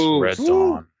Right Moves. Red Woo.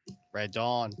 Dawn. Red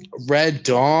Dawn. Red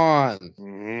Dawn.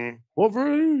 Mm-hmm.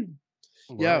 Wolverine.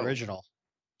 Yeah, original.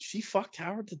 She fucked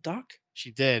Howard the Duck.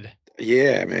 She did.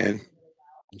 Yeah, man.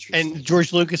 And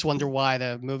George Lucas wondered why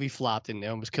the movie flopped and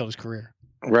almost killed his career.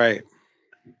 Right.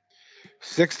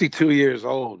 62 years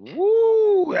old.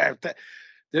 Woo!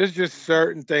 There's just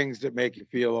certain things that make you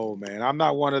feel old, man. I'm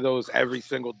not one of those every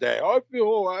single day. Oh, I feel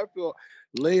old. I feel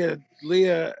Leah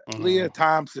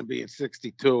Thompson being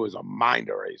 62 is a mind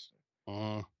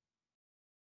eraser.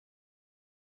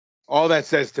 All that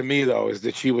says to me, though, is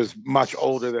that she was much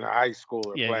older than a high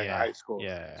schooler playing a high schooler.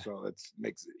 Yeah. So that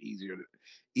makes it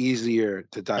easier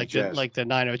to digest. Like the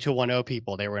 90210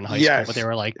 people, they were in high school, but they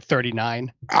were like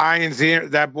 39.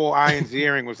 That boy Ian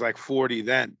Ziering was like 40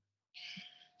 then.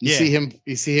 You see him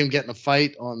getting a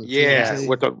fight on the TNT?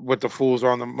 with the fools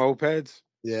on the mopeds.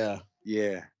 Yeah.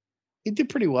 He did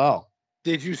pretty well.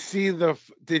 Did you see the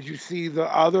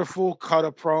other fool cut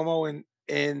a promo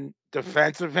in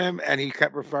defense of him, and he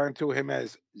kept referring to him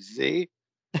as Z?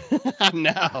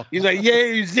 No. He's like,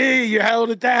 "Yeah, Z, you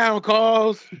held it down,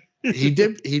 Carls." He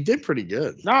did pretty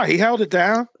good. No, he held it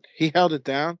down.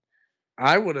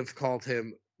 I would have called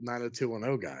him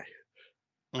 90210 guy.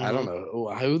 I don't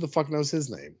know. Who the fuck knows his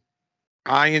name?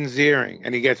 Ian Ziering,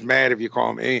 and he gets mad if you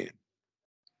call him Ian.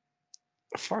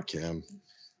 Fuck him.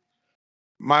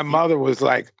 My mother was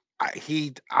like,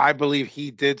 I believe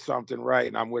he did something right,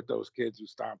 and I'm with those kids who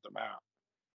stomped him out.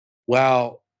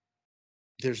 Well,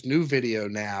 there's new video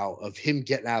now of him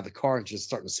getting out of the car and just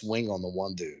starting to swing on the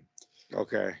one dude.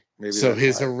 Okay. Maybe so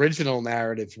his original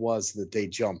narrative was that they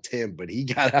jumped him, but he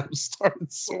got out and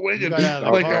started swinging like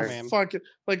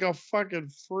a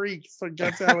fucking freak. So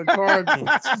gets out of the car and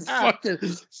fucking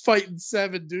fighting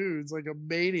 7 dudes like a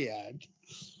maniac.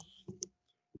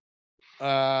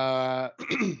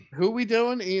 Who we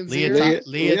doing? Ian Ziering?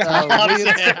 Leah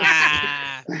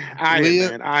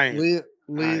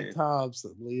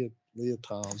Thompson. Leah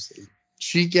Thompson.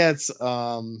 She gets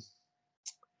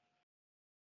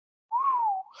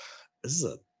This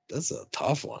is a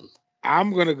tough one.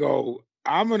 I'm gonna go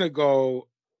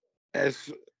as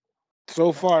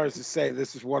so far as to say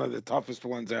this is one of the toughest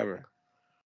ones ever.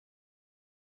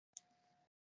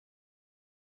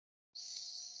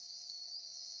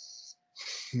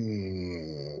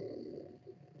 You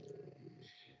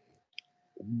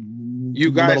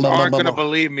guys aren't gonna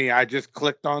believe me. I just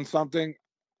clicked on something,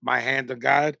 my hand to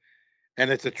God, and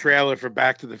it's a trailer for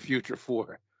Back to the Future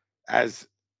 4.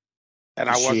 And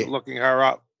I wasn't looking her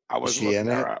up. I wasn't looking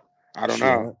her up. I don't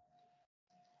know.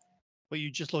 Well,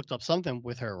 you just looked up something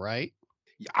with her, right?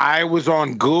 I was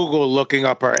on Google looking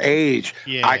up her age.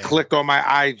 Yeah. I clicked on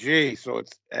my IG, so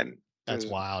that's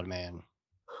wild, man.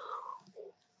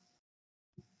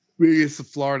 Maybe it's the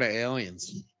Florida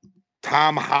Aliens.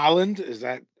 Tom Holland is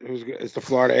the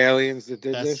Florida Aliens that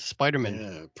did this? Spider-Man.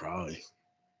 Yeah, probably.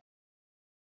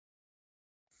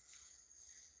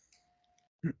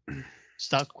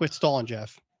 Quit stalling,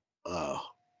 Jeff. $220.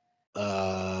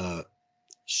 All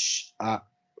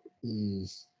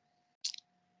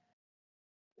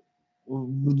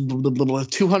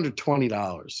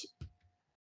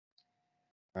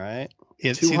right.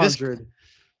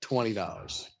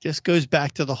 $220. This goes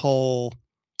back to the whole,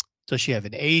 does she have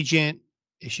an agent?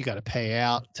 Is she got to pay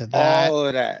out to that?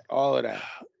 All of that.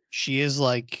 She is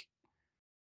like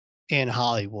in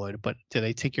Hollywood, but do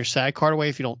they take your SAG card away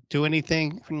if you don't do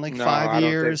anything for like 5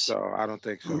 years? I don't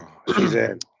think so. She's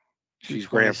in. She's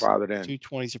grandfathered in.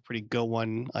 220 is a pretty good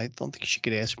one. I don't think she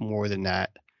could ask more than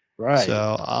that. Right.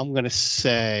 So I'm gonna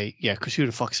say, because who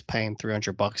the fuck's paying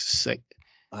 $300 to say?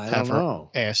 I don't know.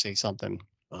 Ask say something.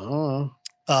 Oh.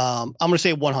 I'm gonna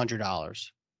say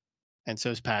 $100, and so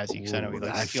is Pazzy because I know he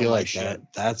likes. I feel like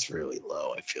that's really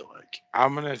low. I feel like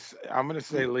I'm gonna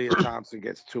say Leah Thompson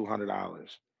gets $200.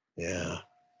 Yeah. I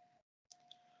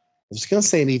was gonna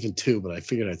say an even 2, but I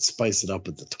figured I'd spice it up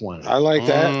at the 20. I like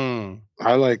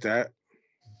that.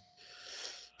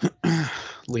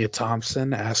 Leah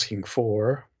Thompson asking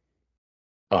for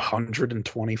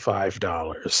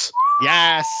 $125.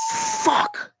 Yes.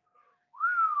 Fuck.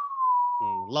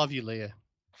 Love you, Leah.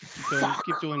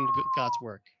 Keep doing God's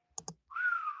work.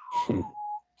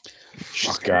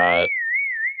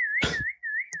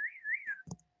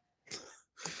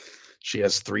 She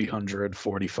has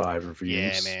 345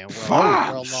 reviews. Yeah, man.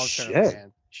 World loves her,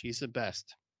 man. She's the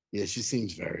best. Yeah, she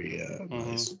seems very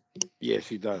nice. Yeah,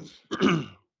 she does.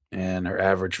 And her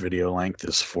average video length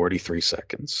is 43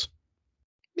 seconds.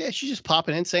 Yeah, she's just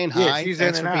popping in saying Yeah, hi. she's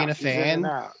Thanks in for and being out. a She's in fan. and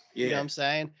out. You know Yeah. what I'm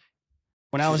saying?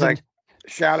 When I She's was like, in,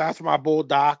 shout out to my bull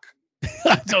Doc.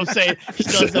 that's what I'm saying. She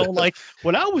does know, like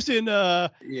when I was in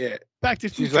Yeah. Back to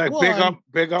She's Future like, 1,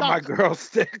 big up my Doc- girl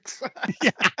Sticks.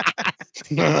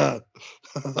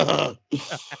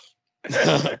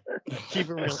 Keep it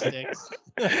real, Sticks.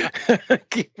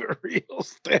 Keep it real,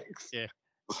 Sticks. Yeah.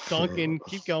 Duncan,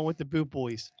 keep going with the Boot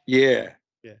Boys. Yeah.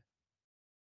 Yeah.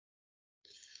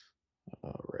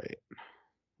 All right.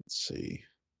 Let's see.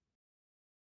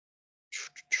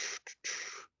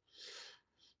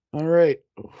 All right.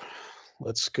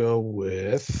 Let's go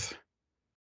with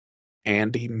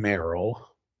Andy Merrill,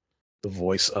 the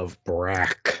voice of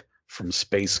Brack from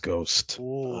Space Ghost.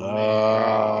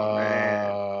 Oh,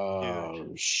 man.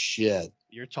 Oh, shit.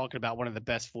 You're talking about one of the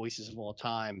best voices of all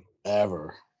time.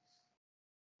 Ever.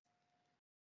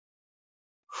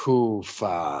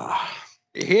 Hoofa.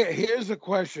 Here's a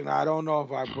question. I don't know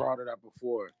if I brought it up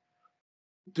before.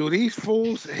 Do these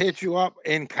fools hit you up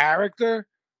in character?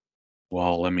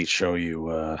 Well, let me show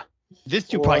you. This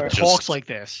dude probably talks like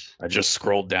this. I just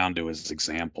scrolled down to his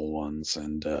example ones,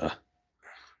 and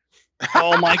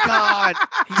Oh my God,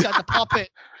 he's got the puppet.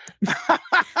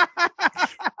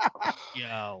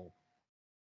 Yo,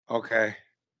 Okay.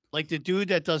 like the dude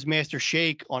that does Master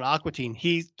Shake on Aqua Teen,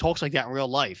 he talks like that in real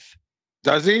life.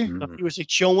 Does he? So if he was like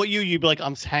chilling with you, you'd be like,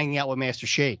 I'm hanging out with Master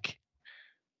Shake.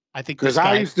 I think Because this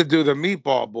guy. I used to do the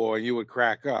meatball boy, and you would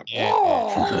crack up. Yeah.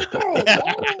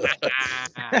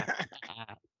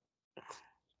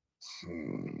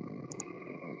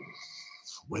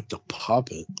 With the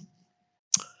puppet.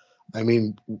 I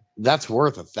mean, that's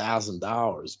worth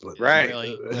 $1,000, but Right.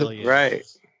 Really is. Right.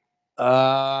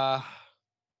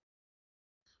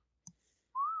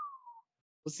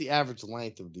 What's the average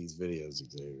length of these videos,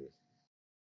 Xavier?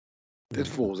 This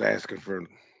fool's asking for.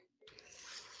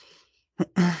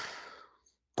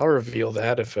 I'll reveal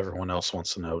that if everyone else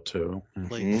wants to know too.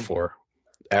 Before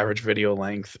average video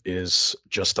length is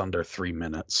just under 3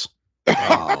 minutes.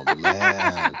 Oh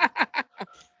man.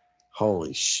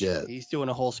 Holy shit. He's doing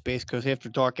a whole Space Coast After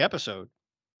Dark episode.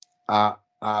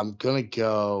 I'm gonna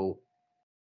go.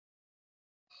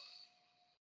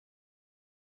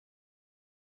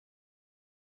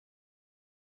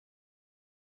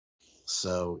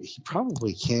 So he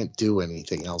probably can't do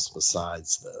anything else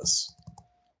besides this.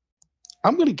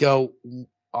 I'm gonna go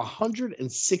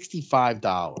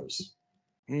 $165.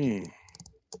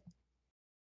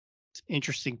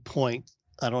 Interesting point.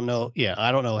 I don't know. Yeah,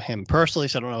 I don't know him personally,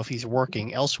 so I don't know if he's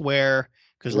working elsewhere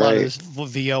because a lot of those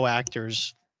VO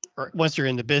actors, or once you're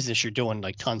in the business, you're doing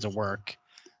like tons of work.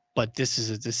 But this is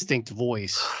a distinct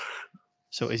voice.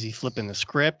 So is he flipping the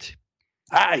script?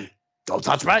 Hey, don't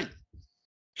touch me.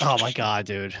 Oh my God,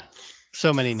 dude.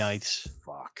 So many nights.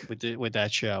 Fuck. With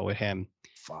that show with him.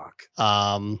 Fuck.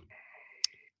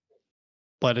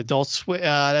 But that's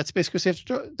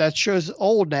basically that show's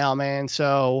old now, man.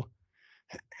 So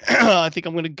I think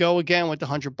I'm gonna go again with the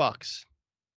 $100.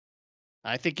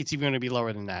 I think it's even gonna be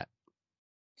lower than that.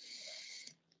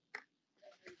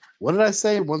 What did I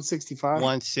say? 165?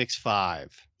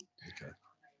 165. Okay.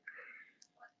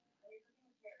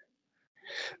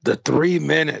 The 3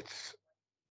 minutes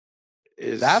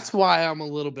is. That's why I'm a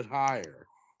little bit higher.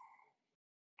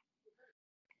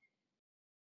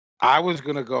 I was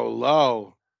gonna go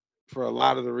low for a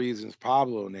lot of the reasons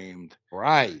Pablo named.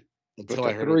 Right. Until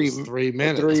I heard it was 3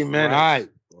 minutes. 3 minutes. Right.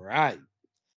 Right.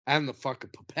 And the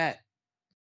fucking pipette.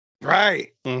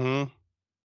 Right. Mm-hmm.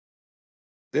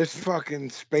 This fucking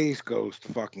Space Ghost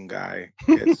fucking guy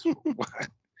gets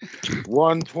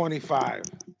 125.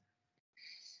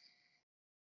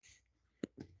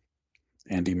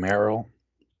 Andy Merrill,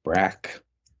 Brack,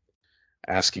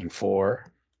 asking for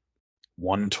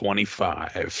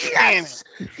 125. Yes.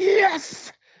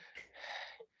 Yes.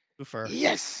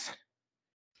 Yes.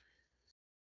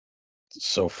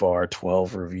 So far,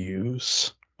 12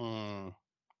 reviews.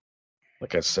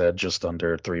 Like I said, just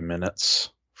under 3 minutes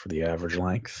for the average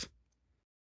length.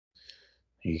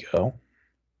 Here you go.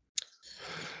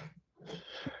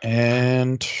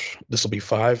 And this will be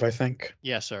 5, I think.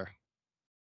 Yes, sir.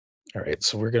 All right,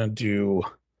 so we're going to do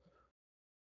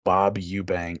Bob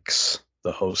Eubanks,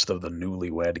 the host of the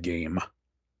Newlywed Game.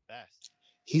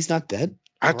 He's not dead?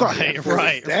 I thought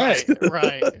right. dead.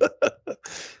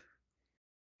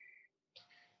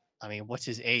 I mean, what's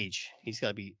his age? He's got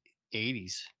to be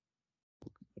 80s.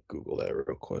 Google that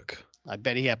real quick. I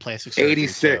bet he had plastic surgery.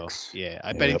 86. Too. Yeah,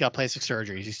 I bet he got plastic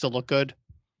surgery. Does he still look good?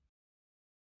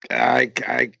 No.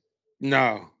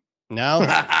 No?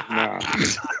 No.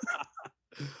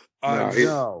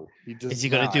 No, he does. Is he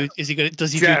gonna not. do? Is he gonna?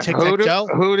 Does he Jeff, do tic tac toe?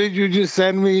 who did you just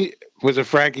send me? Was it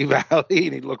Frankie Valley?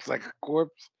 And he looks like a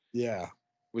corpse. Yeah.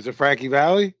 Was it Frankie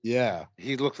Valley? Yeah.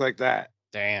 He looks like that.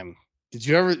 Damn. Did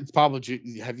you ever, Pablo?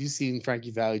 Have you seen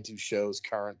Frankie Valley do shows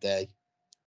current day?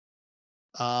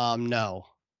 No.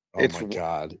 Oh my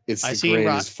god, it's I the seen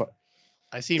greatest.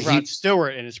 I seen Rod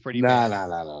Stewart, and it's pretty. No.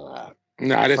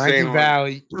 No, this Frankie ain't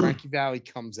Valley. Frankie Valley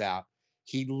comes out.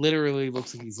 He literally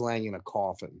looks like he's laying in a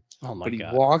coffin. Oh my but he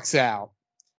god. walks out,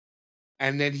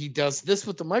 and then he does this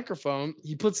with the microphone.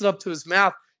 He puts it up to his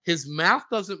mouth. His mouth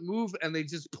doesn't move, and they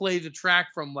just play the track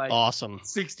from like Awesome.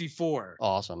 64.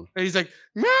 Awesome. And he's like,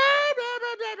 "Nah, nah,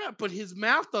 nah, nah, nah," but his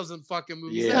mouth doesn't fucking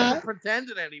move. He's not even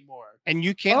pretending anymore. And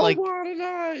you can't What a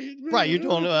night. right. You're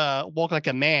doing walk like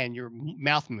a man. Your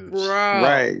mouth moves. Bro,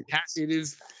 Right. It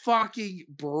is fucking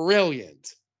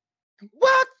brilliant.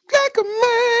 Walk like a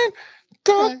man,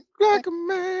 talk like a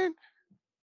man.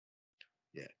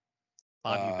 Yeah.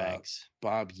 Bob Eubanks.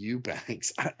 Bob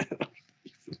Eubanks.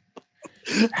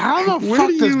 How the Where fuck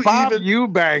do does you Bob even-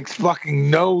 Eubanks fucking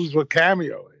knows what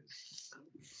Cameo is?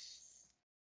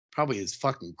 Probably his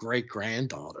fucking great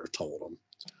granddaughter told him.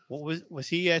 What was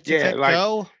he at? Yeah, like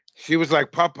Go? she was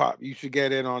like, "Pop, you should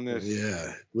get in on this."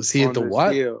 Yeah. Was he on at the this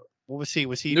what? deal." What was he?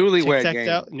 Was he Newlywed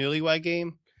Tic-Tac-Toe? game. Newlywed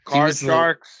game. Card was the-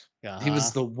 Sharks. He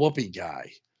was the whoopee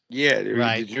guy. Yeah,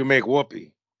 Right. Did you make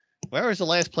whoopee? Where was the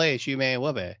last place you made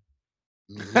Wubby?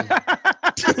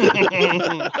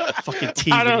 Fucking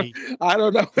TV. I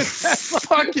don't know.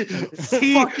 fucking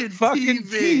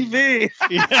TV.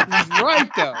 Yeah. He's right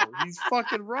though. He's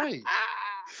fucking right.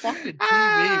 Fucking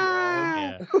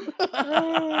TV,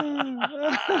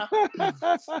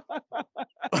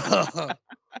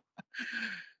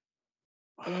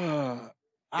 bro.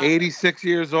 86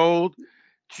 years old.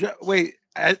 Wait,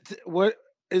 what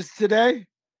is today?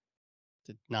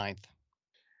 The 9th.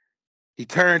 He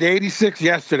turned 86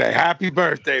 yesterday. Happy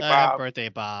birthday, Bob. Happy birthday,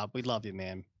 Bob. We love you,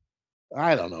 man.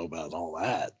 I don't know about all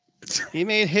that. He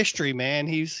made history, man.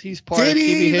 He's part of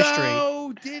TV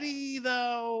history. Did he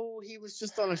though? He was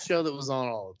just on a show that was on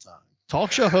all the time.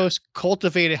 Talk show host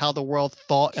cultivated how the world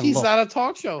thought and He's looked. not a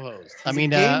talk show host. I He's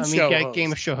mean, a game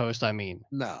show show host. host. I mean,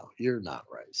 No, you're not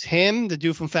right. it's him, the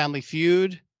dude from Family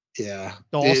Feud, Yeah.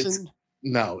 Dawson.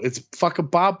 It's fucking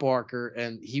Bob Barker,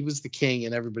 and he was the king,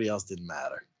 and everybody else didn't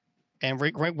matter. And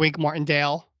Wink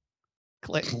Martindale.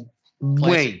 Wink.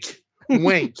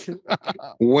 Wink.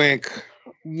 Wink.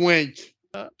 Wink.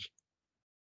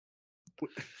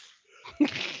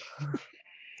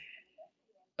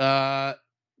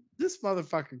 This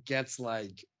motherfucker gets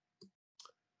like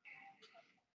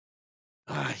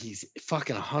he's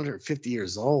fucking 150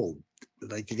 years old.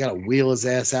 Like they gotta wheel his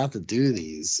ass out to do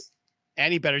these.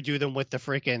 And he better do them with the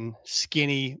freaking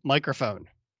skinny microphone.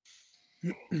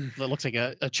 That looks like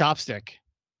a chopstick.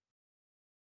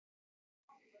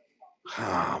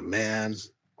 Oh man.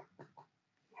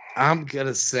 I'm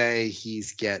gonna say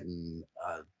he's getting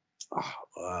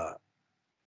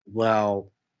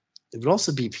well, it would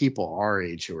also be people our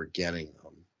age who are getting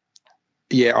them.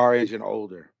 Yeah, our age and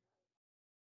older.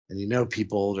 And you know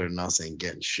people older than us ain't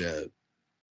getting shit.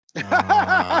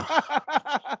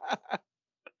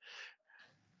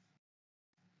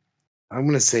 I'm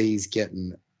gonna say he's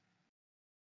getting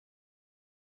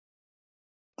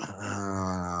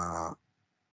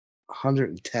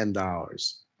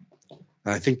 $110.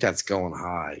 I think that's going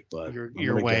high, but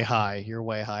You're way high. You're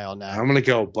way high on that. I'm gonna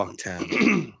go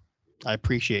 $110. I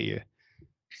appreciate you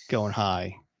going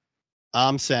high.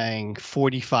 I'm saying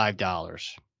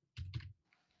 $45.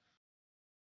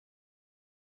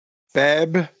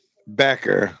 Beb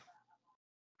Becker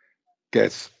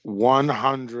gets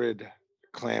 100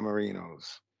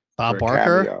 Clamorinos. Bob for a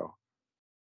Barker? cameo.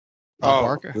 Bob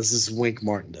Barker? This is Wink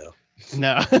Martindale.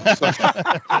 No.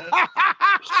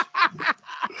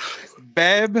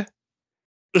 Beb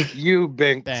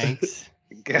Eubanks Thanks.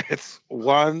 gets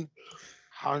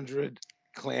 100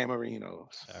 Clamorinos.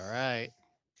 All right.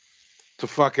 To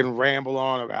fucking ramble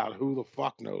on about who the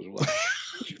fuck knows what.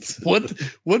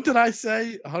 What did I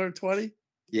say? 120?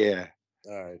 Yeah.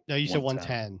 All right. No, you said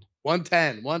 110.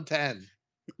 110.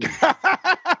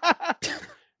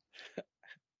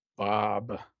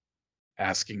 Bob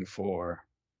asking for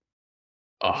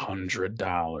 $100.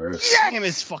 Damn,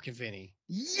 it's fucking Vinny.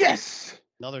 Yes.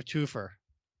 Another twofer.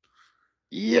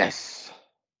 Yes.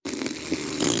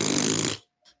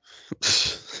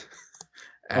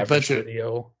 Average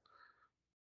video,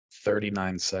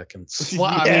 39 seconds. Well,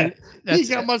 I mean, He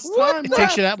got much time. it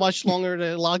takes you that much longer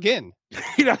to log in.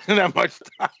 He doesn't have much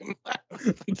time.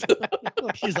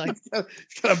 He's like,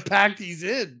 He's gotta pack these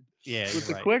in yeah, with you're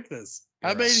the right. quickness.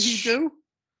 How many did he do?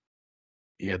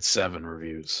 He had 7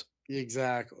 reviews.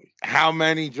 Exactly. How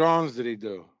many drawings did he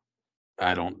do?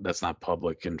 That's not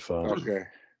public info. Okay.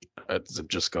 It's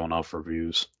just going off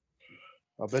reviews.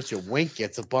 I bet you Wink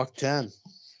gets $110.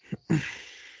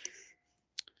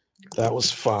 That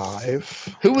was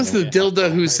 5. Who was the And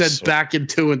dildo who said so- back in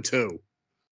 2 and 2?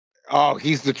 Oh,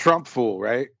 he's the Trump fool,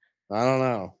 right? I don't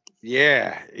know.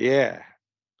 Yeah.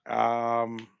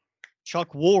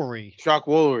 Chuck Woolery. Chuck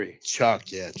Woolery. Chuck.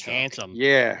 Handsome.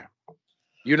 Yeah.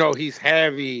 You know, he's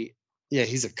heavy. Yeah,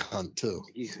 he's a cunt too.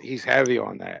 He's heavy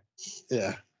on that.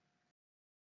 Yeah.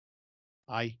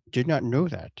 I did not know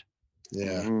that.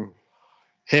 Yeah. Mhm.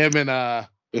 Him and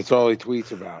It's all he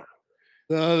tweets about.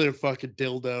 the other fucking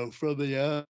dildo from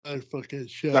the fucking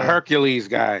show. The Hercules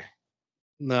guy.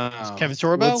 No. Kevin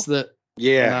Sorbo? What's the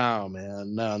Yeah. No,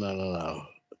 man. No.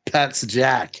 Pat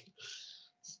Sajak.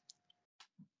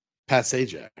 Pat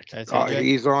Sajak. That's Oh, AJ?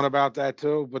 he's on about that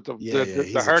too. But the Yeah,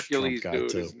 he's the a Hercules Trump guy, dude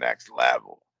too. is next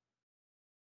level.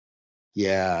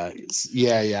 Yeah.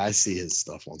 I see his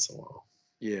stuff once in a while.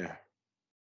 Yeah.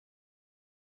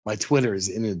 My Twitter is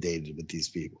inundated with these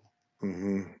people.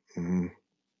 Mm-hmm.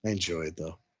 I enjoy it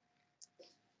though.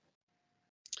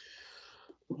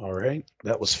 All right.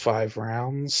 That was 5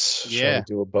 rounds. Shall Yeah. we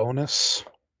do a bonus?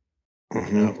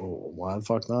 Mm-hmm. Why the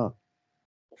fuck not?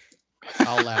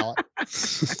 I'll allow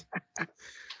it.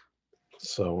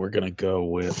 So we're going to go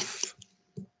with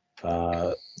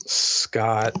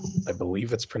Scott. I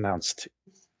believe it's pronounced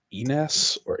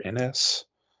Ines or Ines.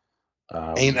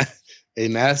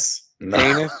 Ines?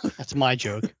 No. That's my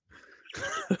joke.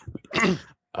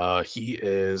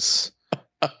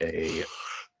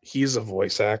 He's a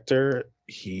voice actor.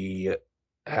 He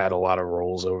had a lot of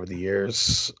roles over the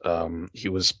years. He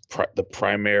was the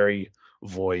primary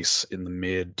voice in the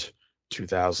mid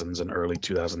 2000s and early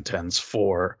 2010s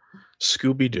for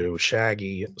Scooby-Doo,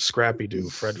 Shaggy, Scrappy-Doo,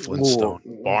 Fred Flintstone,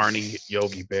 Barney,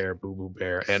 Yogi Bear, Boo Boo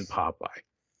Bear, and Popeye.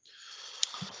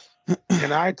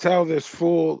 Can I tell this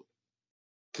fool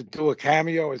to do a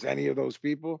cameo as any of those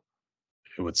people?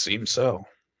 It would seem so.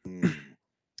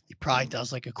 He probably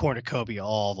does like a cornucopia of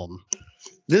all of them.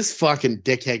 This fucking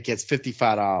dickhead gets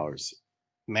 $55.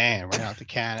 Man, right out the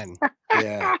cannon.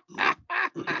 Yeah.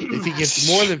 If he gets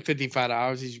more than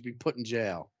 $55, he should be put in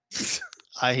jail.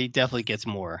 He definitely gets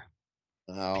more.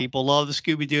 No. People love the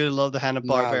Scooby-Doo. They love the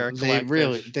Hanna-Barbera.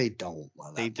 They don't.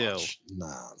 They do.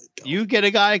 No, they don't. You get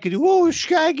a guy who can do, whoa,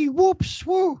 Shaggy, whoops,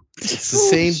 whoa. It's the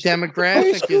same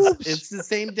demographic. Scoops. It's the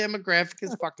same demographic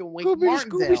as fucking Wink Scooby,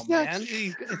 Martindale, Scooby man.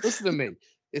 snacks. Listen to me.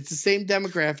 It's the same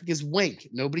demographic as Wink.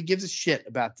 Nobody gives a shit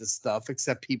about this stuff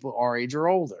except people our age or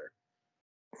older.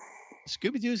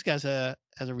 Scooby-Doo's has a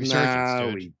resurgence, No,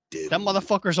 dude. we did. That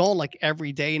motherfucker's on like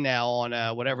every day now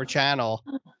on whatever channel.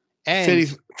 And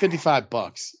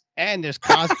 $55. And there's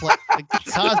cosplay.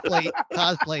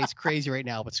 Cosplay is crazy right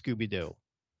now with Scooby-Doo.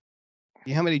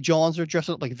 You know how many Johns are dressed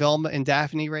up like Velma and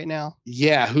Daphne right now?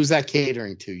 Yeah, who's that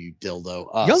catering to, you dildo?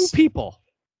 Us. Young people.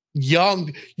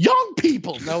 Young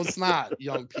people. No, it's not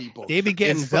young people. They be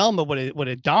getting Velma with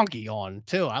a donkey on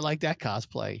too. I like that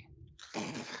cosplay.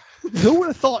 Who would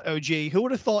have thought, OG? Who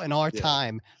would have thought in our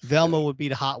time Velma would be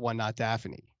the hot one, not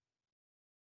Daphne?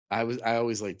 I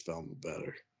always liked Velma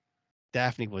better.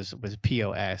 Daphne was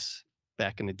POS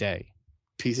back in the day.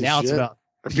 Piece of now shit. It's about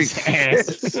a piece of ass.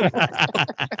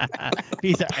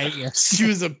 Piece of ass. She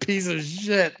was a piece of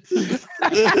shit.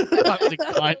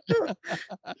 All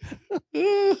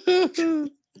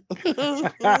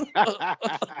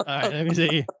right, let me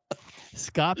see.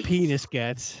 Scott Penis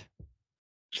gets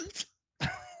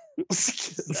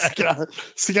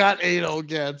Scott Anal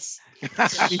gets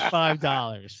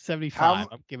 $75. 75.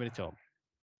 I'm giving it to him.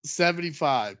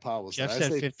 75. Pablo Jeff said.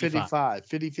 said I say 55.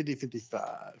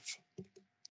 55.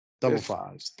 Double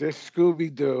fives. This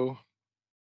Scooby-Doo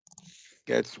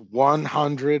gets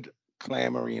 100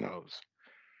 Clamorinos.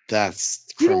 That's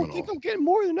You criminal. don't think I'm getting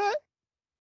more than that?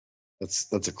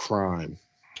 That's a crime.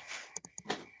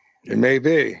 It may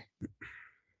be.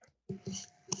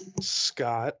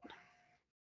 Scott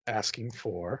asking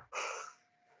for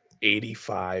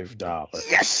 $85.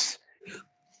 Yes.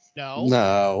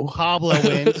 No. Pablo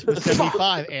wins with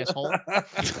 75, asshole.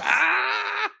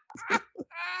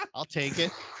 I'll take it.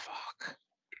 Fuck.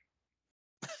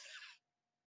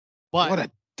 But What a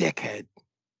dickhead.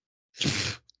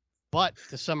 But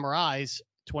to summarize,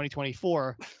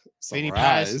 2024, Vinny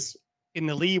Surprise. Paz in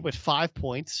the lead with 5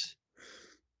 points.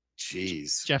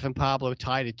 Jeez. Jeff and Pablo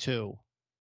tied at 2.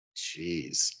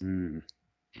 Jeez.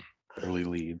 Early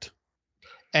lead.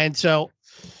 And so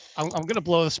I'm going to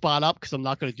blow the spot up because I'm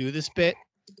not going to do this bit.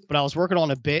 But I was working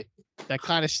on a bit that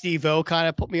kind of Steve-O kind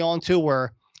of put me on to,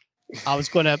 where I was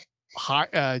going to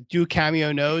do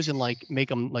Cameo NOs and like make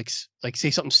them like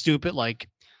say something stupid like,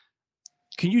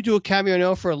 can you do a Cameo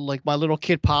NO for like my little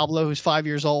kid Pablo who's 5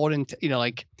 years old and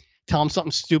like tell him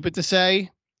something stupid to say.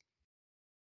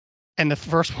 And the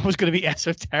first one was going to be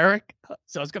esoteric,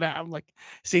 so I was going to have him like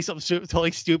say something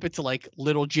totally stupid to like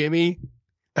little Jimmy,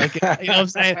 like you know what I'm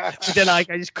saying. But then I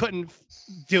just couldn't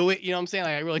do it. You know what I'm saying?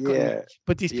 Like, I really couldn't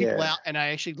put these people out. And I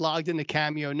actually logged into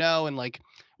Cameo NO and like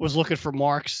was looking for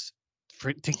marks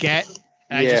to get.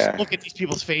 And I just look at these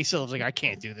people's faces. I was like, I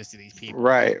can't do this to these people.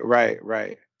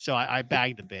 Right. So I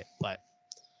bagged a bit, but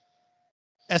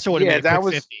that's what it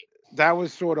that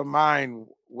was sort of mine.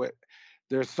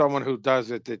 There's someone who does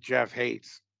it that Jeff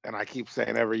hates, and I keep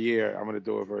saying every year I'm going to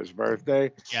do it for his birthday.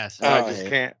 Yes, I just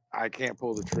can't. I can't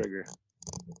pull the trigger.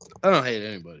 I don't hate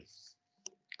anybody.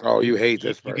 Oh, you hate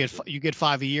this person. You get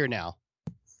 5 a year now.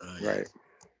 Right.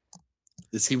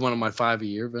 Is he one of my 5 a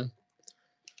year, Ben?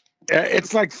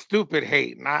 It's like stupid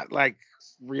hate, not like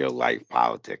real life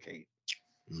politic hate.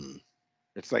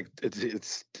 It's like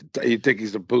it's you think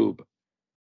he's a boob.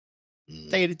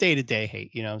 Day to day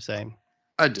hate. You know what I'm saying?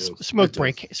 I do. Smoke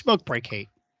break hate.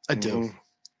 I do.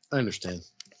 I understand.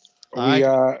 We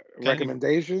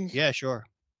recommendations? Yeah, sure.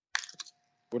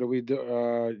 What do we do?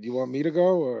 Do you want me to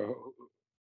go, or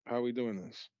how are we doing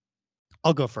this?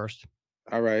 I'll go first.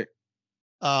 All right.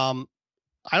 I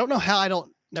don't know how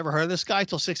never heard of this guy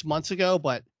till 6 months ago,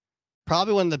 but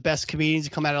probably one of the best comedians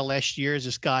to come out of last year is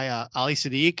this guy, Ali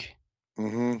Sadiq.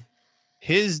 Mm-hmm.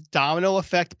 His Domino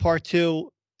Effect Part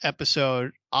 2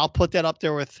 episode, I'll put that up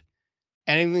there with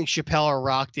anything Chappelle or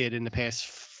Rock did in the past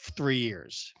 3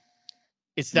 years.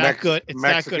 It's that good. It's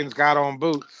Mexicans that good. got on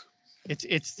boots.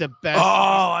 It's the best.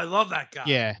 Oh, I love that guy.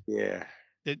 Yeah.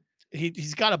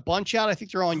 He's got a bunch out. I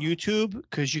think they're on YouTube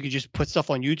because you can just put stuff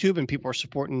on YouTube and people are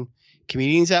supporting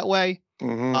comedians that way.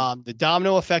 Mm-hmm. The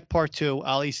Domino Effect Part 2,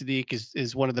 Ali Sadiq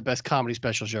is one of the best comedy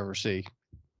specials you ever see.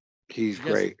 He's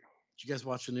great. Did you guys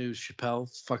watch the new Chappelle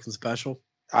fucking special?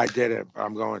 I did it.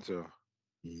 I'm going to.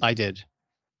 I did.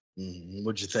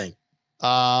 What'd you think?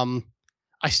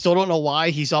 I still don't know why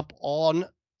he's up on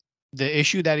the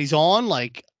issue that he's on.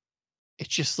 Like, it's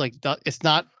just like it's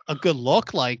not a good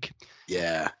look. Like,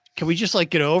 can we just like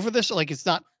get over this? Like, it's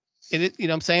not. You know what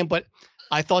I'm saying? But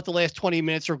I thought the last 20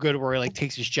 minutes were good, where he like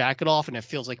takes his jacket off, and it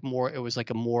feels like more. It was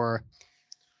like a more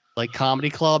like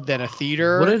comedy club than a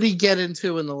theater. What did he get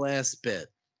into in the last bit?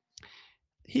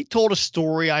 He told a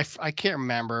story. I can't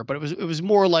remember, but it was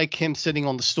more like him sitting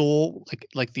on the stool,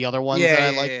 like the other ones that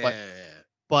I like.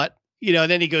 But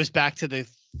then he goes back to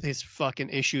his fucking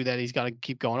issue that he's got to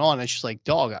keep going on. It's just like,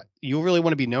 dog, you really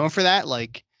want to be known for that?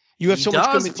 Like, you have so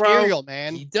much good material,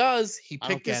 man. He does. He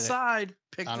picked his side.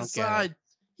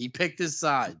 He picked his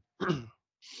side.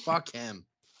 Fuck him.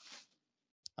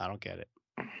 I don't get it.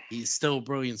 He's still a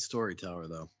brilliant storyteller,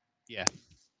 though. Yeah.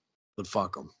 But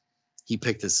fuck him. He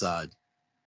picked his side.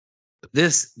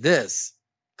 This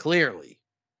clearly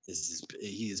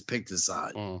he has picked his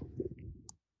side.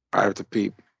 I have to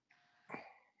peep.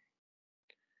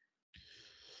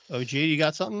 OG, you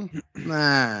got something?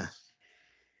 Nah.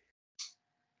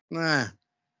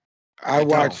 I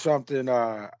watched something.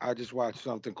 I just watched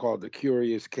something called The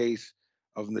Curious Case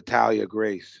of Natalia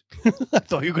Grace. I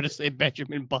thought you were going to say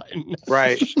Benjamin Button.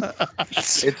 Right. I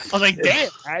was like, damn,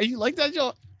 you like that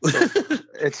joke?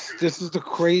 This is the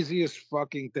craziest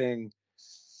fucking thing.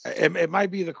 It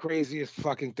might be the craziest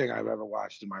fucking thing I've ever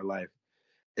watched in my life.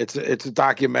 It's a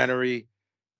documentary,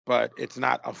 but it's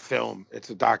not a film. It's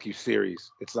a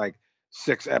docu-series. It's like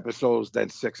 6 episodes, then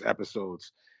 6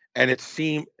 episodes. And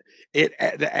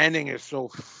the ending is so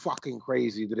fucking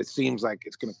crazy that it seems like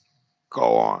it's gonna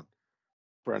go on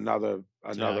for another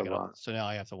run. So now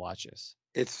I have to watch this.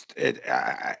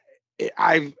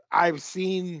 I've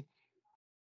seen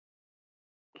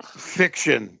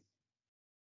fiction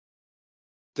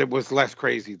that was less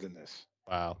crazy than this.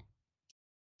 Wow.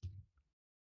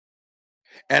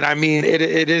 And I mean, it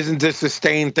isn't a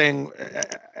sustained thing.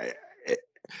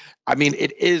 I mean,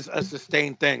 it is a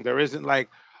sustained thing. There isn't like,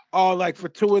 like for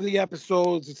 2 of the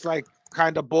episodes, it's like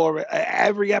kind of boring.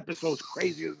 Every episode's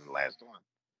crazier than the last one.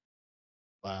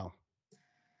 Wow.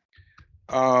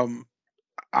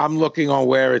 I'm looking on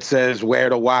where it says where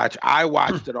to watch. I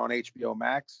watched it on HBO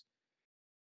Max.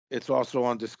 It's also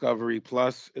on Discovery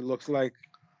Plus. It looks like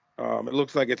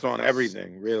it's on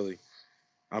everything, really.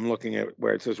 I'm looking at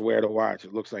where it says where to watch.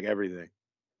 It looks like everything.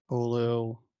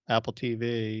 Hulu, Apple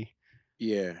TV.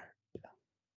 Yeah.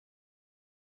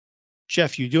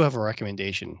 Jeff, you do have a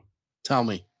recommendation. Tell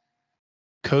me.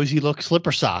 Cozy look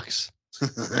slipper socks.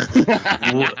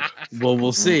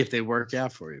 We'll see if they work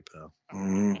out for you, pal.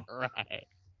 Right.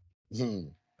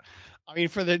 I mean,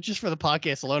 for the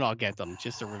podcast alone, I'll get them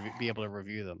just to be able to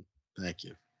review them. Thank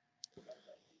you.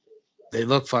 They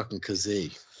look fucking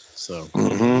kazee. So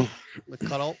with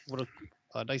cutout with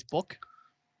a nice book.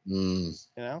 You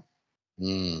know.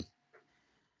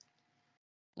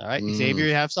 All right, Xavier,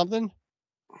 you have something?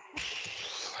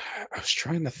 I was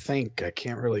trying to think. I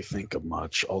can't really think of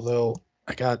much. Although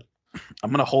I'm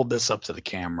gonna hold this up to the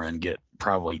camera and get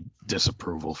probably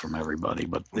disapproval from everybody.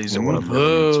 But these are what I'm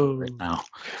really into right now.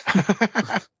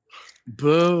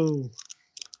 Boo.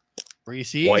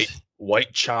 Reese's.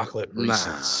 White chocolate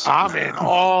Reese's. I'm in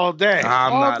all day.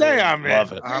 I'm in.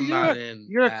 Love it. I'm not in.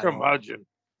 You're a curmudgeon.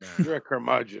 You're a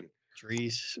curmudgeon.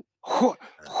 Reese's.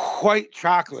 White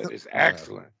chocolate is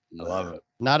excellent. I love it.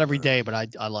 Not every day, but I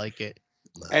like it.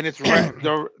 And it's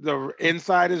the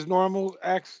inside is normal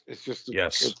X. It's just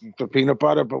it's the peanut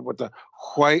butter, but with the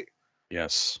white.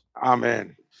 Yes. I'm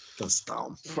in. That's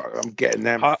dumb. I'm getting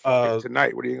them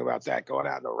tonight. What do you think about that? Going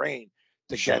out in the rain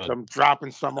to get them,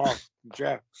 dropping some off,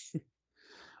 Jeff.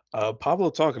 Pablo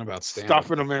talking about stand-up.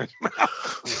 Stuffing them in his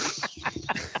mouth.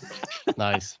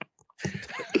 Nice.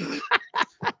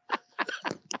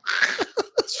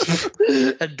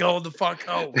 And going the fuck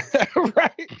home.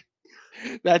 Right.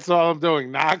 That's all I'm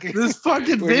doing. Knocking. This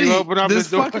fucking When Vinny. you open up This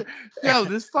the door. fucking,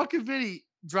 this fucking Vinny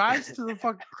drives to the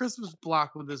fucking Christmas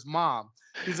block with his mom.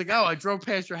 He's like, "Oh, I drove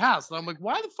past your house," and I'm like,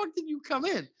 "Why the fuck did you come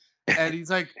in?" And he's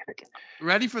like,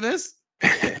 "Ready for this?"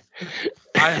 I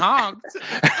honked.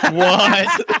 Yo.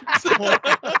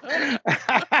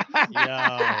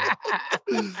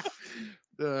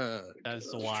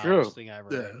 That's the wildest thing I ever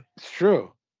heard. It's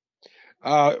true.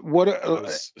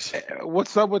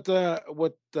 What's up with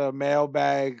the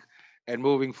mailbag and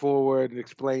moving forward?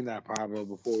 Explain that, Pablo,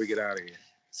 before we get out of here.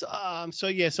 So I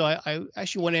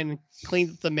actually went in and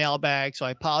cleaned up the mailbag. So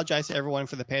I apologize to everyone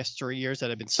for the past 3 years that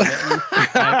I've been submitting.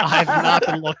 I've not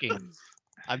been looking.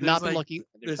 I've not been looking.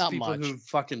 There's not people much. who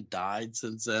fucking died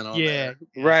since then.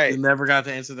 Right. You never got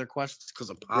to answer their questions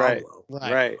because of Pablo.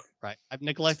 Right. I've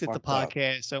neglected the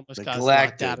podcast. I almost got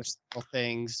locked out of several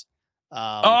things.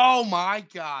 Oh my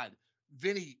God,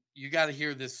 Vinny, you got to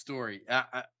hear this story.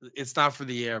 It's not for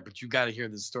the air, but you got to hear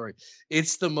this story.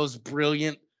 It's the most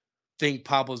brilliant thing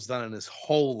Pablo's done in his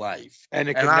whole life, and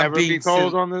it can never be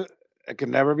told on the. It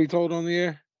can never be told on the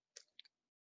air.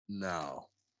 No.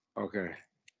 Okay.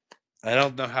 I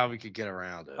don't know how we could get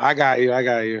around it. I got you. I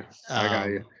got you.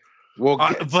 Well,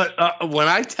 but when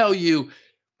I tell you,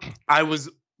 I was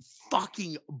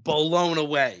fucking blown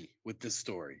away with this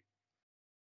story.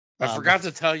 I forgot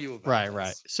to tell you about this.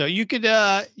 Right. So you could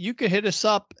hit us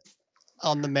up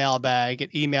on the mailbag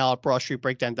at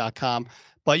email@broadstreetbreakdown.com,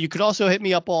 but you could also hit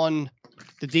me up on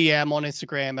the DM on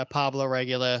Instagram at Pablo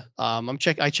Regular.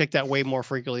 I check that way more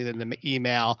frequently than the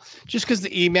email, just because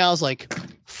the email is like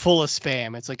full of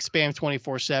spam. It's like spam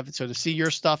 24/7. So to see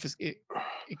your stuff it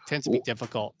tends to be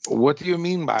difficult. What do you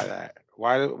mean by that?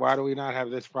 Why do we not have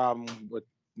this problem with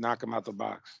knock them out the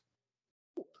box?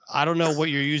 I don't know what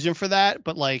you're using for that,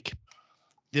 but like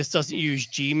this doesn't use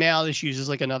Gmail. This uses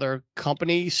like another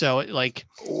company. So it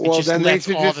then they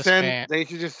should just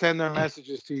send their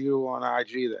messages to you on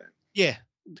IG then. Yeah,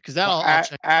 because that'll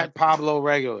at Pablo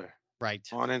Regular. Right.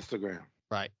 On Instagram.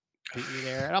 Right. Meet me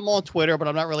there. And I'm on Twitter, but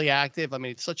I'm not really active. I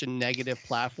mean, it's such a negative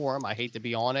platform. I hate to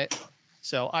be on it.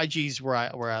 So IG's where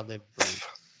I live.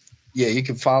 Yeah, you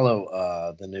can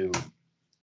follow the new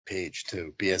page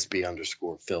too,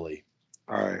 BSB_Philly.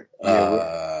 All right.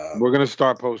 Yeah, we're gonna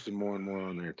start posting more and more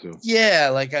on there too. Yeah,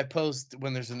 like I post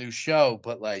when there's a new show,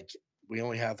 but like we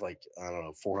only have like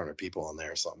 400 people on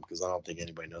there or something because I don't think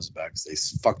anybody knows about it because they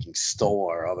fucking stole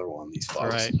our other one. These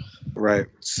fucks. Right.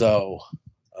 So,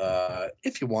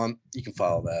 if you want, you can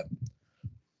follow that.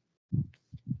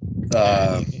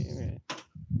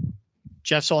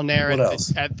 Jeff's on there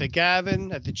at the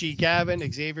Gavin, at the G Gavin.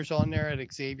 Xavier's on there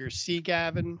at Xavier C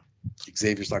Gavin.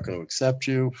 Xavier's not going to accept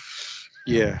you.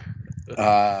 Yeah.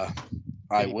 I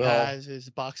will. Paz is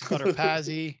Box Cutter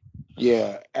Pazzy.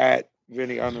 Yeah, at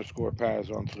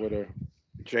Vinny_Paz on Twitter.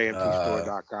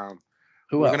 JMTstore.com.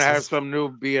 We're going to have some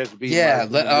new BSB. Yeah.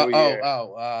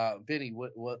 Vinny,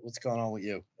 what's going on with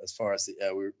you as far as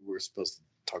we're supposed to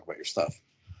talk about your stuff?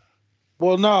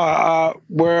 Well, no,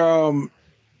 we're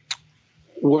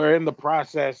in the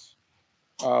process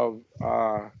of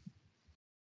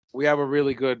we have a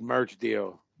really good merch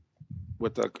deal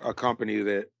with a company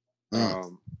that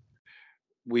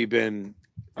we've been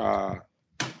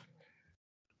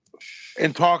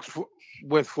in talks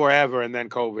with forever, and then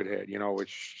COVID hit,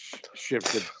 which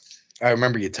shifted. I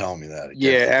remember you telling me that.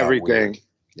 Everything.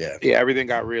 Yeah, everything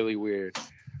got really weird.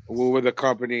 We're with a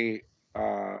company.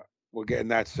 We're getting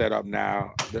that set up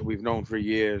now that we've known for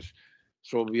years.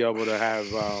 So we'll be able to have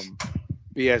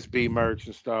BSB merch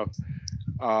and stuff.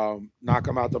 Knock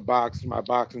 'em out the box. My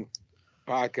boxing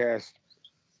podcast.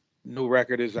 New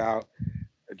record is out.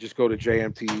 Just go to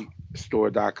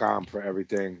jmtstore.com for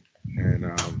everything. And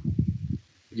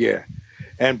yeah.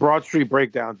 And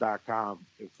BroadStreetBreakdown.com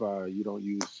if you don't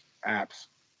use apps.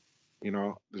 You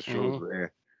know, the shows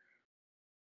are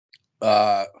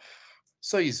there.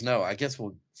 So you know, I guess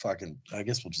we'll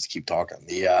just keep talking.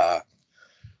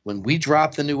 When we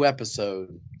drop the new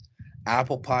episode,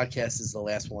 Apple Podcast is the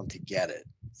last one to get it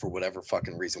for whatever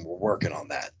fucking reason. We're working on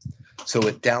that. So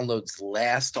it downloads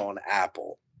last on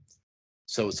Apple.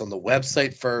 So it's on the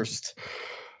website first,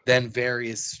 then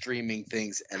various streaming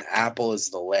things, and Apple is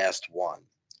the last one.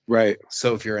 Right.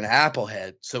 So if you're an Apple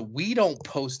head, so we don't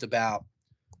put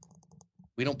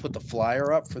the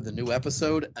flyer up for the new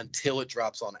episode until it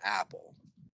drops on Apple.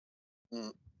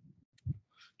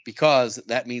 Because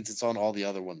that means it's on all the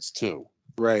other ones too.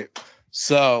 Right.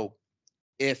 So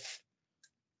if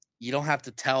you don't have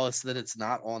to tell us that it's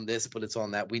not on this, but it's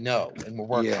on that, we know, and we're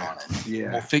working on it.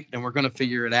 Yeah. And we're going to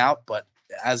figure it out. But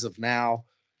as of now,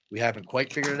 we haven't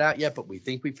quite figured it out yet, but we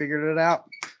think we figured it out.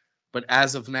 But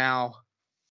as of now,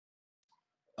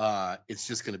 it's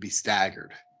just going to be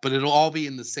staggered. But it'll all be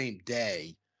in the same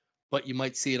day. But you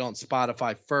might see it on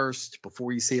Spotify first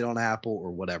before you see it on Apple or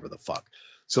whatever the fuck.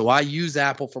 So I use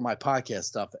Apple for my podcast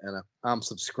stuff, and I'm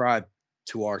subscribed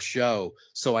to our show,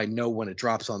 so I know when it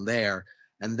drops on there,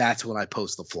 and that's when I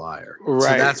post the flyer. Right.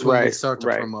 So that's when we start to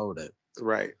promote it.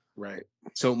 Right. Right.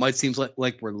 So it might seem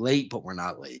like we're late, but we're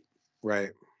not late.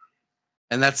 Right.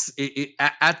 And that's it.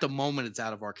 At the moment, it's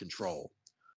out of our control.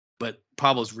 But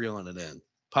Pablo's reeling it in.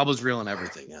 Pablo's reeling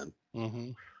everything in.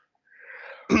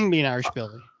 Mm-hmm. Being Irish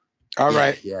Billy. All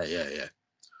right. Yeah.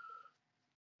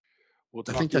 We'll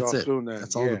I think that's it. Soon, then.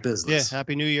 That's all the business. Yeah.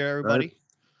 Happy New Year, everybody.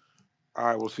 All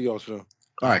right. We'll see y'all soon.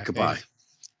 All right. Goodbye.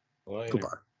 Later.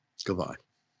 Goodbye. Goodbye.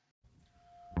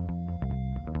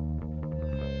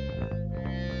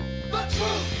 The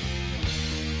truth.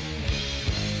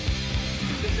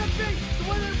 This is the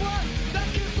way they work. That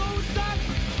gives always back.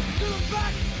 To the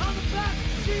back, on the back.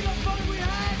 See the fun we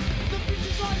had. The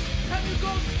future's life. And you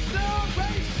go. They're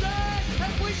already sad.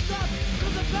 And we stop.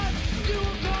 Cause the back. You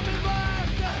are coming back.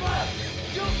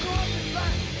 You're coming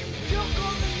back. You're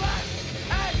coming back.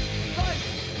 And like.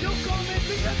 You're coming.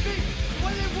 This is the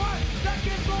way they work. That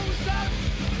gives always back.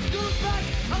 To the back,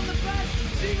 on the back.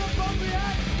 See the fun we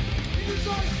had. Future's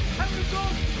life. And you go.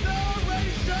 They're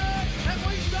already sad. And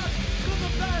we stop. Cause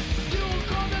the back. You are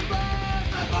coming back.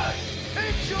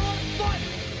 It's your fight.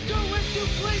 Do it to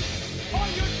please. All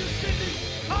your decisions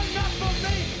are not for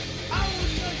me. I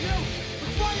will tell you.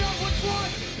 Find out what's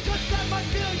wrong. Just that my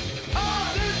feelings are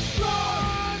this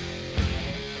strong.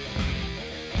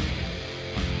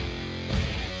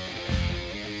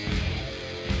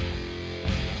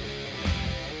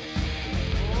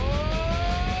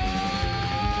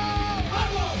 I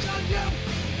won't tell you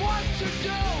what to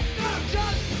do.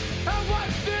 Just how I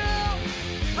feel.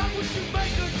 I wish you'd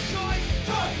make a choice.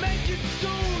 Make it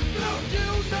soon. You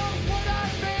know what I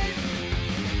mean.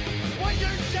 When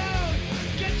you're down,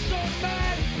 get so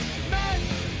mad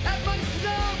at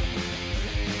myself.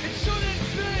 It shouldn't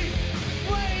be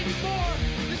way anymore.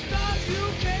 The stuff you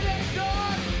can't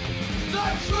ignore. The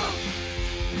truth.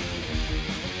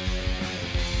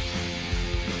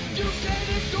 You can't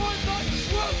ignore the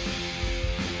truth.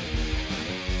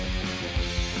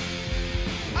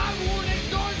 I won't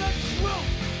ignore the truth.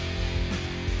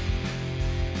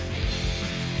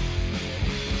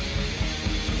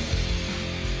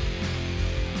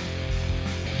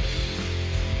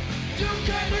 You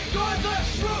can't ignore the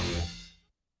truth.